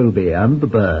Captain Jacoby and the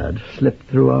bird slipped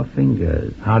through our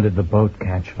fingers. How did the boat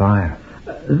catch fire?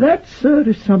 That, sir,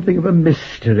 is something of a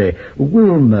mystery.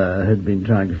 Wilma had been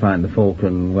trying to find the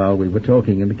Falcon while we were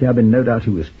talking in the cabin. No doubt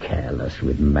he was careless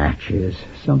with matches.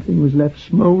 Something was left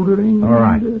smouldering. All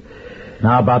right.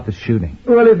 Now about the shooting.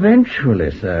 Well, eventually,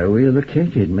 sir, we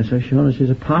located Miss O'Shaughnessy's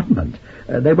apartment.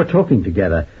 They were talking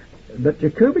together. But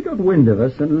Jacoby got wind of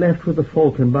us and left with the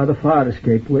Falcon by the fire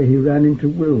escape where he ran into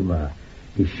Wilma.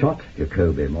 He shot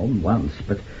Jacoby more than once,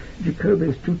 but Jacoby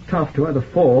was too tough to either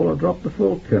fall or drop the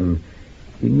Falcon.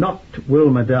 He knocked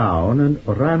Wilma down and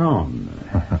ran on.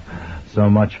 So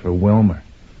much for Wilmer.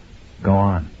 Go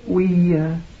on. We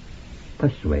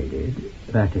persuaded,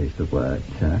 that is the word,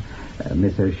 sir,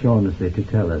 Miss O'Shaughnessy to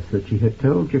tell us that she had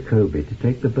told Jacoby to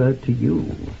take the bird to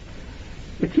you.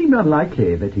 It seemed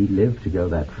unlikely that he'd live to go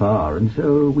that far, and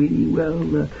so we,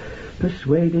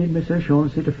 persuaded Miss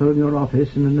O'Shaughnessy to phone your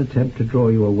office in an attempt to draw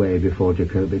you away before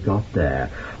Jacoby got there.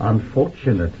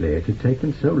 Unfortunately, it had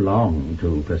taken so long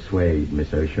to persuade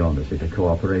Miss O'Shaughnessy to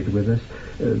cooperate with us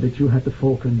that you had the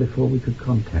Falcon before we could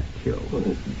contact you.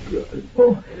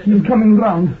 Oh, he's coming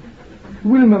round.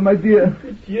 Wilma, my dear.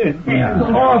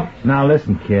 Yeah. Now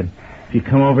listen, kid. If you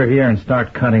come over here and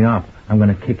start cutting up, I'm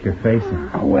going to kick your face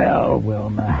in. Well,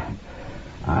 Wilma,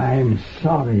 I'm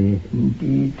sorry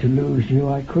indeed to lose you.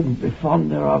 I couldn't be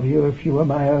fonder of you if you were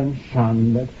my own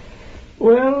son, but,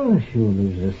 well, if you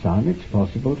lose a son, it's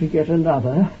possible to get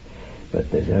another. But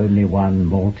there's only one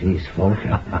Maltese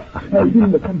Falcon.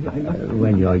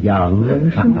 When you're young,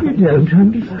 you simply don't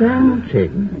understand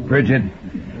things. Bridget,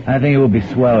 I think it will be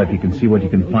swell if you can see what you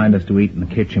can find us to eat in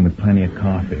the kitchen with plenty of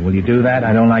coffee. Will you do that?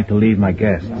 I don't like to leave my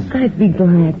guests. I'd be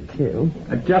glad to.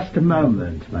 Just a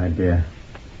moment, my dear.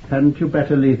 Hadn't you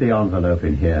better leave the envelope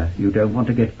in here? You don't want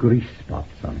to get grease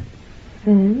spots on it.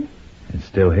 Then? It's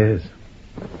still his.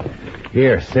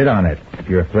 Here, sit on it if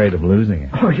you're afraid of losing it.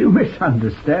 Oh, you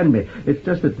misunderstand me. It's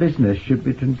just that business should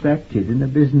be transacted in a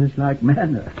business-like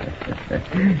manner.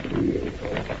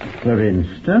 For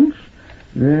instance,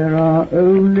 there are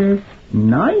only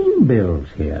 9 bills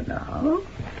here now.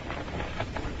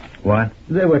 What?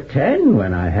 There were 10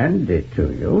 when I handed it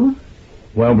to you.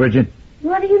 Well, Bridget?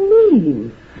 What do you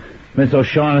mean? Miss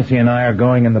O'Shaughnessy and I are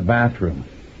going in the bathroom.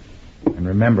 And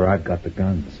remember, I've got the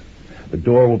guns. The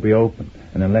door will be open,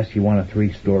 and unless you want a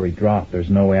 3-story drop, there's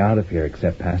no way out of here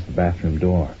except past the bathroom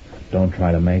door. Don't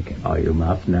try to make it. Oh, you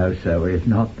must know so. We've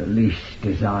not the least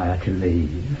desire to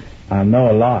leave. I'll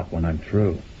know a lot when I'm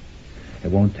through.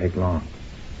 It won't take long.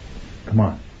 Come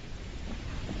on.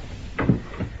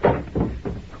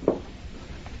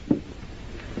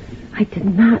 I did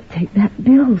not take that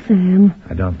bill, Sam.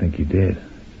 I don't think you did,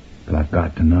 but I've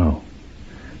got to know.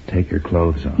 Take your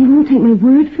clothes off. You won't take my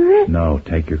word for it? No,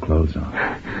 take your clothes off.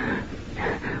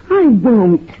 I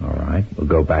won't. All right, we'll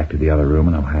go back to the other room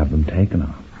and I'll have them taken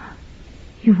off.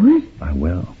 You would? I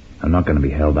will. I'm not going to be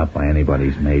held up by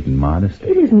anybody's maiden modesty.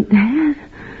 It isn't that.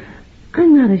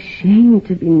 I'm not ashamed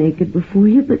to be naked before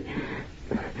you, but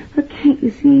can't you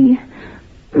see?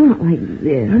 Not like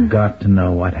this. I've got to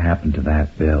know what happened to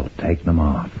that bill. Take them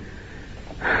off.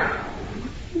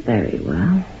 Very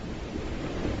well.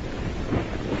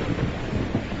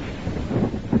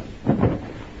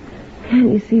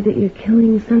 Can't you see that you're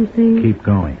killing something? Keep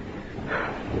going.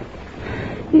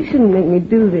 You shouldn't make me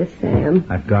do this, Sam.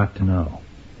 I've got to know.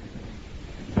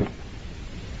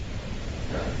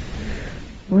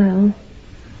 Well?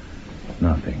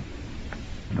 Nothing.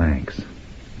 Thanks.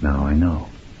 Now I know.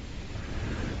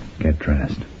 Get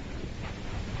dressed.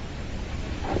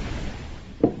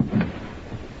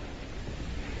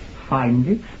 Find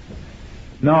it?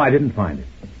 No, I didn't find it.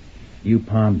 You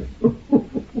palmed it.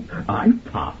 I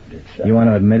palmed it, sir. You want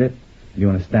to admit it? You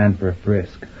want to stand for a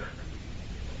frisk?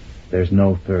 There's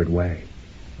no third way.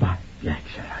 But, yes,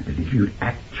 sir, I believe you'd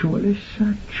actually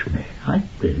search me. I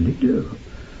really do.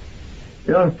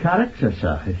 Your character,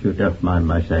 sir, if you don't mind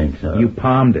my saying so. You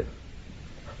palmed it.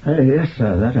 Yes,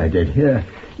 sir, that I did. Here,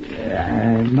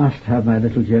 I must have my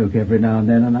little joke every now and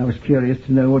then, and I was curious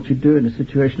to know what you'd do in a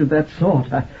situation of that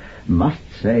sort. I must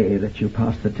say that you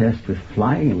passed the test with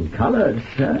flying colours,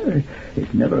 sir.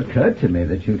 It never occurred to me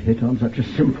that you'd hit on such a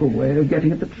simple way of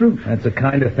getting at the truth. That's the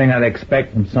kind of thing I'd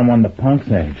expect from someone the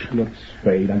punk's age. Look,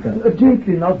 Spade,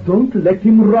 gently now, don't let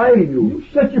him rile you. You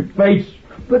shut your face.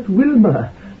 But,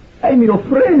 Wilma, I'm your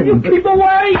friend. You keep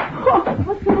away!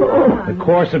 What's going on? The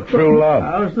course of true love.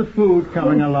 How's the food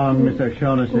coming along, Miss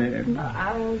O'Shaughnessy?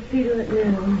 I'll see to it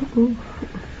now.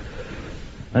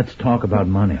 Let's talk about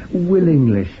money.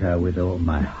 Willingly, sir, with all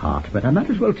my heart. But I might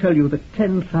as well tell you that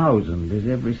 10,000 is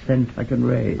every cent I can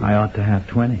raise. I ought to have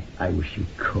 20. I wish you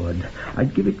could.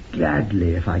 I'd give it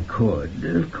gladly if I could.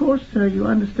 Of course, sir, you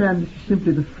understand this is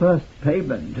simply the first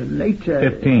payment, and later...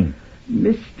 15.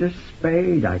 Mr.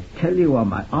 Spade, I tell you on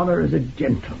my honor as a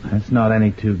gentleman. That's not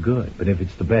any too good, but if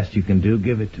it's the best you can do,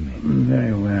 give it to me.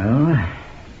 Very well.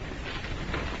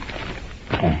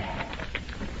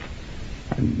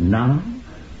 And now...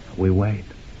 we wait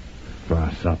for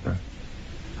our supper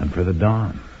and for the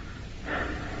dawn.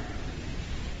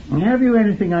 Have you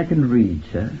anything I can read,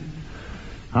 sir?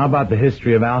 How about the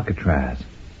history of Alcatraz?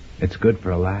 It's good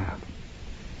for a laugh.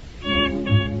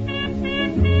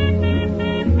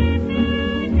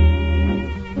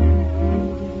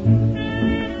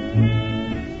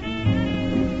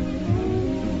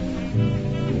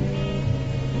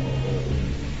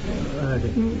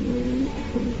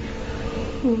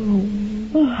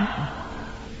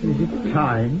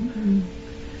 time?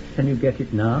 Can you get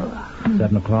it now?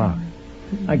 7 o'clock.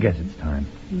 I guess it's time.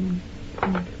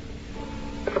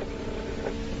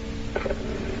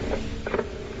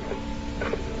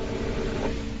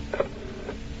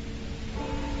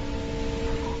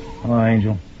 Hello,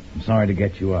 Angel. I'm sorry to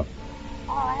get you up.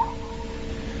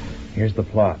 Here's the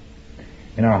plot.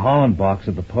 In our Holland box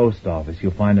at the post office,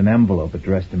 you'll find an envelope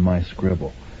addressed in my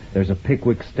scribble. There's a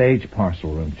Pickwick stage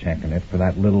parcel room check in it for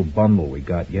that little bundle we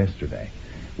got yesterday.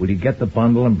 Would you get the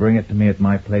bundle and bring it to me at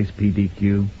my place,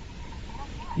 PDQ?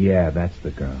 Yeah, that's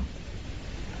the girl.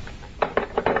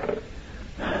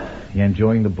 You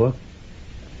enjoying the book?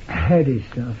 Heady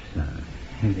stuff, sir.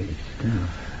 Heady stuff.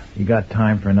 You got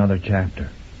time for another chapter?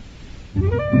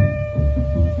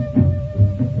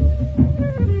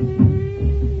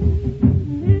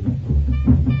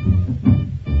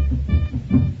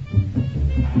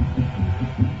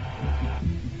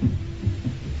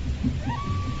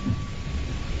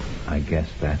 I guess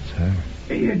that's her.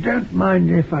 You don't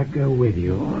mind if I go with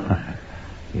you?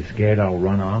 You scared I'll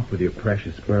run off with your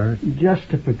precious bird?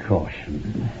 Just a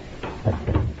precaution.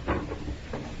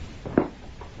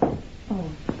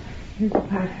 Oh, here's a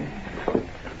parcel.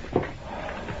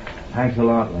 Thanks a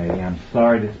lot, lady. I'm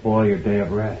sorry to spoil your day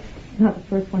of rest. Not the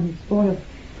first one you spoiled.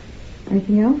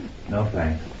 Anything else? No,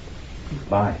 thanks.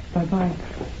 Bye. Bye-bye.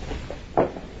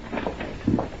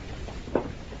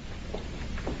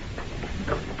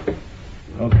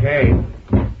 Okay,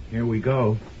 here we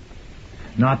go.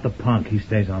 Not the punk. He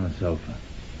stays on the sofa.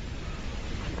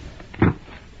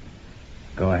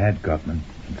 Go ahead, Gutman.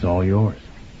 It's all yours.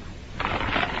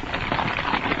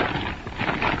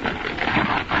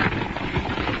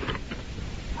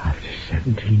 After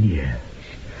 17 years,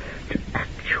 to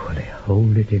actually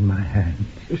hold it in my hands.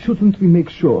 Shouldn't we make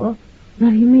sure? What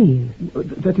do you mean?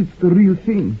 That it's the real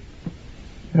thing.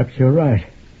 Perhaps you're right.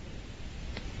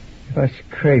 If I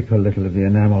scrape a little of the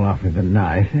enamel off with a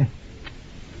knife...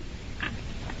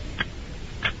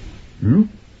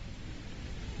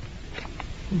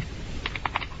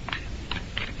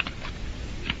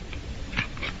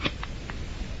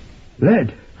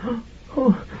 Lead.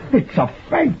 Oh, it's a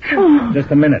fake. Oh.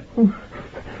 Just a minute.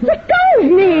 Let go of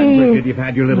me! Bridget, you've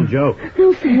had your little joke.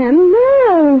 No, Sam,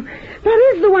 no. That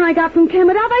is the one I got from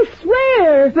Kemet out, I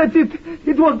swear. That's it.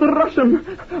 It was the Russian.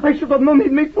 I should have known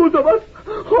he'd make fools of us.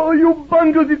 Oh, you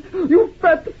bungled it. You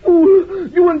fat fool.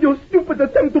 You and your stupid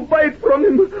attempt to buy it from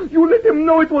him. You let him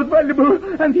know it was valuable,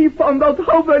 and he found out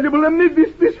how valuable and made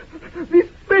this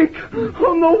fake.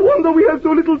 Oh, no wonder we had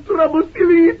so little trouble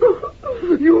stealing it.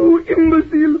 You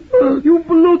imbecile. You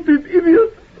bloated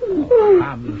idiot.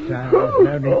 Come, sir,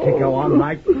 there's no need to go on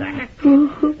like that.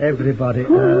 Everybody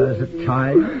errs at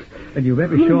times, and you may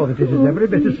be sure that it is every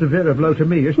bit as severe a blow to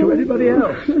me as to anybody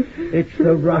else. It's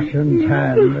the Russian's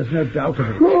hand, there's no doubt of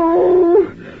it.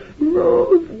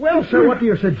 No. Well, sir, what do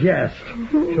you suggest?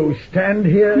 Shall we stand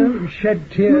here and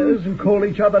shed tears and call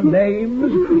each other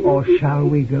names, or shall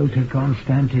we go to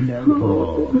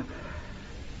Constantinople?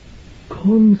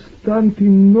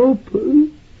 Constantinople?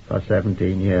 For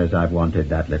 17 years I've wanted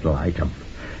that little item.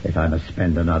 If I must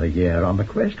spend another year on the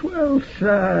quest, well,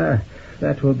 sir,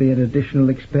 that will be an additional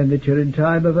expenditure in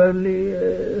time of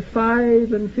only 5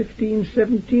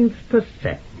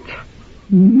 15/17%.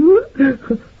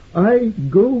 I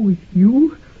go with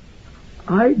you.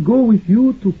 I go with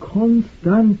you to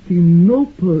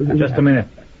Constantinople. Just a minute.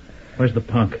 Where's the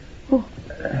punk? Oh.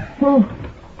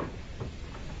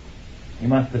 You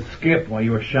must have skipped while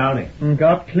you were shouting.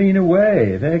 Got clean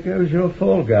away. There goes your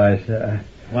fall guy, sir.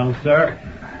 Well, sir,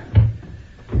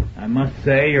 I must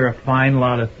say you're a fine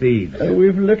lot of thieves.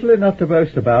 We've little enough to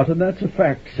boast about, and that's a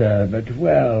fact, sir. But,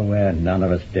 well, we're none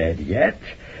of us dead yet.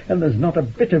 And there's not a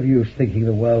bit of use thinking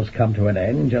the world's come to an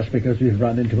end just because we've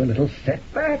run into a little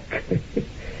setback.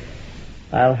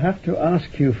 I'll have to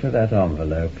ask you for that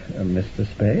envelope, Mr.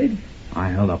 Spade. I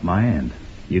held up my end.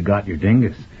 You got your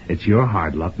dingus. It's your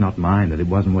hard luck, not mine, that it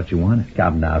wasn't what you wanted.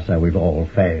 Come now, sir, we've all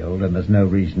failed, and there's no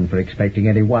reason for expecting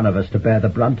any one of us to bear the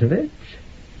brunt of it.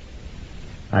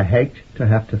 I hate to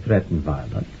have to threaten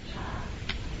violence,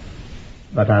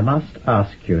 but I must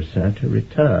ask you, sir, to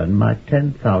return my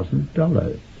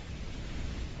 $10,000.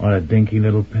 What a dinky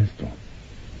little pistol.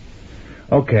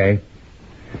 Okay.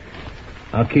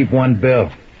 I'll keep one bill.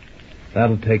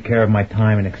 That'll take care of my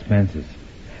time and expenses.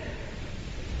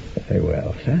 Very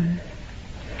well, sir.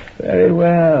 Very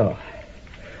well.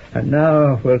 And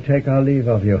now we'll take our leave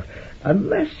of you.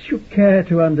 Unless you care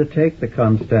to undertake the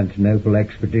Constantinople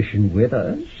expedition with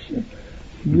us.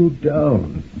 You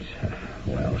don't.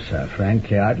 Well, sir,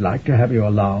 frankly, I'd like to have you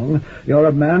along. You're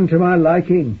a man to my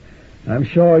liking. I'm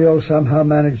sure you'll somehow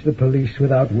manage the police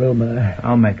without Wilmer.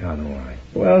 I'll make out all right.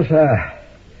 Well, sir,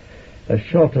 the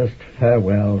shortest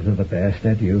farewells are the best.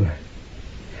 Adieu.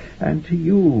 And to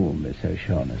you, Miss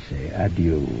O'Shaughnessy,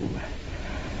 adieu.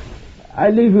 I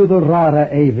leave you the rara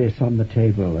avis on the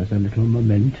table as a little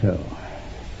memento.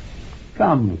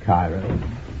 Come, Cairo.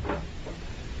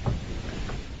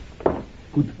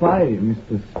 Goodbye,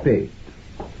 Mr. Spade.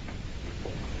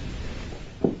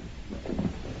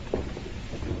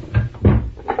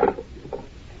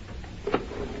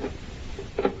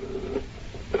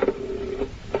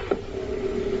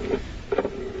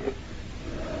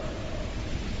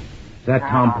 Is that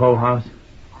Tom Pohouse?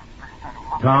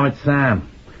 Tom, it's Sam.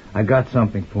 I got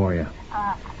something for you.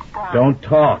 Don't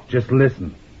talk, just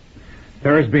listen.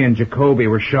 Thursby and Jacoby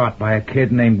were shot by a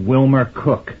kid named Wilmer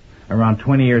Cook. Around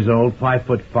 20 years old,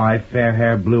 5'5", fair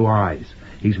hair, blue eyes.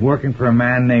 He's working for a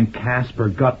man named Casper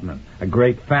Gutman, a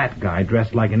great fat guy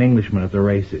dressed like an Englishman at the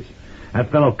races.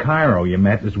 That fellow Cairo you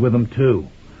met is with him, too.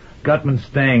 Gutman's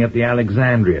staying at the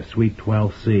Alexandria, Suite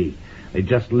 12C. They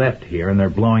just left here and they're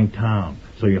blowing town,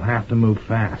 so you'll have to move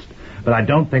fast. But I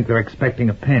don't think they're expecting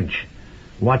a pinch.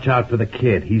 Watch out for the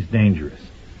kid. He's dangerous.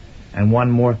 And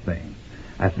one more thing.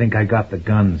 I think I got the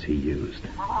guns he used.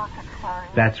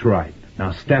 That's right.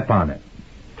 Now step on it.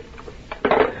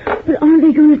 But aren't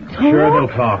they going to talk? Sure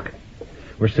they'll talk.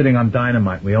 We're sitting on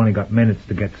dynamite. We only got minutes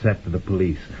to get set for the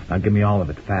police. Now give me all of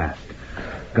it fast.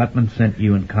 Gutman sent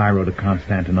you and Cairo to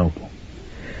Constantinople.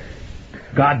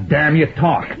 God damn you,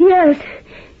 talk. Yes,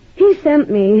 he sent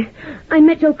me. I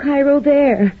met Joe Cairo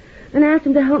there and asked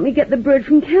him to help me get the bird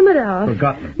from Kemidov. For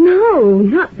Gutman? No,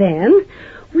 not then.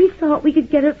 We thought we could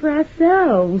get it for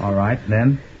ourselves. All right,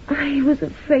 then? I was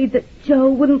afraid that Joe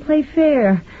wouldn't play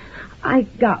fair. I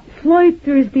got Floyd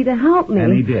Thursby to help me.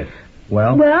 And he did.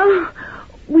 Well? Well,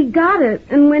 we got it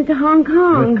and went to Hong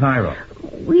Kong. With Cairo?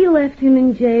 We left him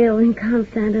in jail in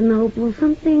Constantinople.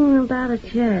 Something about a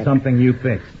check. Something you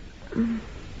fixed?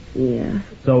 Yes.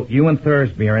 So you and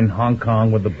Thursby are in Hong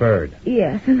Kong with the bird?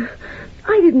 Yes, and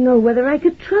I didn't know whether I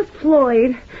could trust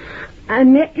Floyd. I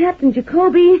met Captain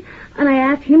Jacoby, and I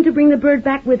asked him to bring the bird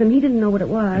back with him. He didn't know what it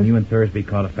was. And you and Thursby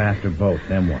caught a faster boat.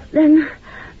 Then what? Then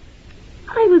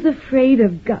I was afraid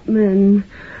of Gutman.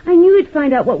 I knew he'd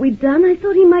find out what we'd done. I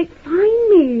thought he might find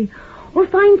me or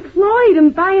find Floyd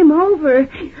and buy him over.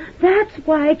 That's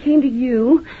why I came to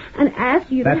you and asked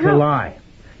you to help. That's a lie.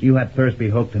 You had Thursby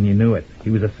hooked and you knew it. He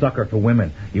was a sucker for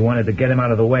women. You wanted to get him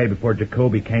out of the way before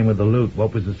Jacoby came with the loot.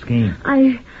 What was the scheme?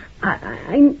 I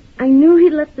knew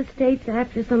he'd left the States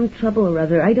after some trouble or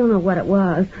other. I don't know what it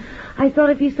was. I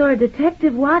thought if he saw a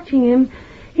detective watching him,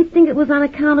 he'd think it was on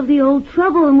account of the old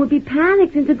trouble and would be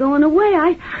panicked into going away.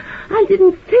 I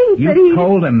didn't think that he... You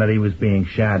told him that he was being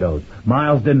shadowed.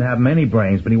 Miles didn't have many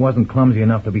brains, but he wasn't clumsy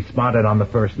enough to be spotted on the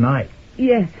first night.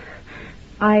 Yes.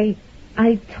 I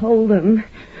told him.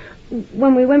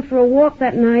 When we went for a walk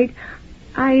that night,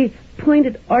 I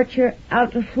pointed Archer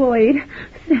out to Floyd.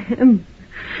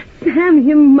 Sam,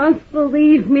 you must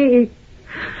believe me.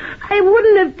 I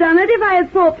wouldn't have done it if I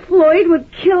had thought Floyd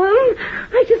would kill him.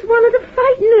 I just wanted to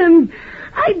frighten him.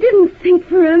 I didn't think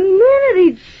for a minute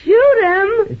he'd shoot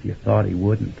him. If you thought he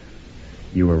wouldn't,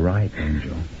 you were right,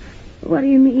 Angel. What do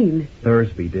you mean?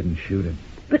 Thursby didn't shoot him.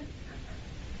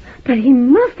 But he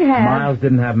must have. Miles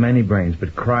didn't have many brains,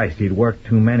 but Christ, he'd worked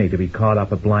too many to be caught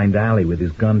up a blind alley with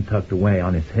his gun tucked away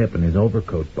on his hip and his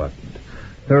overcoat buttoned.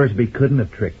 Thursby couldn't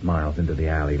have tricked Miles into the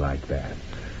alley like that.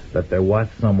 But there was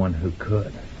someone who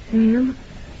could. Sam?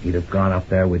 He'd have gone up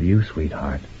there with you,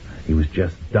 sweetheart. He was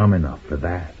just dumb enough for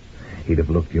that. He'd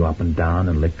have looked you up and down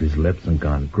and licked his lips and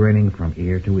gone grinning from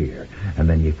ear to ear. And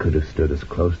then you could have stood as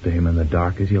close to him in the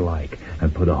dark as you like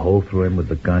and put a hole through him with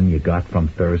the gun you got from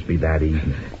Thursby that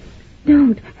evening.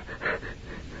 Don't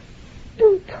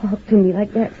talk to me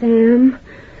like that, Sam.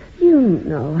 You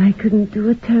know I couldn't do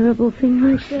a terrible thing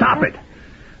like that. Stop it!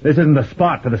 This isn't the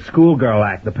spot for the schoolgirl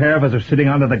act. The pair of us are sitting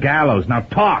under the gallows. Now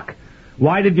talk!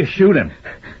 Why did you shoot him?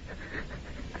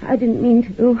 I didn't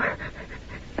mean to.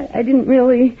 I didn't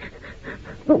really.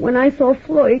 But when I saw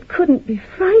Floyd couldn't be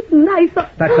frightened, I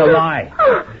thought... That's a lie.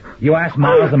 You asked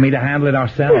Miles and me to handle it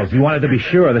ourselves. You wanted to be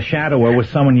sure the shadower was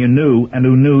someone you knew and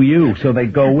who knew you, so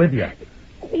they'd go with you.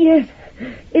 Yes,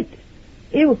 it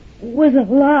was a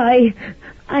lie.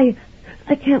 I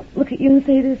can't look at you and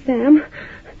say this, Sam.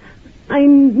 I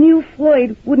knew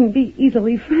Floyd wouldn't be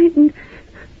easily frightened,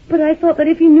 but I thought that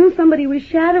if he knew somebody was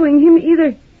shadowing him,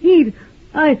 either he'd...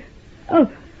 I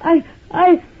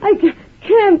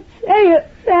can't say it,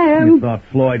 Sam. You thought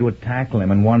Floyd would tackle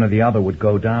him and one or the other would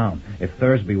go down. If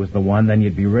Thursby was the one, then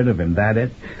you'd be rid of him. That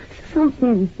it?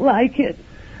 Something like it.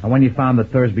 And when you found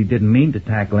that Thursby didn't mean to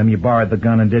tackle him, you borrowed the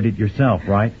gun and did it yourself,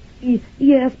 right?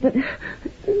 Yes, but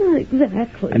not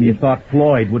exactly. And you thought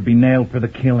Floyd would be nailed for the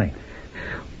killing.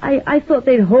 I thought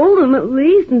they'd hold him at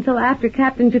least until after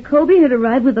Captain Jacoby had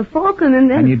arrived with the Falcon, and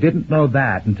then... And you didn't know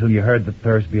that until you heard that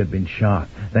Thursby had been shot.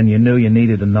 Then you knew you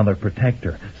needed another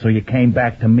protector, so you came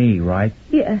back to me, right?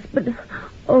 Yes, but...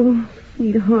 Oh,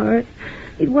 sweetheart,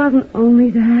 it wasn't only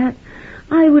that.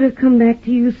 I would have come back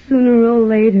to you sooner or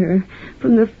later.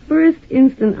 From the first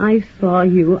instant I saw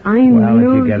you, I knew you Well,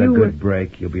 if you get a good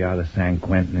break, you'll be out of San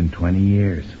Quentin in 20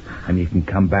 years. And you can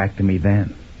come back to me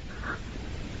then.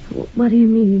 What do you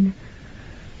mean?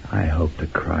 I hope to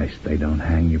Christ they don't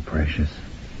hang you, precious,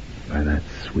 by that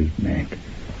sweet neck.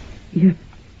 You're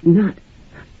not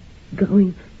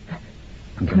going...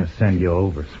 I'm going to send you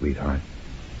over, sweetheart.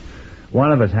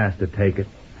 One of us has to take it.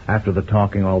 After the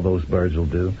talking all those birds will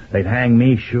do. They'd hang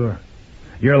me, sure.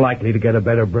 You're likely to get a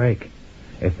better break.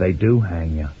 If they do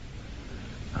hang you,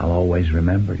 I'll always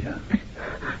remember you.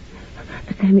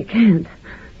 But Sam, you can't.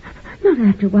 Not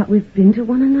after what we've been to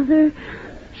one another.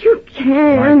 You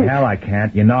can't. Like hell I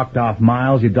can't. You knocked off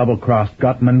Miles, you double-crossed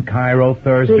Gutman, Cairo,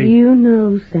 Thursby. But you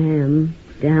know, Sam,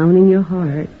 down in your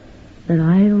heart, that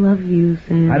I love you,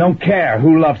 Sam. I don't care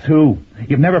who loves who.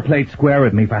 You've never played square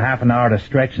with me for half an hour at a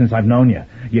stretch since I've known you.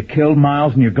 You killed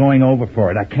Miles and you're going over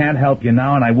for it. I can't help you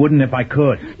now, and I wouldn't if I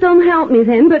could. Don't help me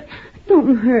then, but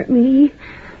don't hurt me.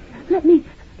 Let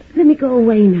me go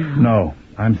away now. No,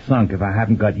 I'm sunk if I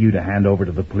haven't got you to hand over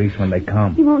to the police when they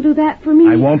come. You won't do that for me?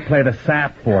 I won't play the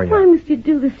sap for you. Why must you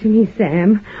do this to me,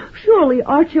 Sam? Surely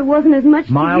Archer wasn't as much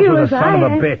Miles to you was as a son I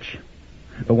of a am. bitch.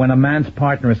 But when a man's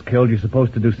partner is killed, you're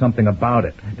supposed to do something about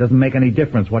it. It doesn't make any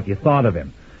difference what you thought of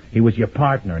him. He was your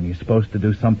partner, and you're supposed to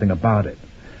do something about it.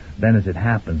 Then, as it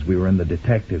happens, we were in the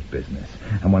detective business.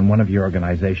 And when one of your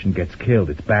organization gets killed,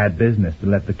 it's bad business to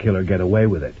let the killer get away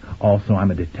with it. Also,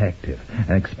 I'm a detective,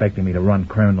 and expecting me to run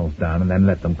criminals down and then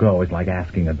let them go is like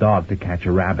asking a dog to catch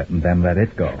a rabbit and then let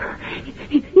it go.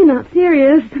 You're not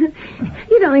serious.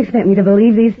 You don't expect me to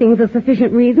believe these things are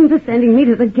sufficient reason for sending me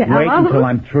to the gallows. Wait until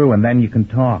I'm through, and then you can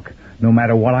talk. No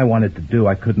matter what I wanted to do,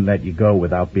 I couldn't let you go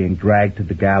without being dragged to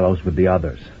the gallows with the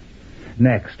others.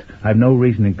 Next, I've no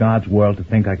reason in God's world to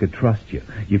think I could trust you.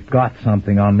 You've got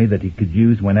something on me that you could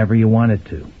use whenever you wanted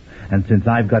to. And since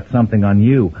I've got something on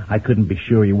you, I couldn't be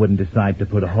sure you wouldn't decide to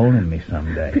put a hole in me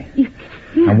someday.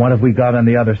 And what have we got on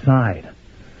the other side?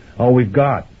 All we've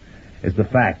got is the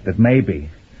fact that maybe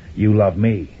you love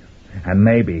me, and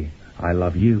maybe I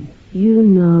love you. You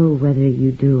know whether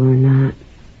you do or not.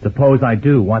 Suppose I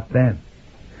do, what then?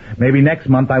 Maybe next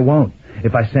month I won't.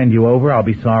 If I send you over, I'll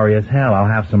be sorry as hell. I'll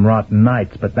have some rotten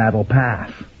nights, but that'll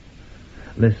pass.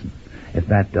 Listen, if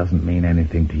that doesn't mean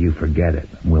anything to you, forget it.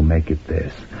 We'll make it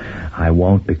this. I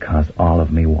won't because all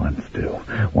of me wants to.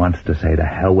 Wants to say to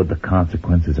hell with the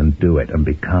consequences and do it. And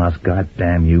because,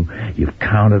 goddamn you, you've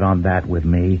counted on that with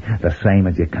me, the same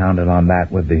as you counted on that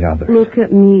with the others. Look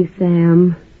at me,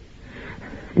 Sam,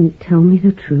 and tell me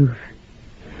the truth.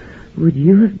 Would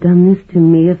you have done this to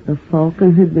me if the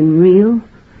Falcon had been real?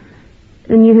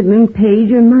 And you had been paid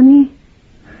your money?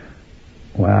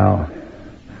 Well,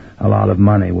 a lot of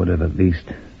money would have at least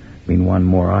been one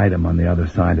more item on the other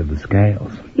side of the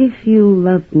scales. If you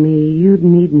loved me, you'd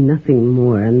need nothing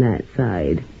more on that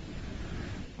side.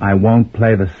 I won't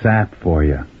play the sap for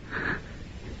you.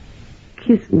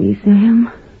 Kiss me,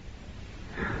 Sam.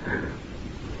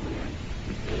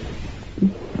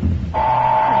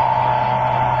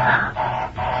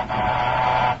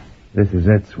 This is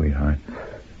it, sweetheart.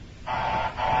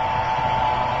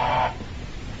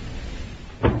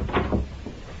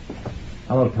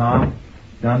 Hello, Tom.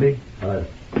 Dundee?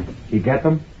 You get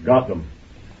them? Got them.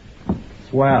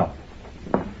 Swell.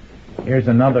 Here's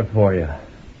another for you.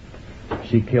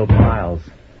 She killed Miles.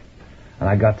 And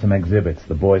I got some exhibits.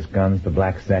 The boys' guns, the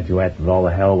black statuette that all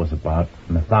the hell was about,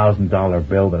 and the $1,000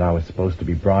 bill that I was supposed to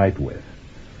be bribed with.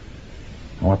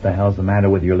 What the hell's the matter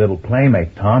with your little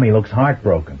playmate, Tom? He looks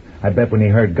heartbroken. I bet when he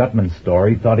heard Gutman's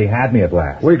story, he thought he had me at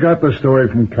last. We got the story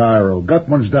from Cairo.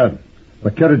 Gutman's dead.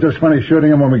 The kid had just finished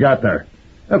shooting him when we got there.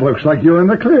 It looks like you're in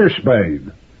the clear,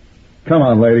 Spade. Come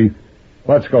on, lady.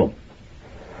 Let's go.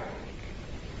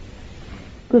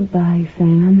 Goodbye,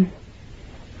 Sam.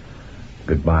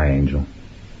 Goodbye, Angel.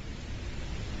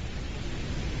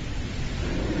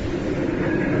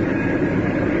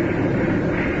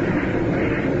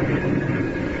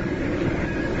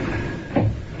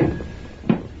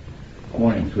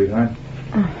 Morning, sweetheart.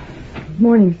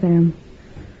 Morning, Sam.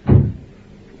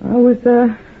 I was,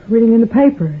 reading in the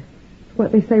paper. Is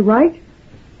what they say right?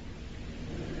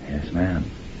 Yes, ma'am.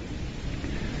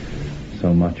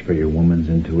 So much for your woman's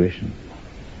intuition.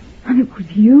 And it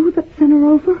was you that sent her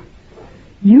over?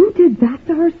 You did that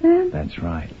to her, Sam? That's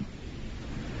right.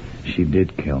 She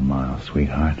did kill Miles,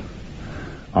 sweetheart.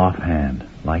 Offhand,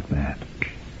 like that.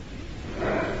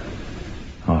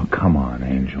 Oh, come on,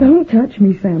 Angel. Don't touch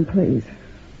me, Sam, please.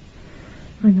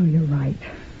 I know you're right.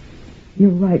 You're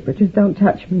right, but just don't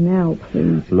touch me now,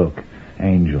 please. Look,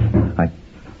 Angel,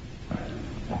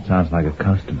 sounds like a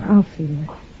customer. I'll see you.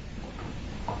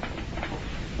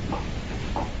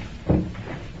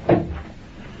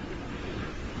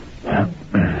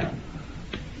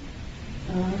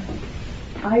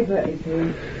 Ivor is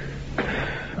here.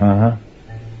 Uh-huh.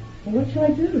 Well, what shall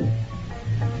I do?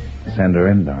 Send her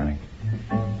in, darling.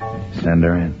 Send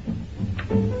her in.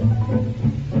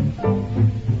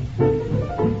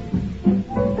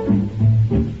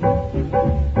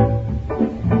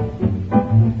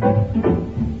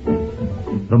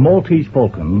 The Maltese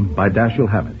Falcon by Dashiell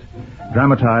Hammett,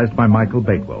 dramatized by Michael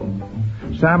Bakewell.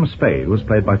 Sam Spade was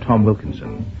played by Tom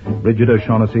Wilkinson, Bridget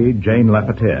O'Shaughnessy, Jane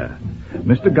Lafayette,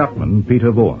 Mr. Gutman,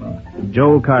 Peter Vaughan,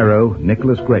 Joel Cairo,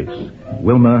 Nicholas Grace,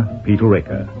 Wilma, Peter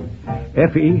Raker,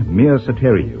 Effie, Mia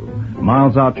Soteriou,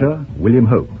 Miles Archer, William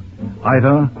Hope,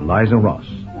 Ivor, Liza Ross,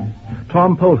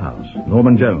 Tom Polhouse,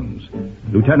 Norman Jones,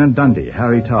 Lieutenant Dundee,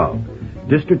 Harry Taub,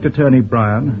 District Attorney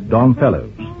Bryan, Don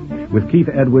Fellows, with Keith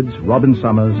Edwards, Robin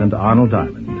Summers, and Arnold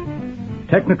Diamond.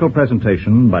 Technical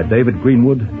presentation by David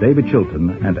Greenwood, David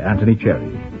Chilton, and Anthony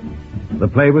Cherry. The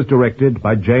play was directed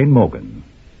by Jane Morgan.